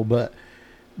horrible. But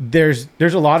there's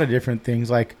a lot of different things.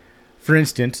 Like, for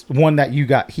instance, one that you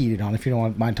got heated on, if you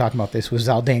don't mind talking about this, was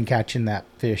Zaldain catching that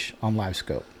fish on live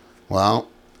scope. Well,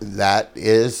 that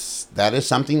is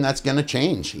something that's going to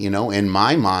change. In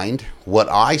my mind, what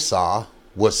I saw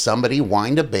was somebody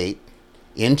wind a bait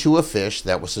into a fish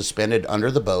that was suspended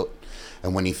under the boat,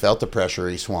 and when he felt the pressure,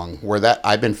 he swung.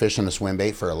 I've been fishing a swim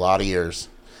bait for a lot of years,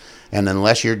 and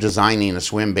unless you're designing a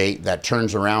swim bait that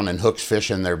turns around and hooks fish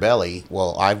in their belly,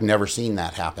 well, I've never seen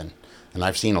that happen. And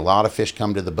I've seen a lot of fish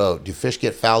come to the boat. Do fish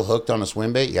get foul hooked on a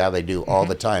swim bait? Yeah, they do all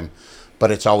the time.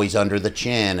 But it's always under the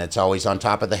chin. It's always on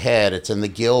top of the head. It's in the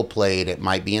gill plate. It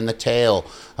might be in the tail.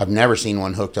 I've never seen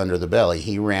one hooked under the belly.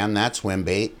 He ran that swim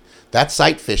bait. That's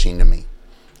sight fishing to me.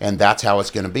 And that's how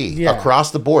it's going to be. Yeah.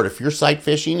 Across the board, if you're sight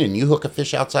fishing and you hook a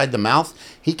fish outside the mouth,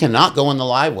 he cannot go in the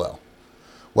live well.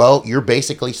 Well, you're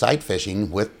basically sight fishing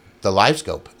with the live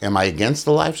scope. Am I against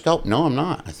the live scope? No, I'm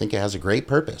not. I think it has a great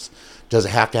purpose. Does it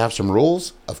have to have some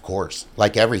rules? Of course,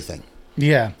 like everything.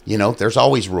 Yeah. There's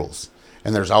always rules.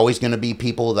 And there's always going to be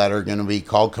people that are going to be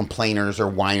called complainers or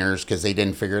whiners because they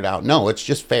didn't figure it out. No, it's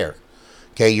just fair.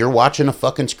 Okay, you're watching a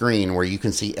fucking screen where you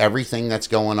can see everything that's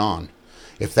going on.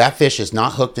 If that fish is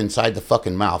not hooked inside the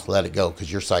fucking mouth, let it go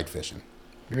because you're sight fishing.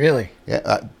 Really?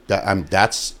 Yeah,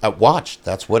 that's watch.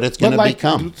 That's what it's going to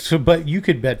become. But you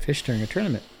could bed fish during a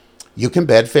tournament. You can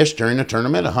bed fish during a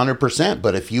tournament 100%,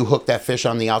 but if you hook that fish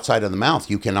on the outside of the mouth,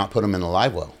 you cannot put them in the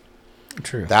live well.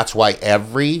 True. That's why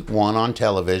everyone on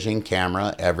television,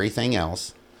 camera, everything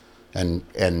else, and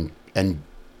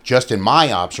just in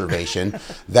my observation,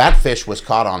 that fish was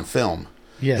caught on film.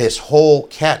 Yes. His whole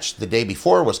catch the day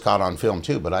before was caught on film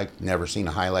too, but I've never seen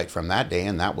a highlight from that day,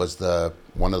 and that was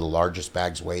one of the largest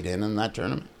bags weighed in that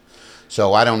tournament.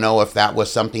 So I don't know if that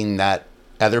was something that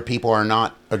other people are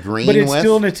not agreeing with. But it's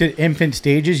still in its infant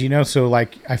stages, so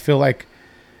like I feel like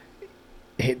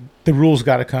the rules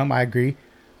got to come. I agree.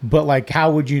 But like,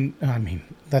 how would you,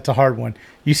 that's a hard one.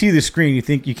 You see the screen, you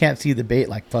think you can't see the bait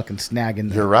like fucking snagging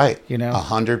there. You're right.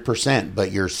 100%.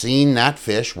 But you're seeing that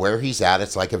fish where he's at.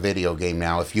 It's like a video game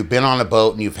now. If you've been on a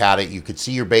boat and you've had it, you could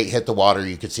see your bait hit the water.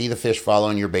 You could see the fish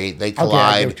following your bait. They collide. Okay,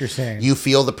 I get what you're saying. You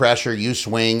feel the pressure. You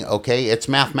swing. Okay, it's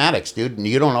mathematics, dude.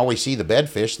 You don't always see the bed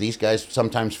fish. These guys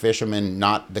sometimes fish them in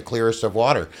not the clearest of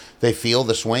water. They feel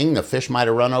the swing. The fish might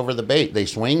have run over the bait. They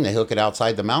swing. They hook it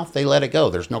outside the mouth. They let it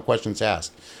go. There's no questions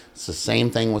asked. It's the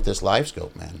same thing with this live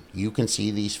scope, man. You can see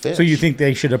these fish. So you think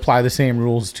they should apply the same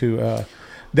rules to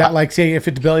that? Like, say, if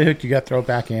it's belly hooked, you got to throw it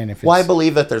back in. If it's... Well, I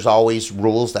believe that there's always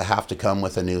rules that have to come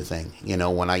with a new thing.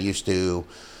 When I used to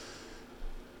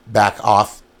back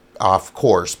off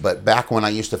course, but back when I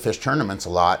used to fish tournaments a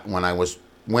lot, when I was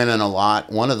winning a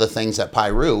lot, one of the things at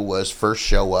Piru was first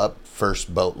show up,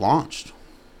 first boat launched.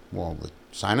 Well, the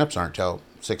signups aren't till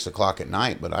 6 o'clock at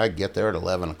night, but I'd get there at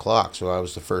 11 o'clock. So I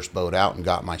was the first boat out and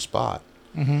got my spot.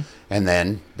 Mm-hmm. And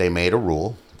then they made a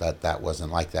rule that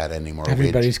wasn't like that anymore.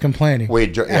 Everybody's complaining.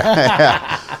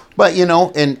 Yeah. But,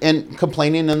 and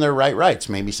complaining in their rights.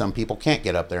 Maybe some people can't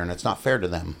get up there and it's not fair to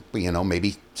them.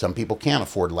 Maybe some people can't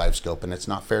afford live scope and it's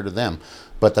not fair to them.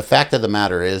 But the fact of the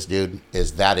matter is, dude,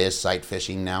 that is sight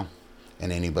fishing now.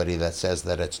 And anybody that says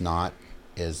that it's not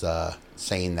is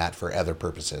saying that for other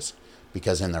purposes.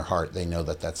 Because in their heart, they know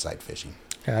that that's sight fishing.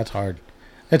 Yeah, that's hard.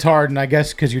 It's hard, and I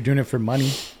guess because you're doing it for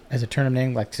money as a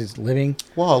tournament, like it's living.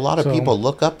 Well, a lot of people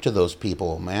look up to those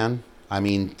people, man.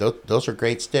 Those are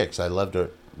great sticks. I love to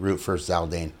root for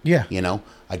Zaldain. Yeah.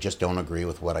 I just don't agree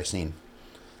with what I seen.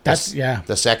 The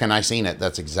second I seen it,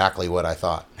 that's exactly what I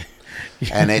thought.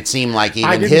 Yeah. And it seemed like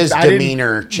even his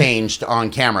demeanor changed on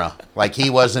camera. Like he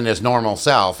wasn't his normal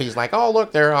self. He's like, "Oh,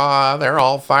 look, they're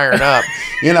all fired up."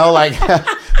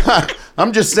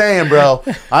 I'm just saying, bro.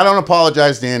 I don't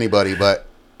apologize to anybody, but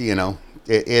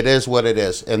it is what it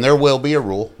is, and there will be a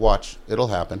rule. Watch, it'll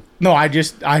happen. No, I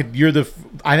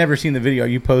never seen the video.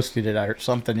 You posted it or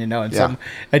something,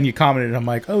 and you commented. I'm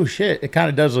like, oh shit, it kind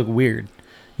of does look weird.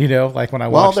 Like when I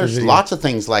watch the video. There's lots of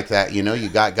things like that. You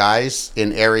got guys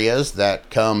in areas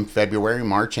that come February,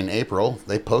 March, and April,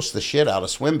 they post the shit out of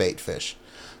swim bait fish.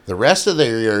 The rest of the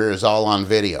year is all on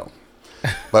video.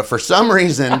 But for some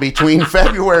reason, between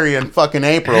February and fucking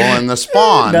April and the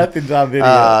spawn, nothing's on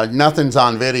video. Nothing's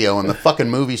on video, and the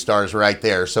fucking movie star's right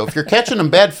there. So if you're catching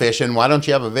them bed fishing, why don't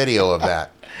you have a video of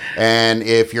that? And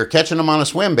if you're catching them on a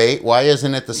swim bait, why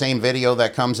isn't it the same video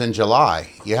that comes in July?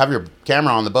 You have your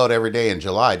camera on the boat every day in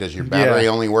July. Does your battery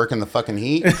only work in the fucking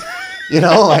heat? You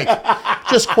know, like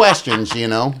just questions, you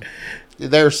know.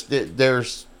 There's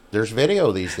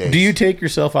video these days. Do you take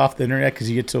yourself off the internet because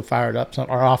you get so fired up,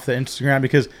 or off the Instagram?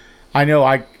 Because I know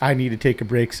I need to take a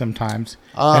break sometimes,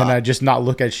 and I just not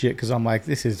look at shit because I'm like,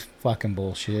 this is fucking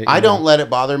bullshit. I don't let it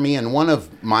bother me, and one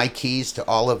of my keys to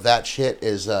all of that shit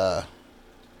is I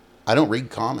don't read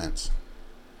comments.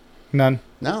 None.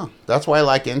 No, that's why I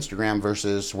like Instagram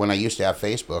versus when I used to have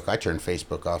Facebook. I turned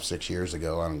Facebook off 6 years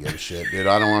ago. I don't give a shit, dude.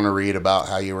 I don't want to read about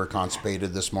how you were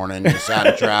constipated this morning, you sat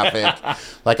in traffic.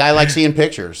 Like, I like seeing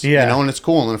pictures, you know, and it's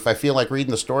cool. And if I feel like reading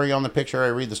the story on the picture, I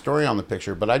read the story on the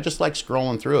picture. But I just like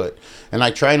scrolling through it. And I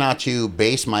try not to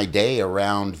base my day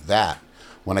around that.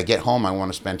 When I get home, I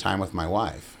want to spend time with my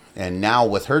wife. And now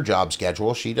with her job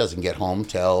schedule, she doesn't get home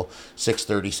till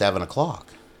 6:30, 7 o'clock.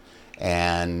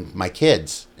 And my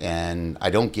kids, and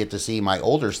I don't get to see my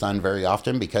older son very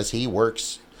often because he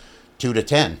works 2 to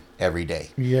 10 every day.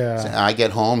 Yeah. So I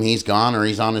get home, he's gone, or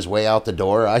he's on his way out the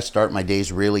door. I start my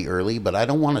days really early, but I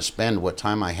don't want to spend what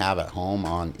time I have at home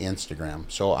on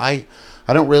Instagram. So I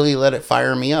don't really let it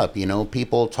fire me up. You know,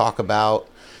 people talk about,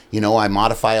 you know, I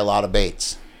modify a lot of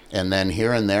baits, and then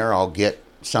here and there I'll get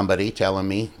somebody telling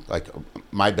me, like,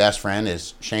 my best friend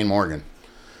is Shane Morgan.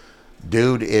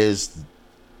 Dude is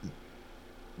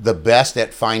the best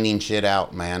at finding shit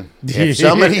out, man. If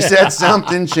somebody said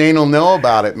something, Shane will know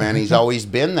about it, man. He's always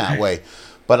been that way.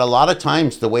 But a lot of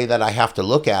times the way that I have to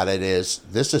look at it is,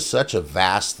 this is such a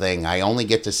vast thing. I only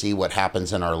get to see what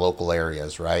happens in our local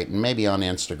areas, right? And maybe on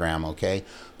Instagram, okay?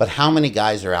 But how many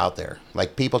guys are out there?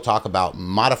 Like, people talk about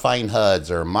modifying HUDs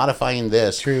or modifying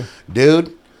this. True.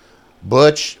 Dude,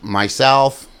 Butch,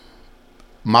 myself,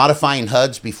 modifying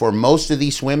HUDs before most of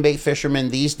these swim bait fishermen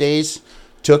these days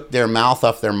took their mouth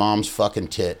off their mom's fucking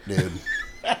tit, dude.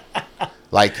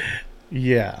 Like,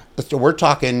 yeah. So we're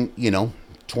talking, you know,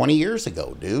 20 years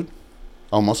ago, dude.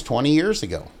 Almost 20 years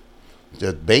ago.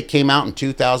 The bait came out in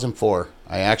 2004.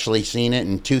 I actually seen it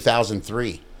in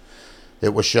 2003.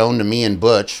 It was shown to me and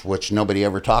Butch, which nobody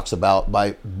ever talks about,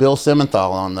 by Bill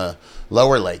Simmenthal on the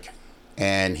Lower Lake.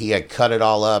 And he had cut it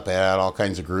all up. It had all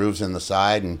kinds of grooves in the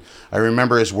side. And I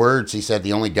remember his words. He said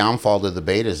the only downfall to the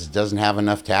bait is it doesn't have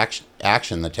enough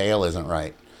action. The tail isn't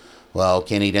right. Well,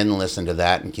 Kenny didn't listen to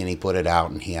that, and Kenny put it out,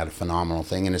 and he had a phenomenal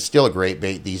thing. And it's still a great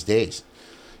bait these days.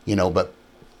 You know, but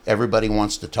everybody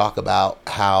wants to talk about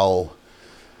how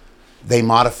they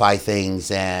modify things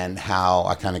and how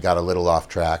I kind of got a little off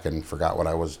track and forgot what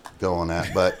I was going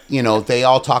at. But, you know, they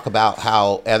all talk about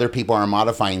how other people are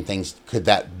modifying things. Could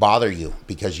that bother you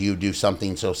because you do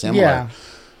something so similar? Yeah.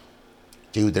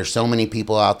 Dude, there's so many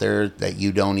people out there that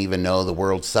you don't even know. The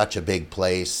world's such a big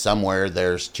place. Somewhere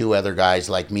there's two other guys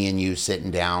like me and you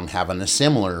sitting down having a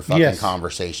similar fucking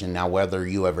conversation. Now, whether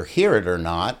you ever hear it or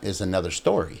not is another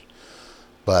story.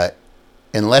 But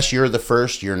unless you're the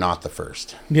first, you're not the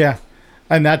first. Yeah.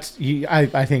 And that's,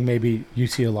 I think maybe you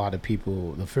see a lot of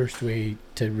people, the first way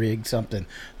to rig something,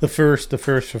 the first,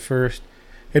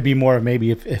 it'd be more of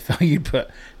maybe if you'd put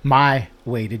my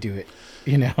way to do it,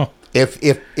 you know?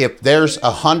 If there's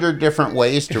 100 different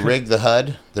ways to rig the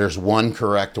HUD, there's one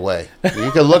correct way.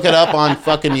 You can look it up on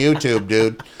fucking YouTube,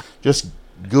 dude. Just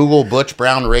Google Butch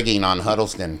Brown rigging on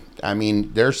Huddleston. I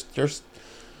mean,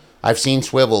 I've seen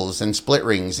swivels and split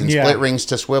rings and split rings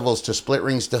to swivels to split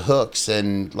rings to hooks,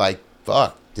 and like,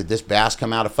 fuck, did this bass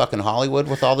come out of fucking Hollywood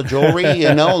with all the jewelry?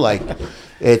 You know, like,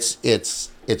 it's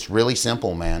really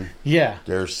simple, man. Yeah.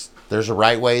 There's a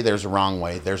right way, there's a wrong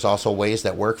way. There's also ways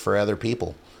that work for other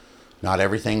people. Not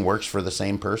everything works for the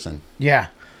same person. Yeah.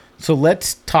 So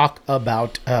let's talk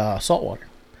about saltwater,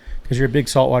 because you're a big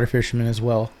saltwater fisherman as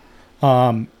well.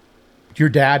 Your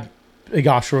dad, big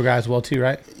offshore guy as well too,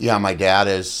 right? Yeah, my dad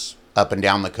is up and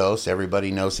down the coast.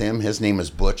 Everybody knows him. His name is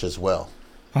Butch as well.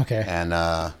 Okay. And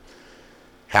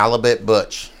Halibut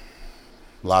Butch.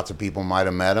 Lots of people might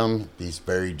have met him. He's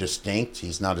very distinct.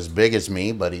 He's not as big as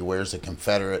me, but he wears a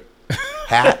Confederate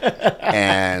hat.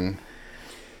 And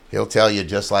he'll tell you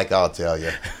just like I'll tell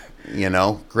you. You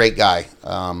know, great guy.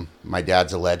 My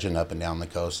dad's a legend up and down the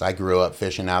coast. I grew up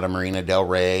fishing out of Marina del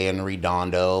Rey and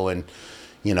Redondo and,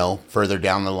 you know, further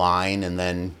down the line, and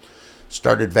then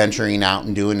started venturing out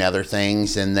and doing other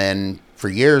things. And then for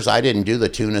years, I didn't do the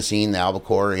tuna scene, the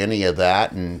albacore, any of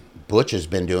that. And Butch has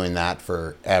been doing that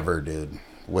forever, dude,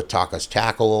 with Taka's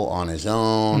Tackle on his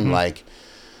own. Mm-hmm. Like,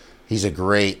 he's a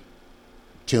great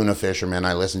tuna fisherman.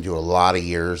 I listened to a lot of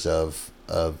years of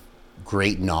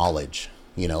great knowledge,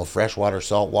 you know, freshwater,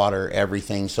 saltwater,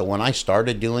 everything. So when I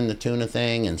started doing the tuna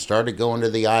thing and started going to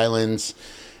the islands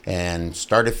and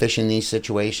started fishing these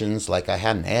situations, like, I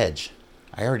had an edge.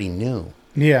 I already knew.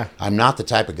 Yeah. I'm not the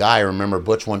type of guy. I remember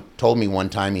Butch told me one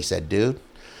time, he said, dude,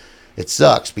 It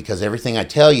sucks because everything I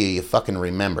tell you, you fucking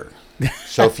remember.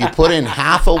 So if you put in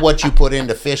half of what you put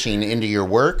into fishing into your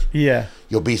work,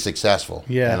 you'll be successful.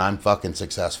 Yeah. And I'm fucking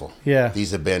successful. Yeah.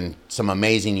 These have been some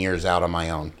amazing years out on my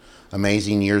own.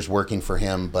 Amazing years working for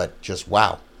him, but just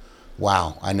wow.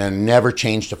 I never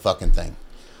changed a fucking thing.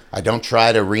 I don't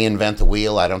try to reinvent the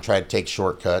wheel. I don't try to take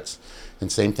shortcuts.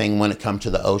 And same thing when it comes to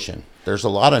the ocean. There's a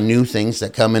lot of new things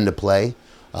that come into play.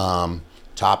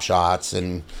 Top shots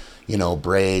and,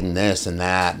 braid and this and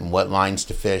that and what lines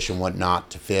to fish and what not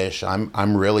to fish.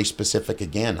 I'm really specific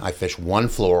again. I fish one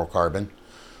fluorocarbon.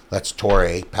 That's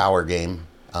Toray Power Game.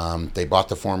 They bought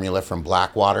the formula from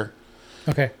Blackwater.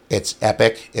 Okay. It's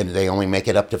epic, and they only make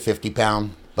it up to 50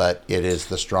 pound, but it is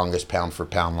the strongest pound for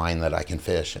pound line that I can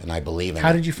fish, and I believe in it.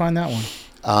 How did you find that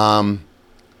one?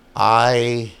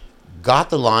 I got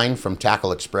the line from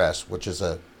Tackle Express, which is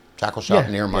a tackle shop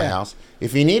near my house.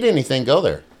 If you need anything, go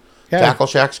there. Yeah. Tackle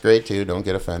Shack's great too. Don't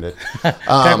get offended.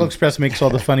 Tackle Express makes all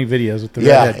the funny videos with the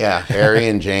red head. Yeah. Harry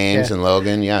and James and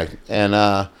Logan. Yeah. And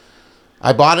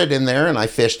I bought it in there and I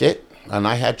fished it. And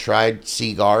I had tried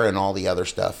Seagar and all the other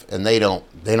stuff. And they don't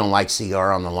like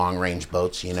Seagar on the long range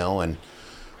boats, And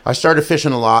I started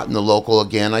fishing a lot in the local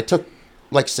again. I took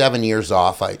like 8 years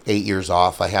off.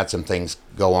 I had some things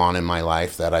go on in my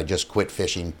life that I just quit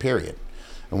fishing, period.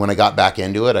 And when I got back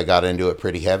into it, I got into it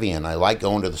pretty heavy, and I like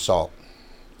going to the salt,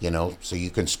 so you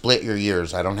can split your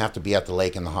years. I don't have to be at the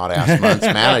lake in the hot ass months,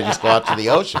 man. I just go out to the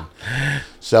ocean.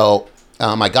 So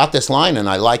I got this line, and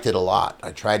I liked it a lot.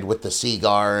 I tried with the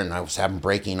Seagar, and I was having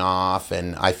breaking off,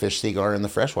 and I fish Seagar in the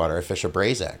freshwater. I fish a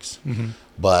Brazex. Mm-hmm.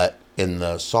 But in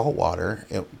the saltwater,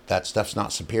 that stuff's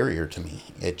not superior to me.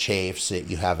 It chafes,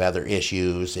 you have other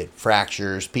issues, it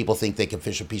fractures. People think they can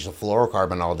fish a piece of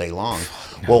fluorocarbon all day long.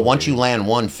 Well, once you land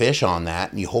one fish on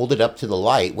that and you hold it up to the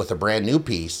light with a brand new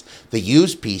piece, the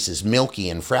used piece is milky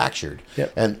and fractured.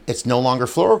 Yep. And it's no longer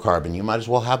fluorocarbon. You might as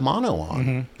well have mono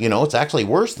on. Mm-hmm. It's actually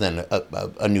worse than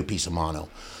a new piece of mono.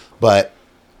 But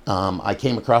I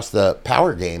came across the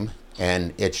Power Game,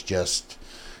 and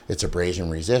it's abrasion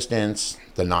resistance.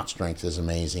 The knot strength is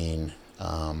amazing.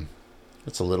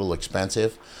 It's a little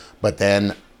expensive, but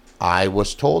then I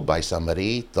was told by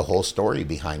somebody the whole story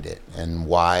behind it and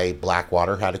why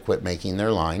Blackwater had to quit making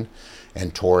their line,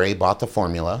 and Toray bought the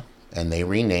formula and they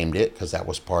renamed it because that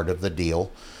was part of the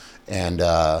deal, and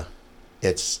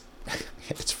it's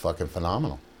fucking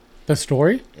phenomenal. The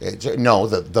story?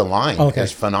 The line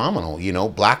is phenomenal.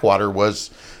 Blackwater was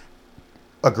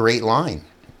a great line,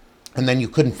 and then you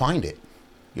couldn't find it.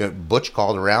 Butch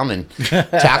called around and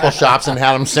tackle shops and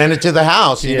had them send it to the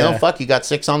house. You got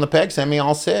 6 on the peg, send me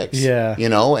all 6. Yeah.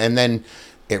 And then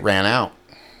it ran out.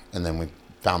 And then we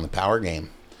found the Power Game.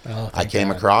 Oh, I came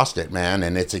across it, man,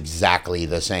 and it's exactly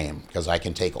the same because I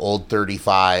can take old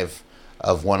 35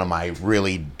 of one of my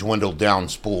really dwindled down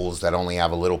spools that only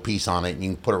have a little piece on it, and you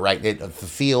can put it right in the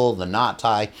feel, the knot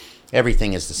tie,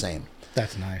 everything is the same.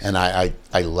 That's nice. And I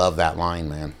love that line,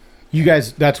 man. You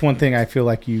guys, that's one thing I feel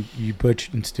like you Butch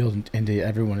instilled into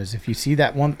everyone is if you see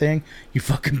that one thing, you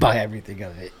fucking buy everything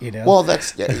of it, Well,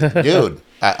 that's, dude,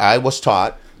 I was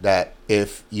taught that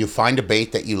if you find a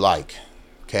bait that you like,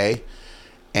 okay,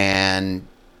 and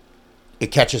it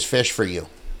catches fish for you,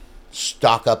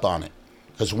 stock up on it.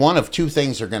 Because one of two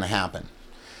things are going to happen.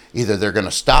 Either they're going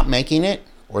to stop making it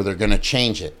or they're going to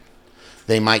change it.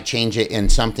 They might change it in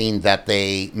something that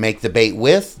they make the bait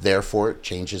with, therefore it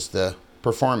changes the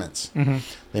performance. Mm-hmm.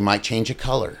 They might change a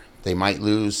color. They might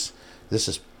lose.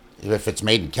 If it's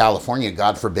made in California,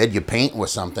 God forbid you paint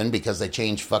with something because they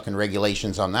change fucking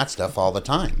regulations on that stuff all the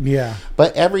time. Yeah.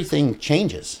 But everything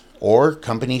changes, or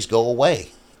companies go away,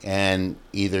 and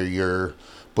either you're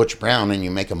Butch Brown and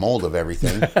you make a mold of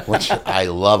everything, which I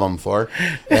love him for,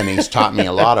 and he's taught me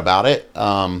a lot about it,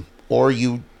 or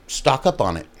you stock up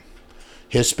on it.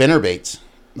 His spinnerbaits,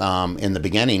 in the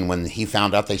beginning, when he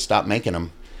found out they stopped making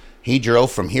them, he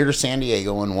drove from here to San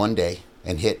Diego in one day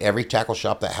and hit every tackle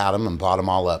shop that had them and bought them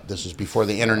all up. This is before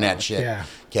the internet shit. Yeah.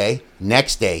 Okay.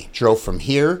 Next day, drove from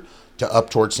here to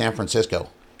up towards San Francisco.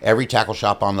 Every tackle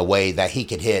shop on the way that he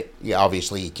could hit. Yeah,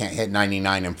 obviously, you can't hit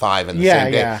 99 and 5 in the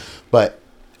same day. Yeah. But,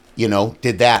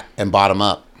 did that and bought them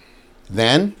up.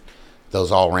 Then,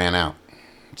 those all ran out.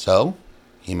 So,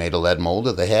 he made a lead mold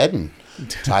of the head and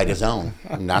tied his own.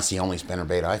 And that's the only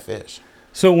spinnerbait I fish.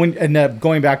 So,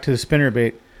 going back to the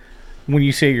spinnerbait, when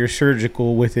you say you're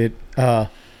surgical with it,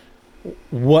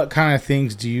 what kind of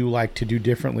things do you like to do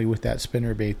differently with that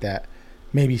spinnerbait that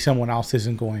maybe someone else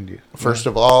isn't going to? First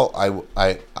of all,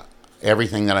 I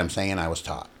everything that I'm saying I was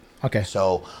taught. Okay.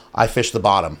 So I fish the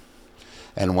bottom,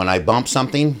 and when I bump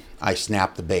something, I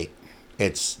snap the bait.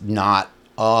 It's not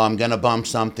oh, I'm going to bump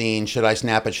something. Should I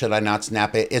snap it? Should I not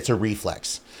snap it? It's a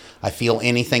reflex. I feel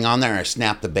anything on there, I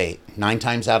snap the bait. 9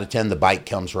 times out of 10, the bite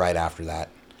comes right after that.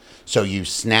 So you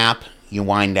snap, you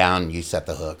wind down, you set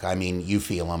the hook. I mean, you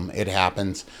feel them. It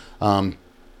happens.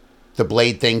 The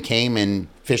blade thing came in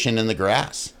fishing in the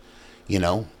grass, you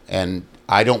know, and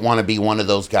I don't want to be one of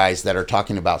those guys that are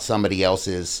talking about somebody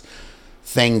else's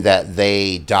thing that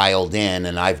they dialed in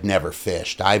and I've never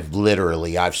fished. I've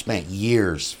spent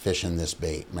years fishing this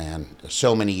bait, man.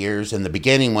 So many years. In the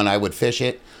beginning when I would fish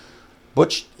it,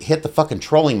 Butch hit the fucking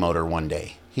trolling motor one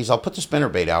day. He's, I'll put the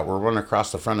spinnerbait out. We're running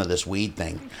across the front of this weed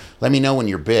thing. Let me know when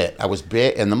you're bit. I was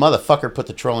bit, and the motherfucker put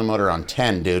the trolling motor on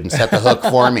 10, dude, and set the hook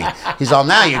for me. He's all,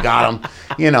 now you got him.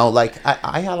 You know, like,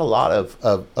 I had a lot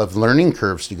of learning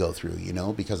curves to go through, you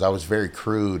know, because I was very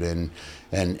crude and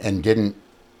didn't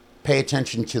pay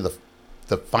attention to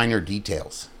the finer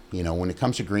details. You know, when it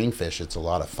comes to greenfish, it's a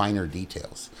lot of finer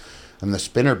details. And the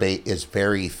spinnerbait is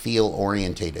very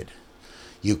feel-orientated.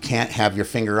 You can't have your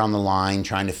finger on the line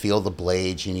trying to feel the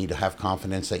blades. You need to have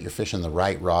confidence that you're fishing the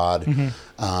right rod.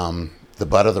 Mm-hmm. The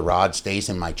butt of the rod stays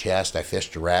in my chest. I fish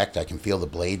direct. I can feel the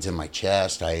blades in my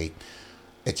chest.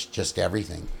 It's just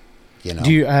everything, you know.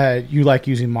 Do you like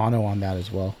using mono on that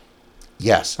as well?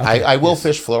 Yes, okay. I will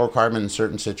fish fluorocarbon in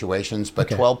certain situations, but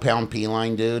Okay. 12-pound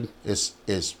P-line, dude, is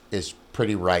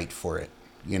pretty right for it.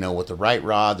 You know, with the right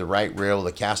rod, the right reel,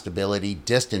 the castability,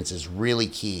 distance is really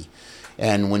key.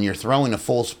 And when you're throwing a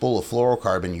full spool of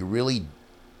fluorocarbon,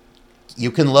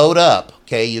 you can load up,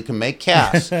 okay? You can make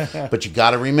casts, but you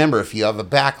got to remember, if you have a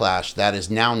backlash, that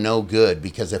is now no good,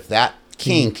 because if that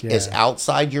kink is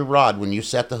outside your rod when you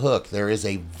set the hook, there is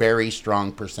a very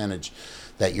strong percentage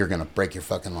that you're going to break your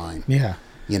fucking line. Yeah.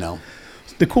 You know?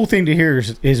 The cool thing to hear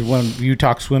is when you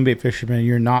talk swim bait fishermen,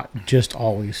 you're not just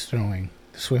always throwing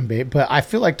swim bait, but I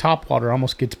feel like topwater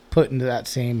almost gets put into that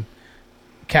same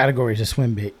category as a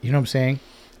swim bait. You know what I'm saying?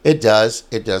 It does.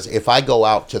 It does. If I go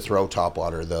out to throw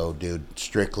topwater, though, dude,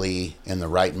 strictly in the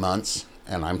right months,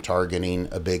 and I'm targeting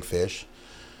a big fish,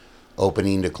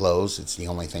 opening to close, it's the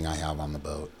only thing I have on the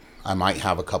boat. I might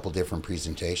have a couple different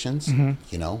presentations. Mm-hmm.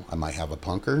 You know, I might have a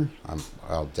punker.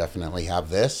 I'll definitely have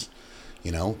this.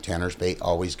 You know, Tanner's bait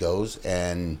always goes.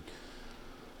 And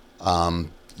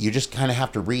you just kind of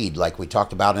have to read, like we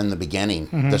talked about in the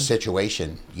beginning, the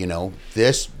situation. You know,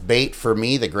 this bait for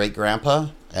me, the Great Grandpa,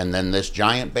 and then this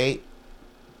giant bait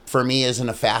for me isn't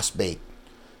a fast bait.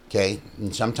 Okay.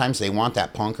 And sometimes they want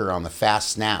that punker on the fast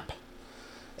snap.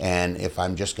 And if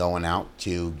I'm just going out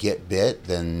to get bit,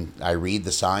 then I read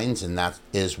the signs and that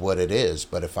is what it is.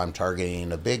 But if I'm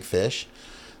targeting a big fish,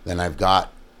 then I've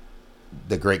got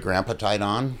the Great Grandpa tied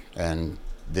on, and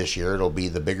this year it'll be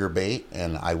the bigger bait,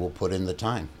 and I will put in the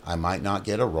time. I might not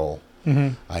get a roll.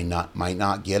 Mm-hmm. I might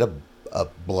not get a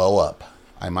blow up.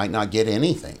 I might not get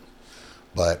anything.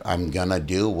 But I'm going to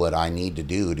do what I need to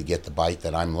do to get the bite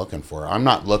that I'm looking for. I'm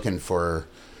not looking for,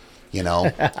 you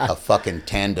know, a fucking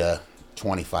 10 to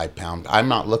 25 pound. I'm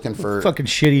not looking for fucking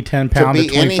shitty 10 pound to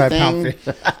 25 pound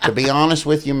fish. To be honest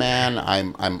with you, man,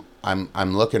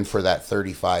 I'm looking for that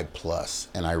 35 plus,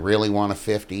 and I really want a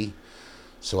 50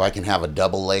 so I can have a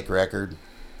double lake record,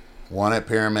 one at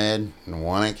Pyramid and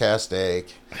one at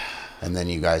Castaic, and then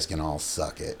you guys can all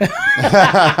suck it.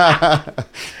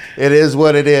 It is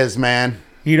what it is, man.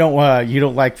 You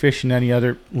don't like fishing any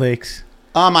other lakes?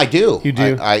 I do. You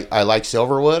do? I like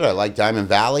Silverwood. I like Diamond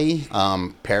Valley.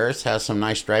 Paris has some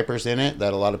nice stripers in it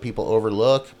that a lot of people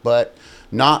overlook, but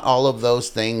not all of those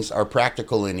things are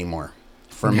practical anymore.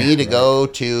 For me to go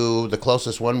to, the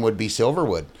closest one would be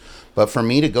Silverwood, but for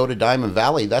me to go to Diamond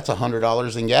Valley, that's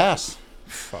 $100 in gas.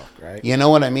 Fuck, right? You know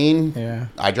what I mean? Yeah.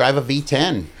 I drive a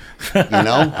V10. You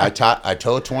know, I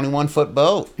tow a 21-foot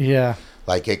boat. Yeah.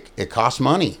 Like it costs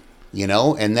money. You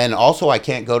know, and then also I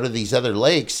can't go to these other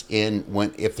lakes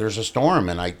if there's a storm,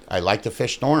 and I like to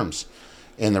fish storms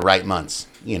in the right months.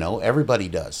 You know, everybody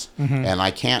does. Mm-hmm. And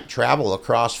I can't travel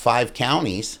across 5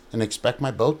 counties and expect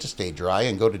my boat to stay dry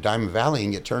and go to Diamond Valley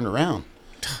and get turned around.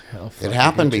 It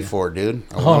happened before, dude.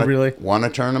 Really? Won a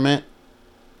tournament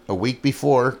a week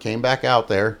before, came back out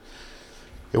there.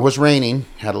 It was raining,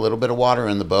 had a little bit of water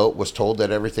in the boat, was told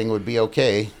that everything would be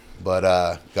okay. But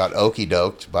got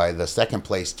okey-doked by the second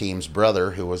place team's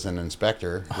brother, who was an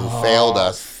inspector, who failed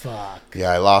us. Fuck. Yeah,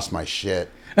 I lost my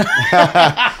shit.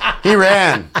 He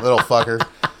ran, little fucker.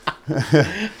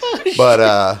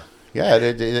 But, yeah,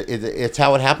 it's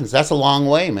how it happens. That's a long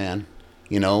way, man.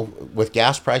 You know, with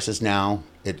gas prices now,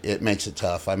 it makes it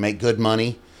tough. I make good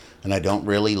money, and I don't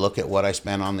really look at what I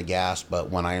spend on the gas.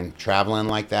 But when I'm traveling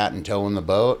like that and towing the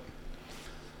boat,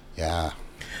 yeah.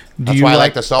 That's why I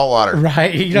like the saltwater.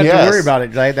 Right. You don't have to worry about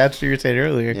it, right? That's what you were saying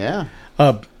earlier. Yeah.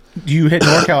 Do you hit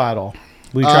NorCal at all?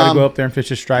 Will you try to go up there and fish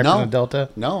a stripe in the Delta?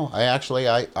 No, I actually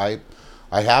I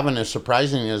haven't. As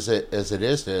surprising as it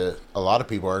is to a lot of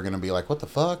people are going to be like, what the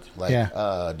fuck?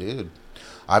 Like, dude,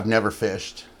 I've never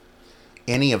fished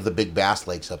any of the big bass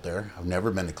lakes up there. I've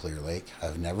never been to Clear Lake.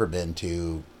 I've never been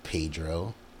to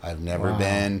Pedro. I've never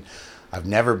been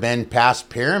past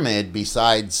Pyramid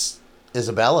besides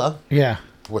Isabella. Yeah.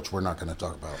 Which we're not going to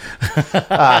talk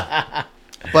about.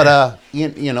 But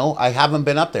you know, I haven't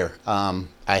been up there.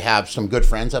 I have some good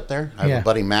friends up there. I have a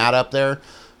buddy Matt up there.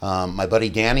 My buddy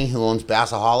Danny, who owns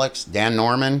Bassaholics, Dan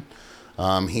Norman.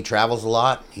 He travels a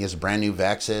lot. He has a brand new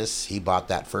Vexus. He bought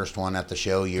that first one at the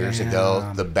show years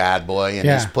ago, the bad boy, and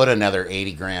he's put another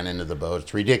 $80,000 into the boat.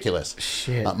 It's ridiculous.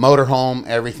 Shit. Motorhome,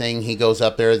 everything. He goes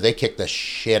up there. They kick the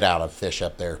shit out of fish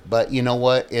up there. But you know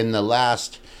what? In the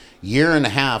last year and a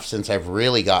half since I've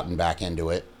really gotten back into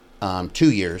it,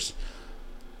 2 years,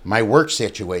 my work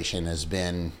situation has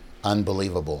been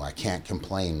unbelievable. I can't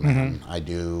complain, man. I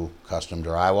do custom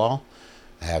drywall.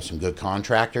 I have some good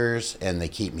contractors, and they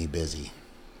keep me busy.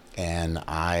 And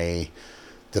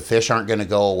the fish aren't going to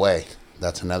go away.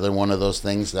 That's another one of those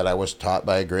things that I was taught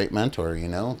by a great mentor, you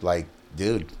know? Like,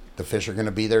 dude, the fish are going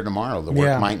to be there tomorrow. The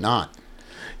work might not.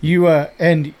 You,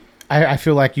 and I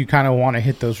feel like you kind of want to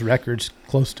hit those records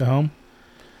close to home.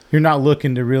 You're not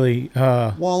looking to really...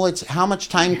 Well, it's how much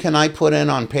time can I put in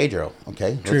on Pedro,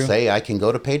 okay? True. Let's say I can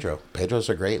go to Pedro. Pedro's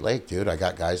a great lake, dude. I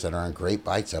got guys that are on great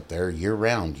bites up there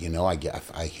year-round, you know? I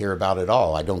hear about it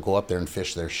all. I don't go up there and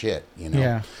fish their shit, you know?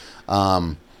 Yeah.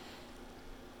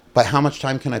 But how much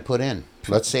time can I put in?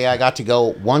 Let's say I got to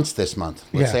go once this month.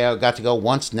 Let's say I got to go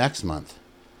once next month.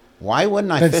 Why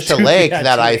wouldn't I fish a lake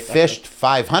that I fished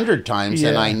 500 times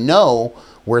and I know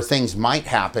where things might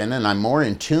happen and I'm more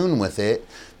in tune with it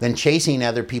than chasing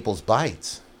other people's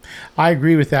bites? I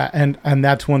agree with that. And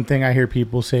that's one thing I hear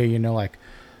people say, you know, like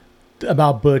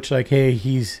about Butch, like, hey,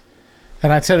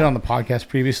 and I said it on the podcast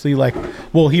previously, like,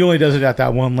 well, he only does it at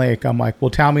that one lake. I'm like,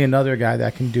 well, tell me another guy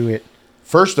that can do it.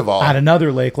 First of all, at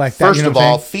another lake like that. First of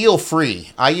all, feel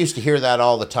free. I used to hear that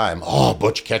all the time. Oh,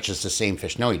 Butch catches the same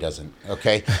fish. No, he doesn't.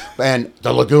 Okay. And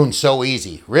the lagoon's so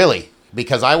easy. Really?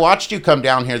 Because I watched you come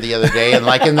down here the other day, and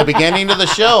like in the beginning of the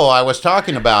show, I was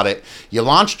talking about it. You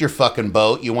launched your fucking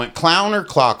boat. You went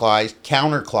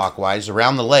counterclockwise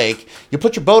around the lake. You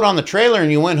put your boat on the trailer,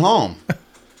 and you went home.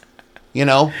 You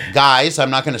know, guys, I'm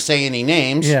not going to say any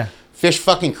names. Yeah. Fish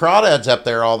fucking crawdads up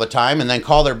there all the time and then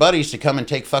call their buddies to come and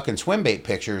take fucking swim bait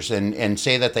pictures and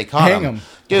say that they caught them.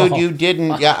 Dude, you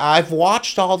didn't. Yeah, I've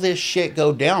watched all this shit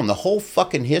go down. The whole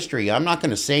fucking history. I'm not going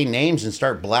to say names and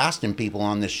start blasting people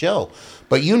on this show.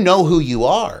 But you know who you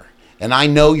are. And I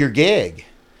know your gig.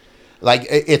 Like,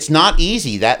 it's not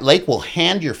easy. That lake will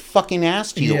hand your fucking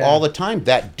ass to you all the time.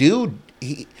 That dude...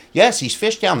 He's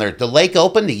fished down there. The lake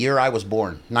opened the year I was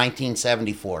born,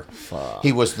 1974. Fuck.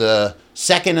 He was the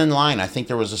second in line. I think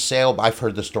there was a sail. I've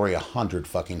heard the story 100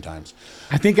 fucking times.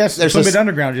 I think that's Swim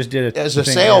Underground just did it. There's a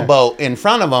sailboat in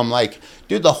front of him. Like,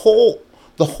 dude, the whole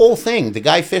thing. The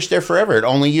guy fished there forever. It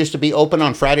only used to be open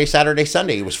on Friday, Saturday,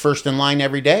 Sunday. He was first in line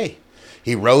every day.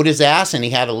 He rode his ass, and he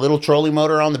had a little trolley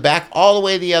motor on the back all the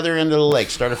way to the other end of the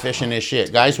lake. Started fishing his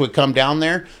shit. Guys would come down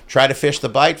there, try to fish the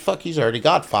bite. Fuck, he's already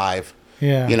got 5.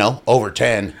 Yeah. You know, over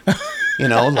 10. You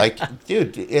know, like,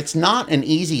 dude, it's not an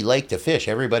easy lake to fish.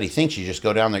 Everybody thinks you just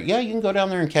go down there. Yeah, you can go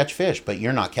down there and catch fish, but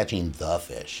you're not catching the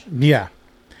fish. Yeah.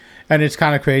 And it's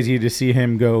kind of crazy to see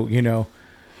him go, you know,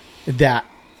 that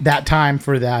time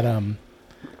for that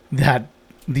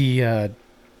the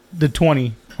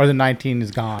 20 or the 19 is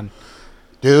gone.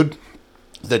 Dude,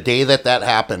 the day that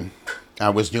happened, I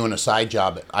was doing a side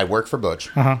job. I work for Butch.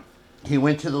 Uh-huh. He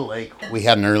went to the lake. We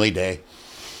had an early day.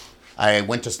 I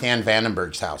went to Stan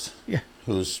Vandenberg's house,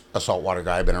 who's a saltwater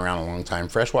guy, been around a long time,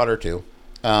 freshwater too.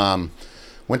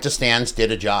 Went to Stan's,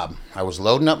 did a job. I was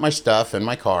loading up my stuff in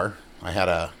my car. I had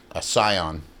a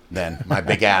Scion then, my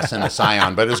big ass in a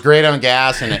Scion, but it was great on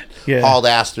gas and it hauled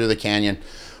ass through the canyon.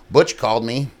 Butch called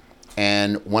me,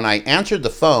 and when I answered the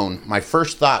phone, my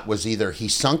first thought was either he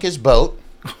sunk his boat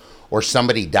or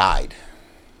somebody died.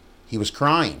 He was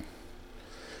crying.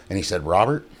 And he said,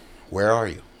 Robert, where are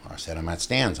you? I said, I'm at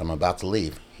Stan's. I'm about to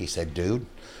leave. He said, dude,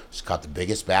 just caught the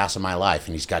biggest bass of my life.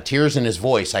 And he's got tears in his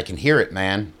voice. I can hear it,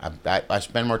 man. I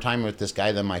spend more time with this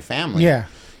guy than my family. Yeah.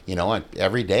 You know,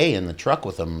 every day in the truck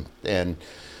with him. And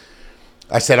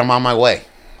I said, I'm on my way.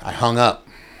 I hung up.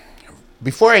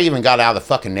 Before I even got out of the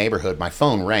fucking neighborhood, my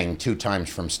phone rang 2 times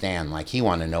from Stan. Like, he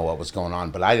wanted to know what was going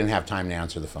on, but I didn't have time to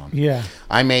answer the phone. Yeah.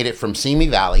 I made it from Simi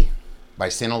Valley by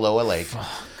Sinaloa Lake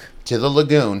to the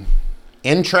lagoon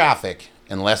in traffic.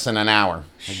 in less than an hour.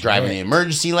 Driving the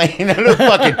emergency lane and the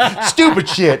fucking stupid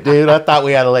shit, dude. I thought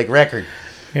we had a lake record.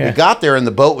 Yeah. We got there and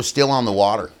the boat was still on the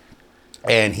water.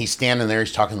 And he's standing there,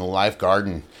 he's talking to the lifeguard,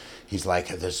 and he's like,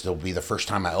 this will be the first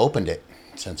time I opened it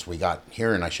since we got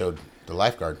here, and I showed the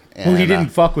lifeguard. And, he didn't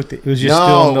fuck with it. It was just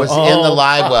still in the... it was in the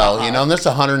live well, you know, and this is a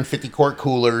 150 quart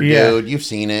cooler, dude. You've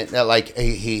seen it. Like,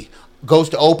 he goes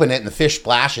to open it, and the fish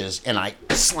splashes, and I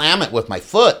slam it with my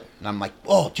foot. And I'm like,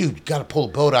 oh, dude, you got to pull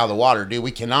the boat out of the water, dude.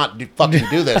 We cannot fucking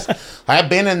do this. I've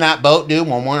been in that boat, dude,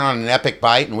 when we're on an epic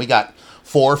bite, and we got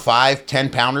 4, 5,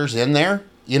 10-pounders in there.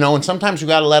 You know, and sometimes we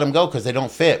got to let them go because they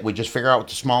don't fit. We just figure out what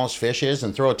the smallest fish is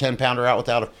and throw a 10-pounder out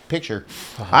without a picture.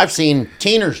 I've seen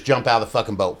teeners jump out of the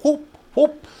fucking boat. Whoop,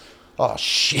 whoop. Oh,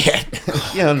 shit.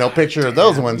 You know, no picture of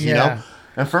those ones, you know.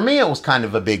 And for me, it was kind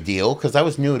of a big deal because I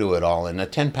was new to it all. And a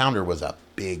 10-pounder was a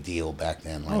big deal back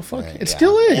then. Like, fuck. It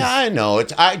still is. Yeah, I know.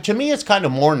 To me, it's kind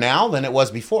of more now than it was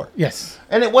before. Yes.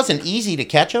 And it wasn't easy to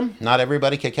catch them. Not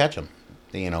everybody could catch them.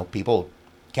 You know, people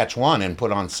catch one and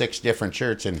put on 6 different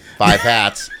shirts and 5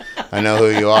 hats. I know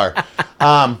who you are.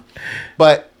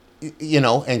 But, you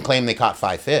know, and claim they caught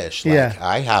 5 fish. Like,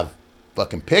 I have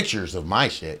fucking pictures of my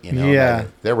shit, you know. Yeah.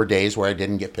 There were days where I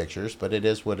didn't get pictures, but it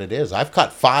is what it is. I've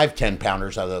caught 5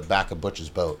 10-pounders out of the back of Butch's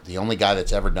boat. The only guy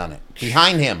that's ever done it.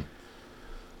 Behind him.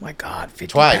 My God, 50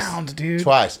 Twice. pounds, dude.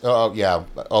 Twice. Oh, yeah,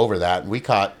 over that. We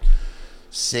caught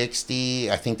 60,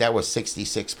 I think that was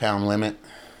 66-pound limit.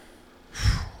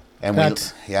 And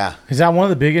is that one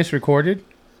of the biggest recorded?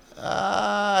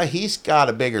 He's got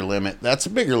a bigger limit. That's a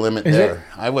bigger limit is there.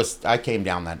 It? I came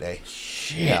down that day.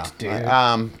 Shit, dude.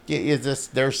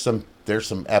 There's some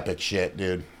epic shit,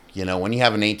 dude. You know, when you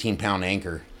have an 18-pound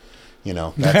anchor, you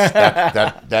know,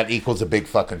 that equals a big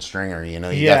fucking stringer. You know,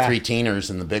 you got 3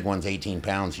 teeners and the big one's 18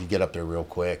 pounds. You get up there real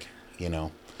quick. You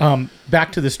know.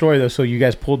 Back to the story though. So you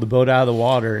guys pulled the boat out of the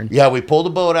water. And... Yeah, we pulled the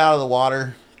boat out of the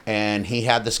water, and he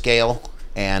had the scale.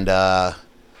 And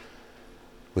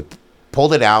we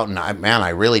pulled it out, and I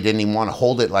really didn't even want to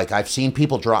hold it. Like, I've seen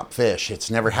people drop fish. It's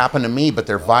never happened to me, but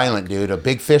they're violent, dude. A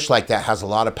big fish like that has a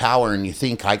lot of power, and you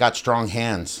think, I got strong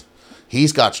hands.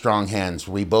 He's got strong hands.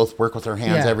 We both work with our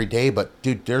hands every day, but,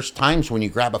 dude, there's times when you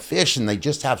grab a fish, and they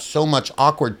just have so much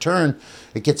awkward turn,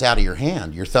 it gets out of your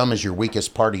hand. Your thumb is your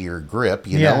weakest part of your grip,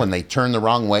 you know, and they turn the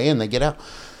wrong way, and they get out.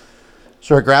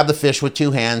 So I grab the fish with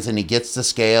 2 hands, and he gets the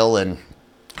scale, and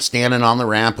standing on the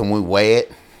ramp, and we weigh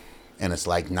it, and it's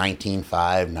like 19.5,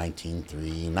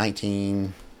 19.3,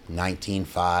 19, 19.5,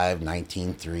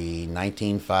 19.3,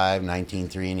 19.5,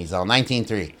 19.3, and he's all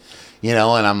 19.3, you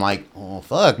know, and I'm like, oh,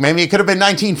 fuck, maybe it could have been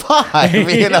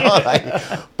 19.5, you know,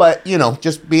 like, but, you know,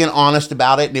 just being honest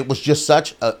about it, and it was just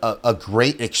such a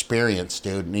great experience,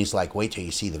 dude, and he's like, wait till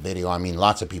you see the video. I mean,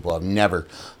 lots of people have never,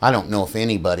 I don't know if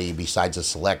anybody besides a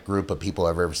select group of people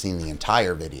have ever seen the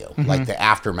entire video, like the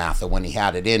aftermath of when he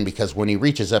had it in, because when he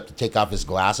reaches up to take off his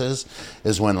glasses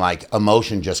is when, like,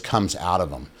 emotion just comes out of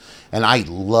him. And I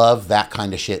love that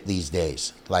kind of shit these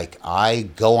days. Like, I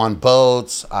go on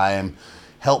boats,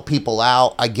 help people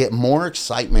out. I get more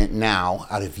excitement now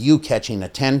out of you catching a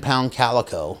 10-pound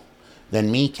calico than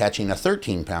me catching a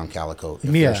 13-pound calico, if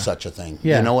there's such a thing.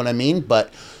 You know what I mean?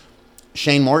 But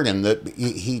Shane Morgan,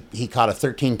 he caught a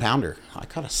 13-pounder. I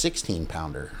caught a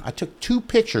 16-pounder. I took 2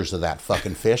 pictures of that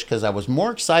fucking fish because I was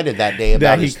more excited that day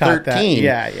about his 13.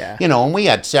 Yeah. You know, and we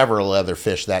had several other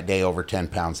fish that day over 10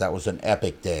 pounds. That was an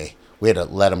epic day. We had to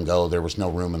let him go. There was no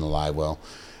room in the live well.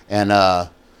 And I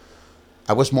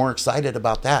was more excited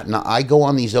about that. Now, I go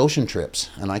on these ocean trips,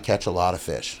 and I catch a lot of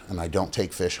fish, and I don't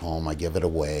take fish home. I give it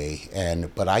away.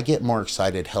 But I get more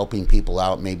excited helping people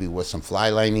out, maybe with some fly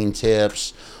lining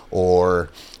tips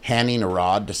or handing a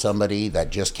rod to somebody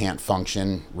that just can't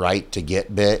function right to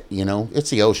get bit. You know, it's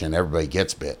the ocean. Everybody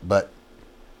gets bit. But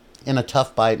in a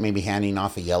tough bite, maybe handing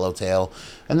off a yellowtail,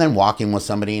 and then walking with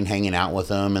somebody and hanging out with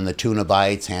them, and the tuna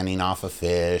bites, handing off a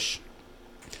fish.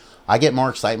 I get more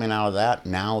excitement out of that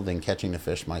now than catching a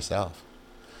fish myself.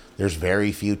 There's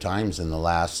very few times in the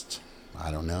last, I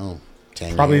don't know,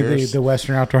 10 Probably years. the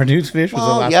Western Outdoor News fish was the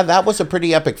last. Yeah, that was a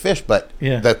pretty epic fish, but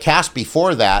the cast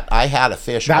before that, I had a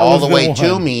fish all the way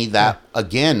to me that,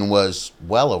 again, was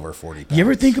well over 40 pounds. You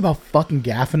ever think about fucking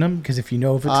gaffing them? Because if you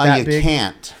know if it's that big. You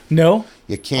can't. No?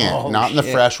 You can't. Not in the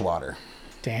freshwater.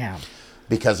 Damn.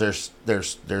 Because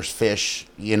there's fish,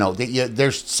 you know,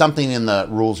 there's something in the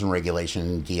rules and regulation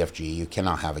in DFG. You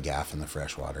cannot have a gaff in the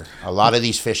freshwater. A lot of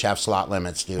these fish have slot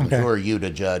limits, dude. Okay. Who are you to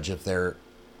judge if they're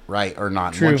right or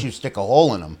not? True. Once you stick a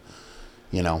hole in them,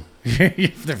 you know.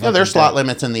 There's slot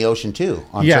limits in the ocean too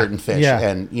on certain fish,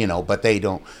 and you know, but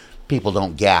people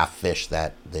don't gaff fish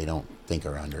that they don't think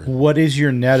are under. What is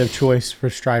your net of choice for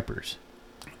stripers?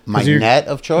 My net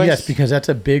of choice? Yes, because that's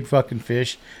a big fucking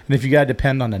fish. And if you got to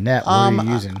depend on the net, what are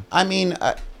you using? I mean,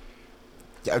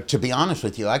 to be honest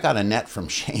with you, I got a net from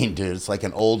Shane, dude. It's like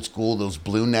an old school, those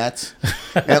blue nets.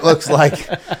 It looks like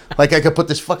I could put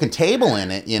this fucking table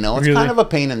in it, you know. It's kind of a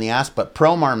pain in the ass, but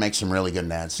Promar makes some really good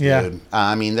nets, dude. Yeah.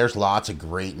 I mean, there's lots of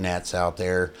great nets out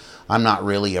there. I'm not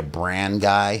really a brand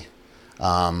guy.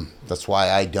 That's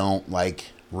why I don't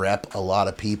rep a lot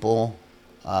of people.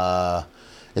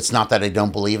 It's not that I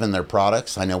don't believe in their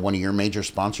products. I know one of your major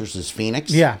sponsors is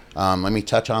Phoenix. Yeah. Let me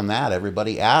touch on that.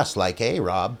 Everybody asks, hey,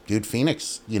 Rob, dude,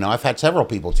 Phoenix. You know, I've had several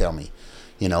people tell me,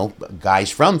 you know,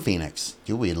 guys from Phoenix,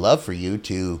 dude, we'd love for you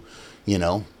to, you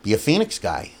know, be a Phoenix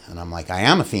guy. And I'm like, I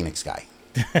am a Phoenix guy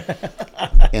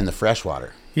in the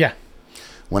freshwater. Yeah.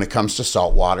 When it comes to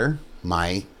saltwater,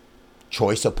 my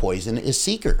choice of poison is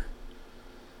Seeker.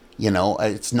 You know,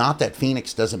 it's not that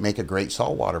Phoenix doesn't make a great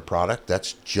saltwater product.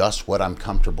 That's just what I'm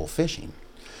comfortable fishing.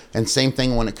 And same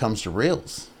thing when it comes to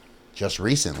reels. Just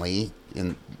recently,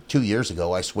 2 years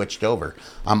ago, I switched over.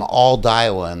 I'm all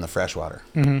Daiwa in the freshwater.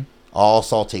 Mm-hmm. All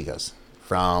Saltigas.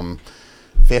 From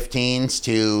 15s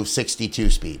to 62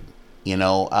 speed. You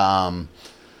know,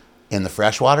 in the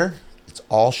freshwater, it's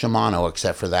all Shimano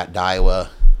except for that Daiwa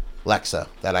Lexa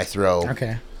that I throw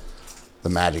the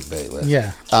magic bait with.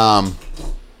 Yeah.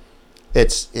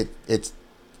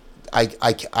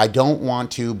 I don't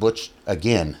want to, Butch,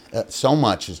 again, so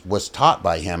much was taught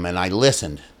by him, and I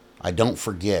listened. I don't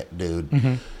forget, dude.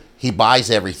 Mm-hmm. He buys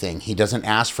everything. He doesn't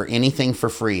ask for anything for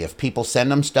free. If people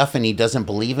send him stuff and he doesn't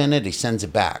believe in it, he sends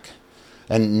it back.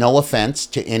 And no offense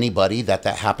to anybody that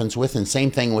happens with, and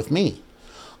same thing with me.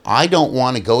 I don't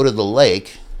want to go to the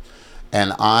lake,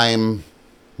 and I'm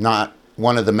not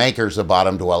one of the makers of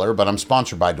Bottom Dweller, but I'm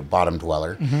sponsored by Bottom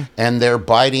Dweller, and they're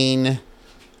biting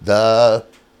the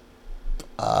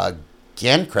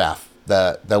Gencraft,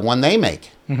 the one they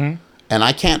make, and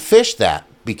I can't fish that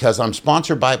because I'm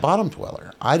sponsored by Bottom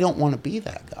Dweller. I don't want to be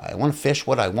that guy. I want to fish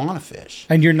what I want to fish.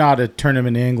 And you're not a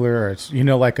tournament angler, or it's, you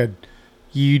know,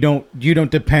 you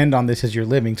don't depend on this as your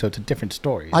living, so it's a different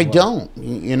story. I don't.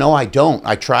 You know, I don't.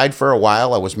 I tried for a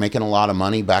while. I was making a lot of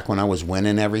money back when I was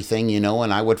winning everything, you know,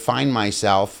 and I would find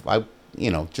myself,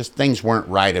 just things weren't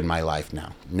right in my life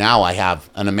now. Now I have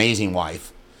an amazing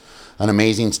wife, an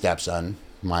amazing stepson.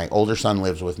 My older son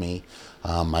lives with me.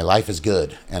 My life is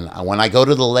good. And when I go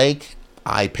to the lake,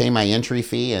 I pay my entry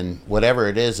fee, and whatever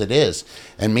it is, it is.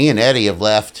 And me and Eddie have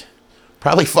left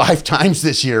probably 5 times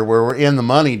this year where we're in the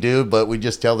money, dude, but we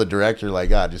just tell the director,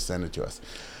 just send it to us.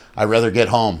 I'd rather get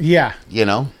home. Yeah. You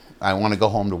know, I want to go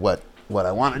home to what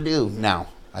I want to do. Now,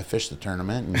 I fish the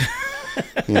tournament,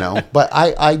 and, you know, but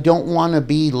I don't want to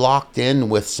be locked in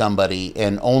with somebody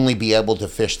and only be able to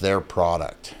fish their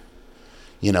product.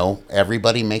 You know,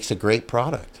 everybody makes a great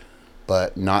product,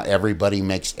 but not everybody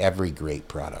makes every great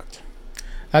product.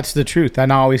 That's the truth.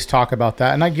 And I always talk about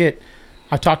that. And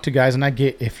I talk to guys, and I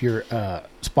get, if you're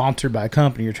sponsored by a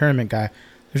company or tournament guy,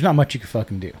 there's not much you can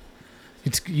fucking do.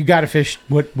 You got to fish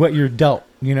what you're dealt.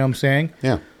 You know what I'm saying?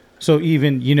 Yeah. So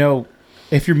even, you know,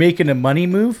 if you're making a money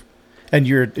move and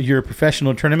you're a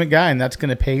professional tournament guy and that's going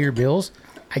to pay your bills,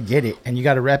 I get it. And you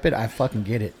got to rep it. I fucking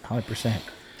get it 100%.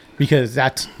 Because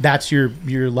that's your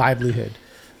livelihood.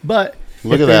 But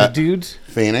look at that, dudes.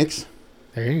 Phoenix.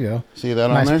 There you go. See that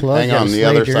nice on there? Plug. Hang on the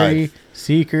other dirty, side.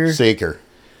 Seeker.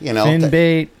 You know. Fin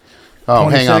bait. Oh,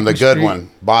 hang on. The good Street. one.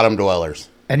 Bottom Dwellers.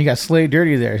 And you got Slay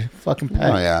Dirty there. Fucking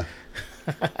pet. Oh, yeah.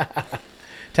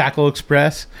 Tackle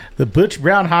Express. The Butch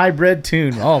Brown Hybrid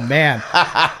tune. Oh, man.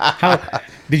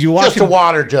 Did you watch Just a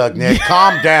water jug, Nick.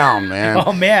 Calm down, man.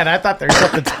 Oh, man. I thought there was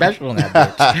something special in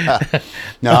that bitch.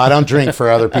 No, I don't drink for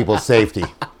other people's safety.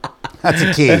 That's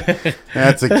a key.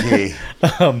 That's a key.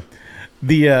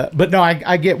 But no,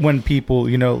 I get when people,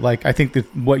 you know, I think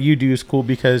that what you do is cool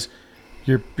because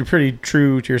you're pretty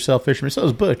true to yourself, fisherman. So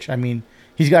is Butch. I mean,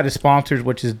 he's got his sponsors,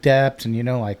 which is Depths and, you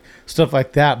know, stuff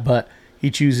like that, but he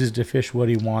chooses to fish what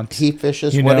he wants. He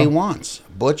fishes what he wants.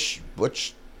 Butch,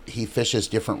 he fishes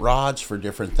different rods for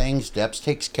different things. Depths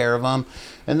takes care of them,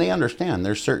 and they understand.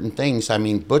 There's certain things. I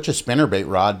mean, Butch's spinnerbait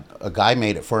rod, a guy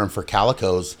made it for him for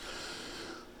calicos.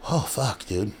 Oh, fuck,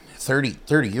 dude.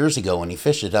 30 years ago when he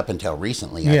fished it up until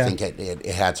recently, I think it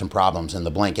had some problems in the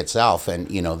blank itself.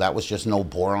 And, you know, that was just no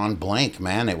boron blank,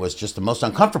 man. It was just the most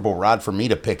uncomfortable rod for me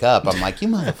to pick up. I'm like, you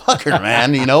motherfucker,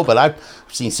 man, you know, but I've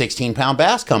seen 16-pound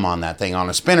bass come on that thing on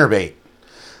a spinnerbait,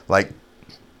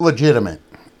 legitimate.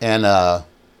 And,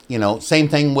 you know, same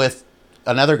thing with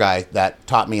another guy that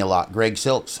taught me a lot, Greg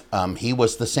Silks. He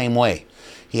was the same way.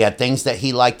 He had things that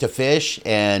he liked to fish,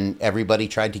 and everybody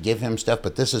tried to give him stuff,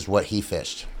 but this is what he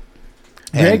fished.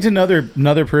 Greg's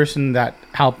another person that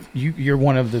helped you. You're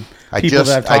one of the people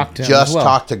that I've talked to. I just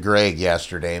talked to Greg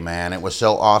yesterday, man. It was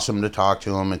so awesome to talk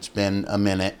to him. It's been a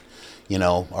minute. You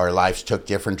know, our lives took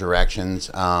different directions.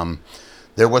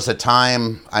 There was a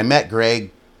time I met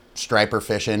Greg striper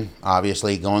fishing,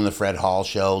 obviously, going to the Fred Hall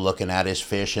show, looking at his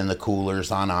fish in the coolers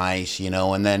on ice, you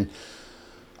know, and then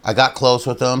I got close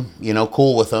with him, you know,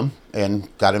 cool with him, and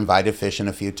got invited fishing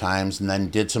a few times, and then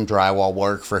did some drywall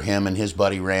work for him and his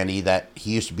buddy Randy that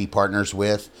he used to be partners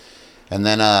with. And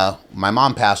then my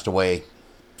mom passed away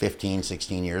 15,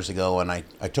 16 years ago, and I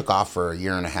took off for a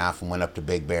year and a half and went up to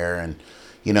Big Bear and,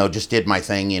 you know, just did my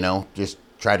thing, you know, just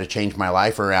tried to change my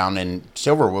life around, and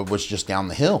Silverwood was just down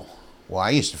the hill. Well,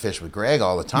 I used to fish with Greg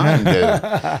all the time, dude.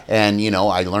 And, you know,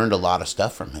 I learned a lot of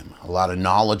stuff from him, a lot of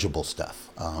knowledgeable stuff,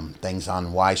 things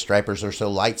on why stripers are so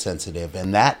light sensitive.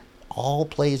 And that all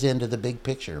plays into the big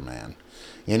picture, man.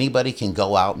 Anybody can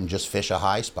go out and just fish a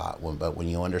high spot, but when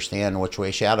you understand which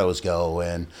way shadows go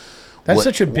and... That's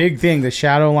such a big thing, the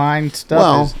shadow line stuff.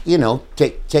 Well, you know,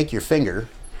 take your finger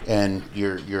and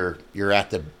you're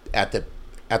at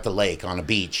the lake on a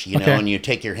beach, you know, and you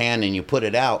take your hand and you put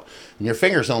it out, and your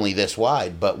finger's only this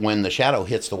wide, but when the shadow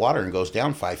hits the water and goes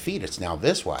down 5 feet, it's now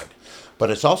this wide.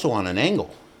 But it's also on an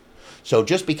angle. So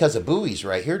just because a buoy's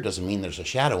right here doesn't mean there's a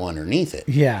shadow underneath it.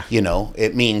 Yeah. You know,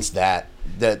 it means that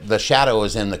the shadow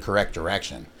is in the correct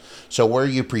direction. So where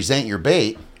you present your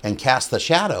bait and cast the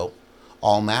shadow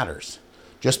all matters.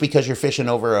 Just because you're fishing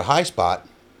over a high spot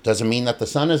doesn't mean that the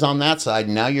sun is on that side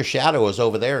and now your shadow is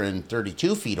over there in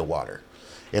 32 feet of water.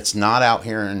 It's not out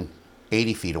here in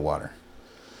 80 feet of water.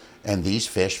 And these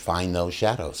fish find those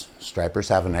shadows. Stripers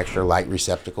have an extra light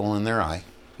receptacle in their eye.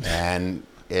 And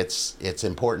it's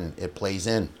important. It plays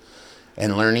in.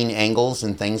 And learning angles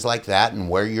and things like that and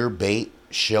where your bait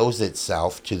shows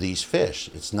itself to these fish.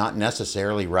 It's not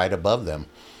necessarily right above them.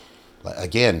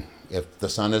 Again, if the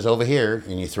sun is over here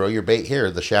and you throw your bait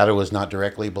here, the shadow is not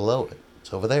directly below it.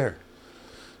 It's over there.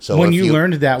 So when you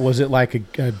learned that, was it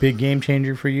like a big game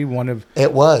changer for you?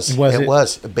 It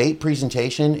was. Bait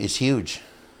presentation is huge.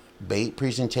 Bait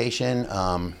presentation,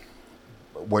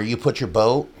 where you put your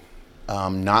boat,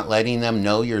 not letting them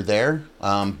know you're there.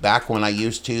 Back when I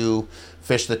used to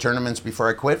fish the tournaments before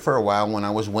I quit for a while, when I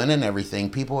was winning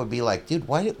everything, people would be like, dude,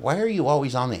 why are you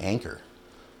always on the anchor?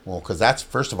 Well, because that's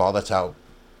how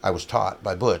I was taught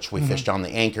by Butch. We fished on the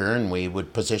anchor, and we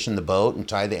would position the boat and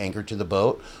tie the anchor to the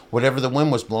boat, whatever the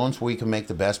wind was blowing, so we could make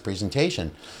the best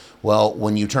presentation. Well,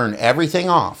 when you turn everything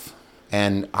off,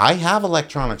 and I have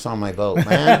electronics on my boat,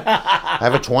 man. I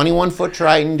have a 21-foot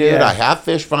Triton, dude. Yeah. I have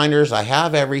fish finders. I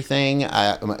have everything.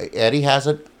 Eddie has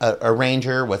a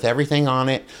Ranger with everything on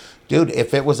it. Dude,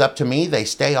 if it was up to me, they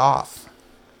stay off.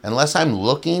 Unless I'm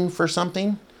looking for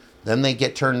something, then they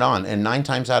get turned on. And 9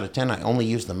 times out of 10, I only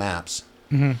use the maps.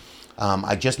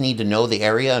 I just need to know the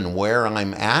area and where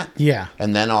I'm at. Yeah.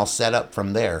 And then I'll set up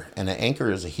from there. And an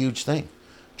anchor is a huge thing.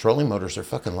 Trolling motors are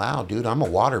fucking loud, dude. I'm a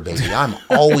water baby. I'm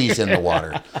always in the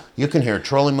water. You can hear a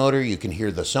trolling motor. You can hear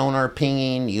the sonar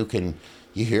pinging. You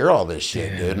hear all this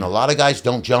shit, dude. And a lot of guys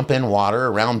don't jump in water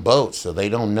around boats, so they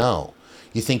don't know.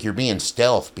 You think you're being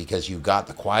stealth because you got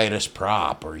the quietest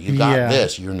prop or you got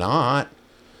this. You're not.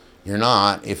 You're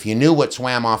not. If you knew what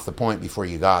swam off the point before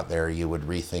you got there, you would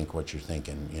rethink what you're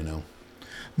thinking, you know.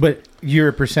 But you're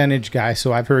a percentage guy,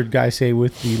 so I've heard guys say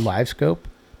with the live scope,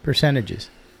 percentages.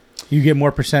 You get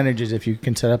more percentages if you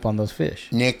can set up on those fish.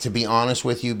 Nick, to be honest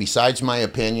with you, besides my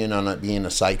opinion on it being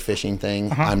a sight fishing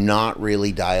thing, I'm not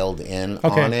really dialed in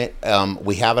on it.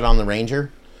 We have it on the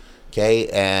Ranger, okay,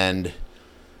 and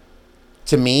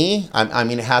to me, I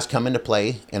mean, it has come into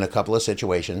play in a couple of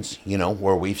situations, you know,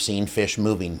 where we've seen fish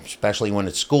moving, especially when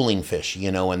it's schooling fish,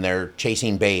 you know, and they're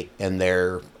chasing bait and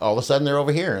they're all of a sudden they're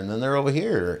over here and then they're over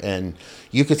here. And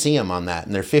you could see them on that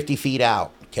and they're 50 feet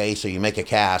out. Okay, so you make a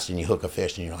cast and you hook a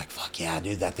fish and you're like, fuck yeah,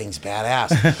 dude, that thing's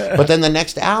badass. But then the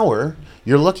next hour,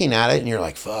 you're looking at it and you're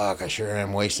like, fuck, I sure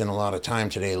am wasting a lot of time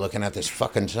today looking at this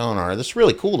fucking sonar. This is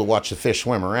really cool to watch the fish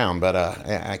swim around, but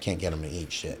I can't get them to eat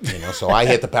shit, you know? So I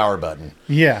hit the power button.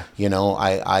 Yeah. You know,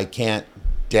 I can't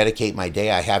dedicate my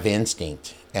day. I have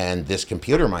instinct, and this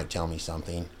computer might tell me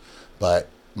something, but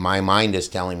my mind is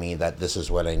telling me that this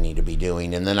is what I need to be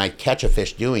doing. And then I catch a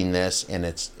fish doing this, and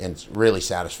it's really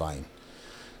satisfying.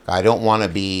 I don't want to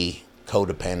be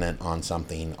codependent on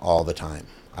something all the time.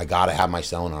 I got to have my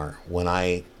sonar. When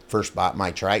I first bought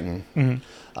my Triton,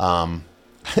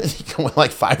 I think I went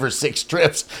like 5 or 6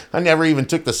 trips. I never even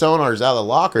took the sonars out of the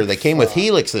locker. They came with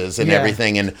helixes and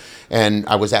everything. And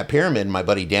I was at Pyramid, and my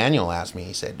buddy Daniel asked me,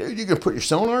 he said, dude, you gonna put your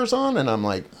sonars on? And I'm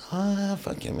like,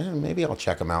 fucking man, maybe I'll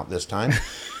check them out this time. And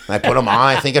I put them on.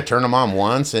 I think I turned them on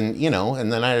once, and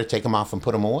and then I had to take them off and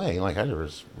put them away. Like, I'd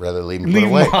rather leave them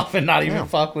away. Off and not even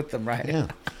fuck with them, right? Yeah.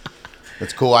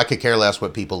 It's cool. I could care less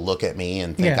what people look at me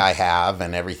and think I have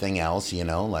and everything else,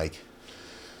 like.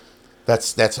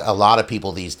 That's a lot of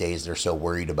people these days. They're so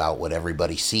worried about what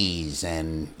everybody sees,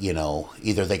 and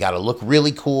either they got to look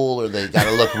really cool or they got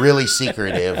to look really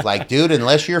secretive. Like, dude,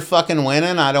 unless you're fucking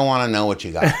winning, I don't want to know what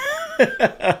you got.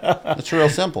 It's real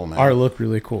simple, man. Or look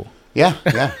really cool. Yeah.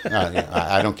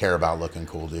 I don't care about looking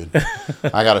cool, dude.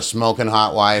 I got a smoking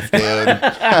hot wife, dude.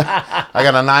 I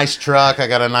got a nice truck. I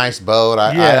got a nice boat.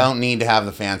 I don't need to have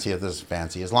the fancy if this is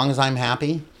fancy. As long as I'm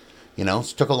happy. It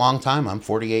took a long time. I'm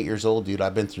 48 years old, dude.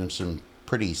 I've been through some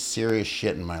pretty serious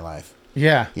shit in my life.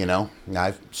 Yeah.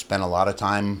 I've spent a lot of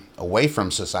time away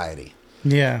from society.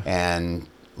 Yeah. And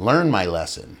learned my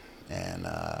lesson. And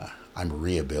I'm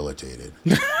rehabilitated.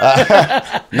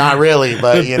 Not really,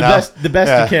 but, the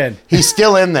best you can. He's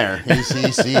still in there.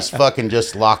 He's fucking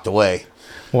just locked away.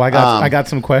 Well, I got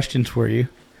some questions for you.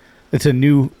 It's a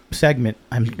new segment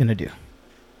I'm going to do.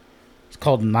 It's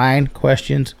called 9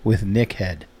 Questions with Nick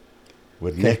Head.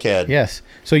 With Nick Head. Yes.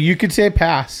 So you could say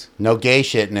pass. No gay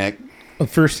shit, Nick. The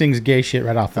first thing's gay shit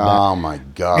right off the bat. Oh, my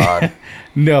God.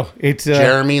 No, it's...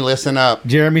 Jeremy, listen up.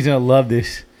 Jeremy's going to love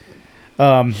this.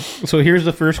 So here's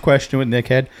the first question with Nick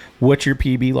Head. What's your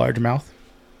PB largemouth?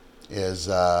 Is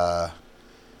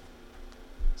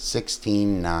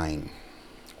 16.9.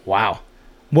 Wow.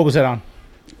 What was that on?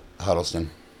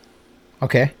 Huddleston.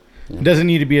 Okay. Yeah. It doesn't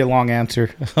need to be a long answer.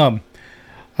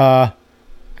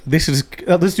 This is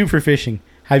let's do for fishing.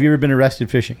 Have you ever been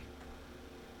arrested fishing?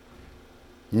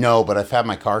 No, but I've had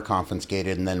my car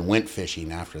confiscated and then went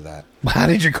fishing after that. How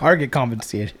did your car get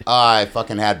confiscated? I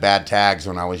fucking had bad tags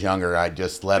when I was younger. I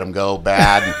just let them go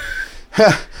bad.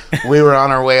 We were on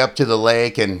our way up to the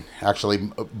lake, and actually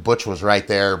Butch was right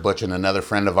there, Butch and another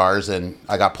friend of ours, and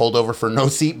I got pulled over for no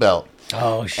seatbelt.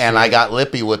 Oh, shit. And I got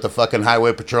lippy with the fucking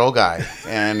highway patrol guy.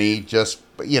 And he just,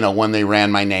 when they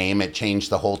ran my name, it changed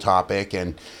the whole topic.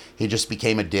 And he just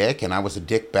became a dick. And I was a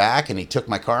dick back. And he took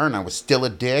my car, and I was still a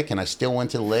dick. And I still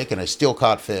went to the lake, and I still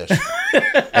caught fish.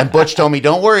 And Butch told me,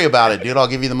 don't worry about it, dude. I'll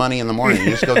give you the money in the morning. You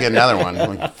just go get another one.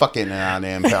 I'm like, fucking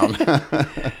damn pound.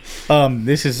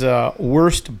 This is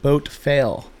worst boat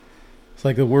fail. It's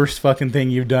like the worst fucking thing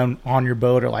you've done on your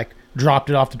boat, or like dropped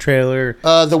it off the trailer.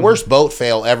 The worst boat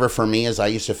fail ever for me is I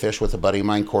used to fish with a buddy of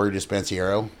mine, Corey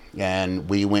Dispensiero, and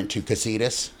we went to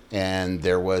Casitas, and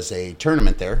there was a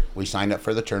tournament there. We signed up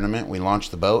for the tournament. We launched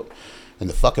the boat, and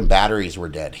the fucking batteries were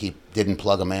dead. He didn't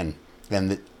plug them in.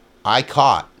 And I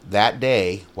caught that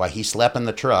day while he slept in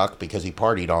the truck because he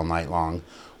partied all night long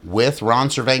with Ron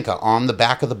Cervenka on the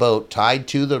back of the boat, tied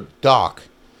to the dock,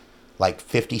 like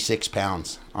 56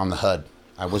 pounds on the HUD.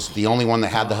 I was the only one that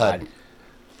had the HUD.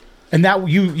 And that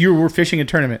you were fishing a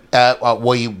tournament?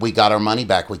 We got our money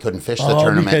back. We couldn't fish the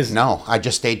tournament. No, I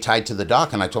just stayed tied to the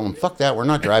dock, and I told him, fuck that. We're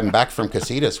not driving back from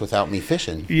Casitas without me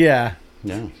fishing. Yeah.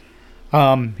 Yeah.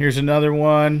 Here's another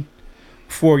one.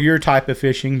 For your type of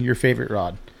fishing, your favorite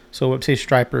rod. So let's say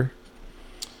striper.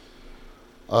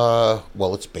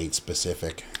 Well, it's bait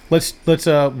specific. Let's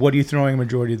what are you throwing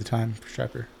majority of the time for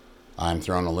striper? I'm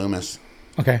throwing a Loomis.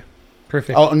 Okay.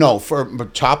 Perfect. Oh, no, for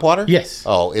topwater? Yes.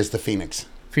 Oh, is the Phoenix.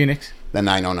 Phoenix? The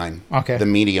 909. Okay. The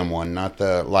medium one, not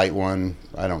the light one.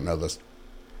 I don't know the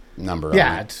number.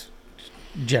 Yeah, it's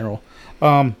general.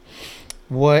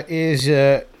 What is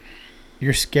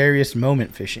your scariest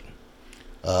moment fishing?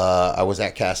 I was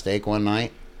at Castaic one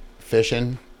night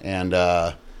fishing, and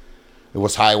it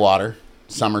was high water,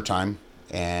 summertime,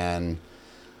 and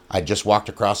I just walked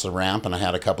across the ramp, and I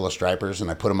had a couple of stripers, and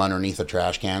I put them underneath a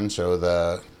trash can so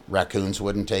the raccoons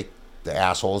wouldn't take the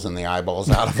assholes and the eyeballs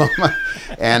out of them.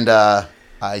 And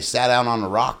I sat down on a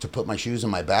rock to put my shoes in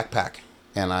my backpack,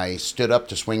 and I stood up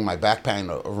to swing my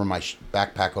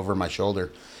backpack over my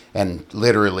shoulder, and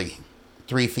literally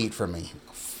 3 feet from me,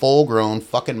 full-grown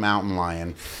fucking mountain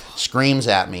lion screams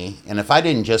at me. And if I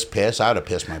didn't just piss, I would have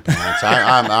pissed my pants.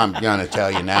 I'm gonna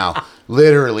tell you now.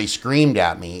 Literally screamed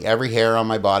at me, every hair on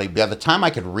my body. By the time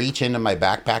I could reach into my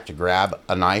backpack to grab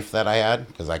a knife that I had,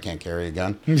 because I can't carry a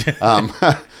gun,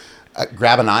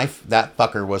 grab a knife, that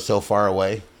fucker was so far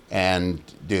away. And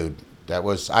dude, that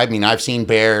was, I've seen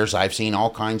bears, I've seen all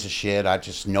kinds of shit.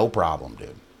 No problem,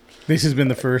 dude. This has been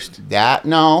the first.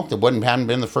 No, hadn't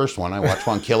been the first one. I watched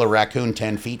one kill a raccoon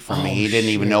 10 feet from me. He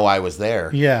didn't even know I was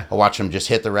there. Yeah. I watched him just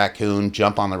hit the raccoon,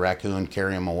 jump on the raccoon,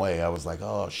 carry him away. I was like,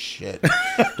 oh, shit.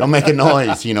 Don't make a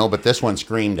noise, but this one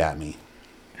screamed at me.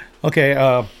 Okay, you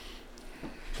don't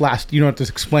have to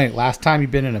explain it. Last time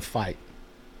you've been in a fight.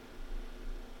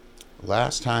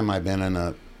 Last time I've been in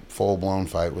a full-blown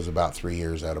fight was about 3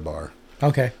 years at a bar.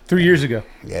 Okay, 3 years ago.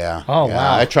 Yeah. Oh, yeah.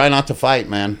 wow. I try not to fight,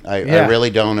 man. I really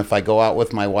don't. If I go out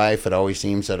with my wife, it always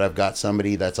seems that I've got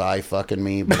somebody that's fucking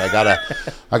me. But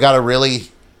I gotta really.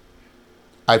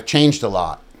 I've changed a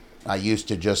lot. I used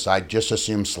to just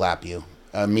assume slap you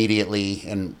immediately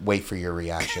and wait for your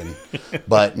reaction.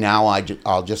 But now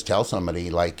I'll just tell somebody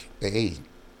like, hey,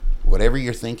 whatever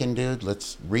you're thinking, dude,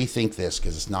 let's rethink this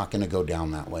because it's not going to go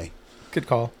down that way. Good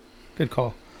call.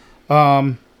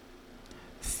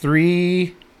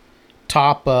 3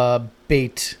 top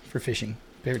baits for fishing.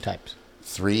 Favorite types.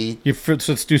 3.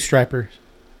 So let's do stripers.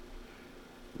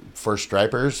 For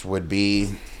stripers would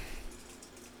be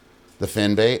the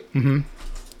fin bait, the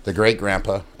Great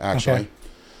Grandpa, actually,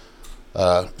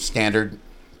 standard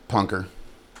punker,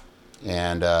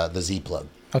 and the Z plug.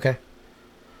 Okay.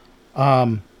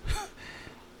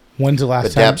 When's the last the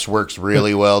time? The Depths works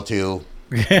really well too.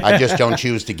 I just don't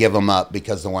choose to give them up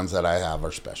because the ones that I have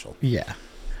are special. Yeah.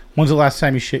 When's the last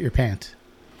time you shit your pants?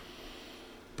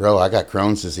 Bro, I got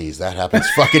Crohn's disease. That happens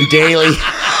fucking daily.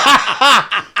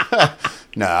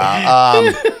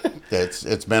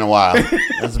 It's been a while.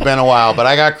 It's been a while, but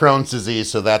I got Crohn's disease,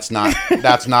 so that's not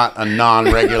a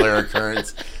non-regular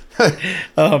occurrence.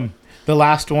 The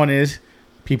last one is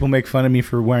people make fun of me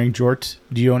for wearing jorts.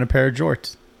 Do you own a pair of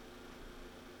jorts?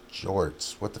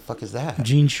 Jorts? What the fuck is that?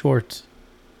 Jean shorts.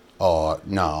 Oh,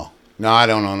 no, I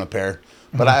don't own a pair,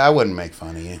 but I wouldn't make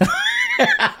fun of you.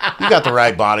 You got the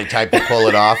right body type to pull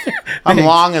it off. I'm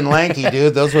long and lanky,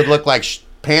 dude. Those would look like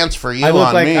pants for you. Me.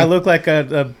 I look like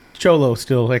a cholo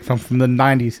still, like from the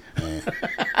 90s. Yeah.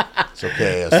 It's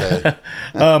okay, I say.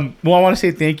 Well, I want to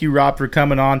say thank you, Rob, for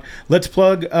coming on. Let's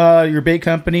plug your bait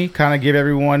company. Kind of give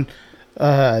everyone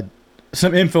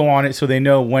some info on it so they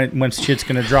know when shit's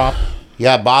gonna drop.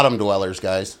 Yeah, Bottom Dwellers,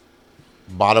 guys.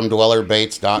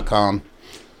 BottomDwellerBaits.com.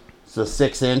 It's a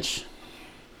 6-inch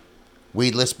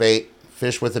weedless bait,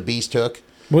 fish with a beast hook.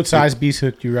 What size beast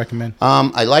hook do you recommend?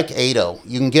 I like 8.0.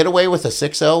 You can get away with a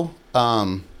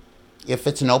 6.0 if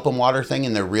it's an open water thing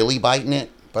and they're really biting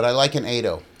it, but I like an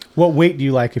 8.0. What weight do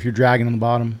you like if you're dragging on the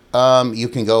bottom? You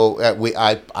can go.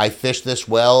 I fish this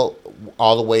well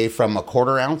all the way from a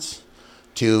 1/4 ounce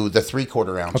to the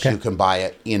 3/4 ounce. Okay. You can buy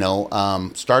it.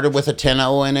 Started with a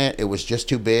 10.0 in it. It was just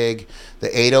too big. The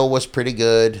 8.0 was pretty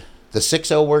good. The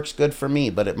 6.0 works good for me,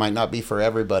 but it might not be for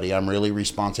everybody. I'm really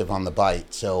responsive on the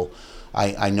bite, so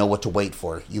I know what to wait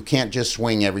for. You can't just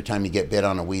swing every time you get bit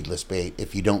on a weedless bait.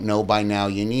 If you don't know by now,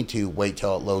 you need to wait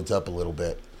till it loads up a little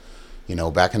bit.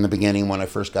 Back in the beginning when I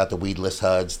first got the weedless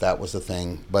HUDs, that was the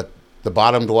thing. But the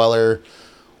Bottom Dweller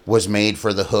was made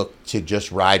for the hook to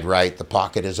just ride right. The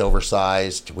pocket is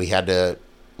oversized. We had to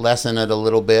lessen it a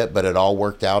little bit, but it all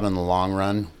worked out in the long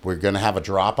run. We're going to have a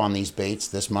drop on these baits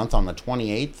this month on the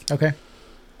 28th. Okay.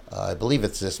 I believe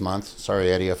it's this month.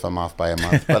 Sorry, Eddie, if I'm off by a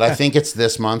month. But I think it's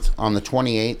this month on the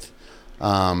 28th.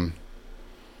 I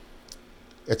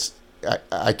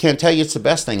can't tell you it's the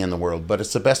best thing in the world, but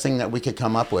it's the best thing that we could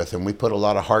come up with, and we put a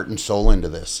lot of heart and soul into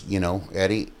this.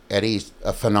 Eddie's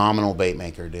a phenomenal bait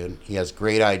maker, dude. He has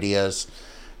great ideas,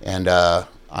 and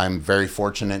I'm very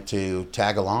fortunate to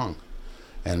tag along.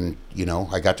 And,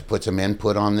 I got to put some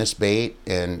input on this bait,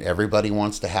 and everybody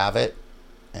wants to have it.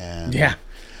 And yeah,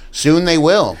 soon they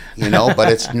will,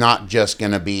 but it's not just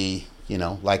going to be,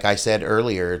 like I said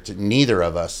earlier, neither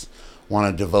of us want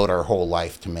to devote our whole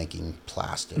life to making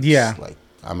plastics. Yeah. Like,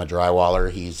 I'm a drywaller.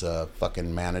 He's a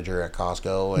fucking manager at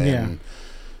Costco, and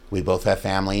we both have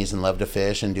families and love to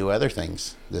fish and do other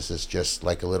things. This is just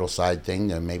like a little side thing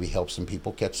to maybe help some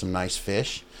people catch some nice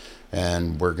fish,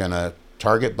 and we're going to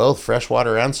target both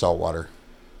freshwater and saltwater.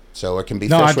 So it can be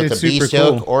fish with a beast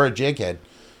hook or a jig head.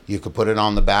 You could put it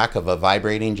on the back of a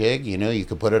vibrating jig. You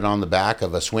could put it on the back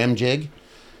of a swim jig.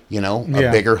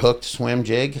 A bigger hooked swim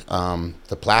jig.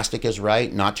 The plastic is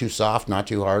right, not too soft, not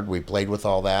too hard. We played with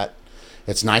all that.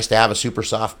 It's nice to have a super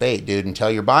soft bait, dude,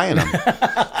 until you're buying them.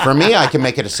 For me, I can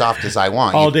make it as soft as I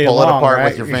want. All you day pull long, it apart right?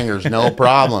 with your fingers, no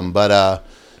problem. But,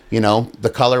 the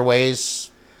colorways.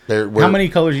 How many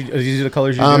colors? These are the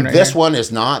colors you're doing right This here? one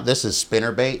is not. This is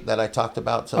spinner bait that I talked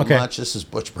about so Okay. much. This is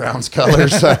Butch Brown's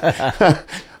colors.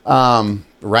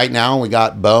 Right now, we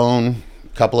got bone,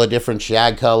 a couple of different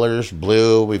shag colors,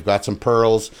 blue. We've got some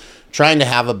pearls. Trying to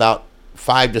have about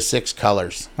 5 to 6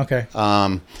 colors Okay.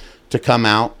 to come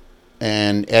out.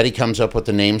 And Eddie comes up with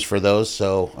the names for those,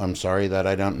 so I'm sorry that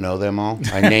I don't know them all.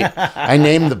 I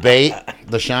named the bait,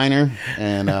 the Shiner,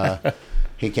 and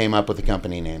he came up with the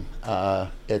company name.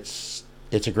 It's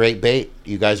a great bait.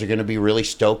 You guys are going to be really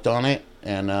stoked on it.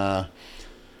 And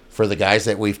for the guys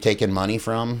that we've taken money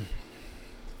from,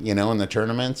 in the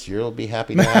tournaments, you'll be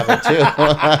happy to have it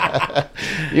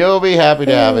too. You'll be happy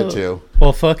to have it too.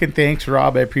 Well, fucking thanks,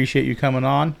 Rob. I appreciate you coming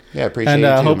on. Yeah, I appreciate it.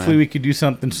 And hopefully man. We could do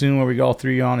something soon where we go all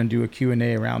three on and do a Q&A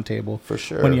roundtable. For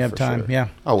sure. When you have time. Sure. Yeah.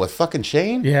 Oh, with fucking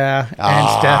Shane? Yeah. And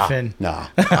Stefan. No.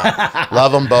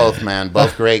 Love them both, man.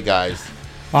 Both great guys.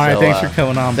 All right. Thanks for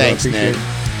coming on, bro. Thanks, Appreciate Nick.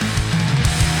 it.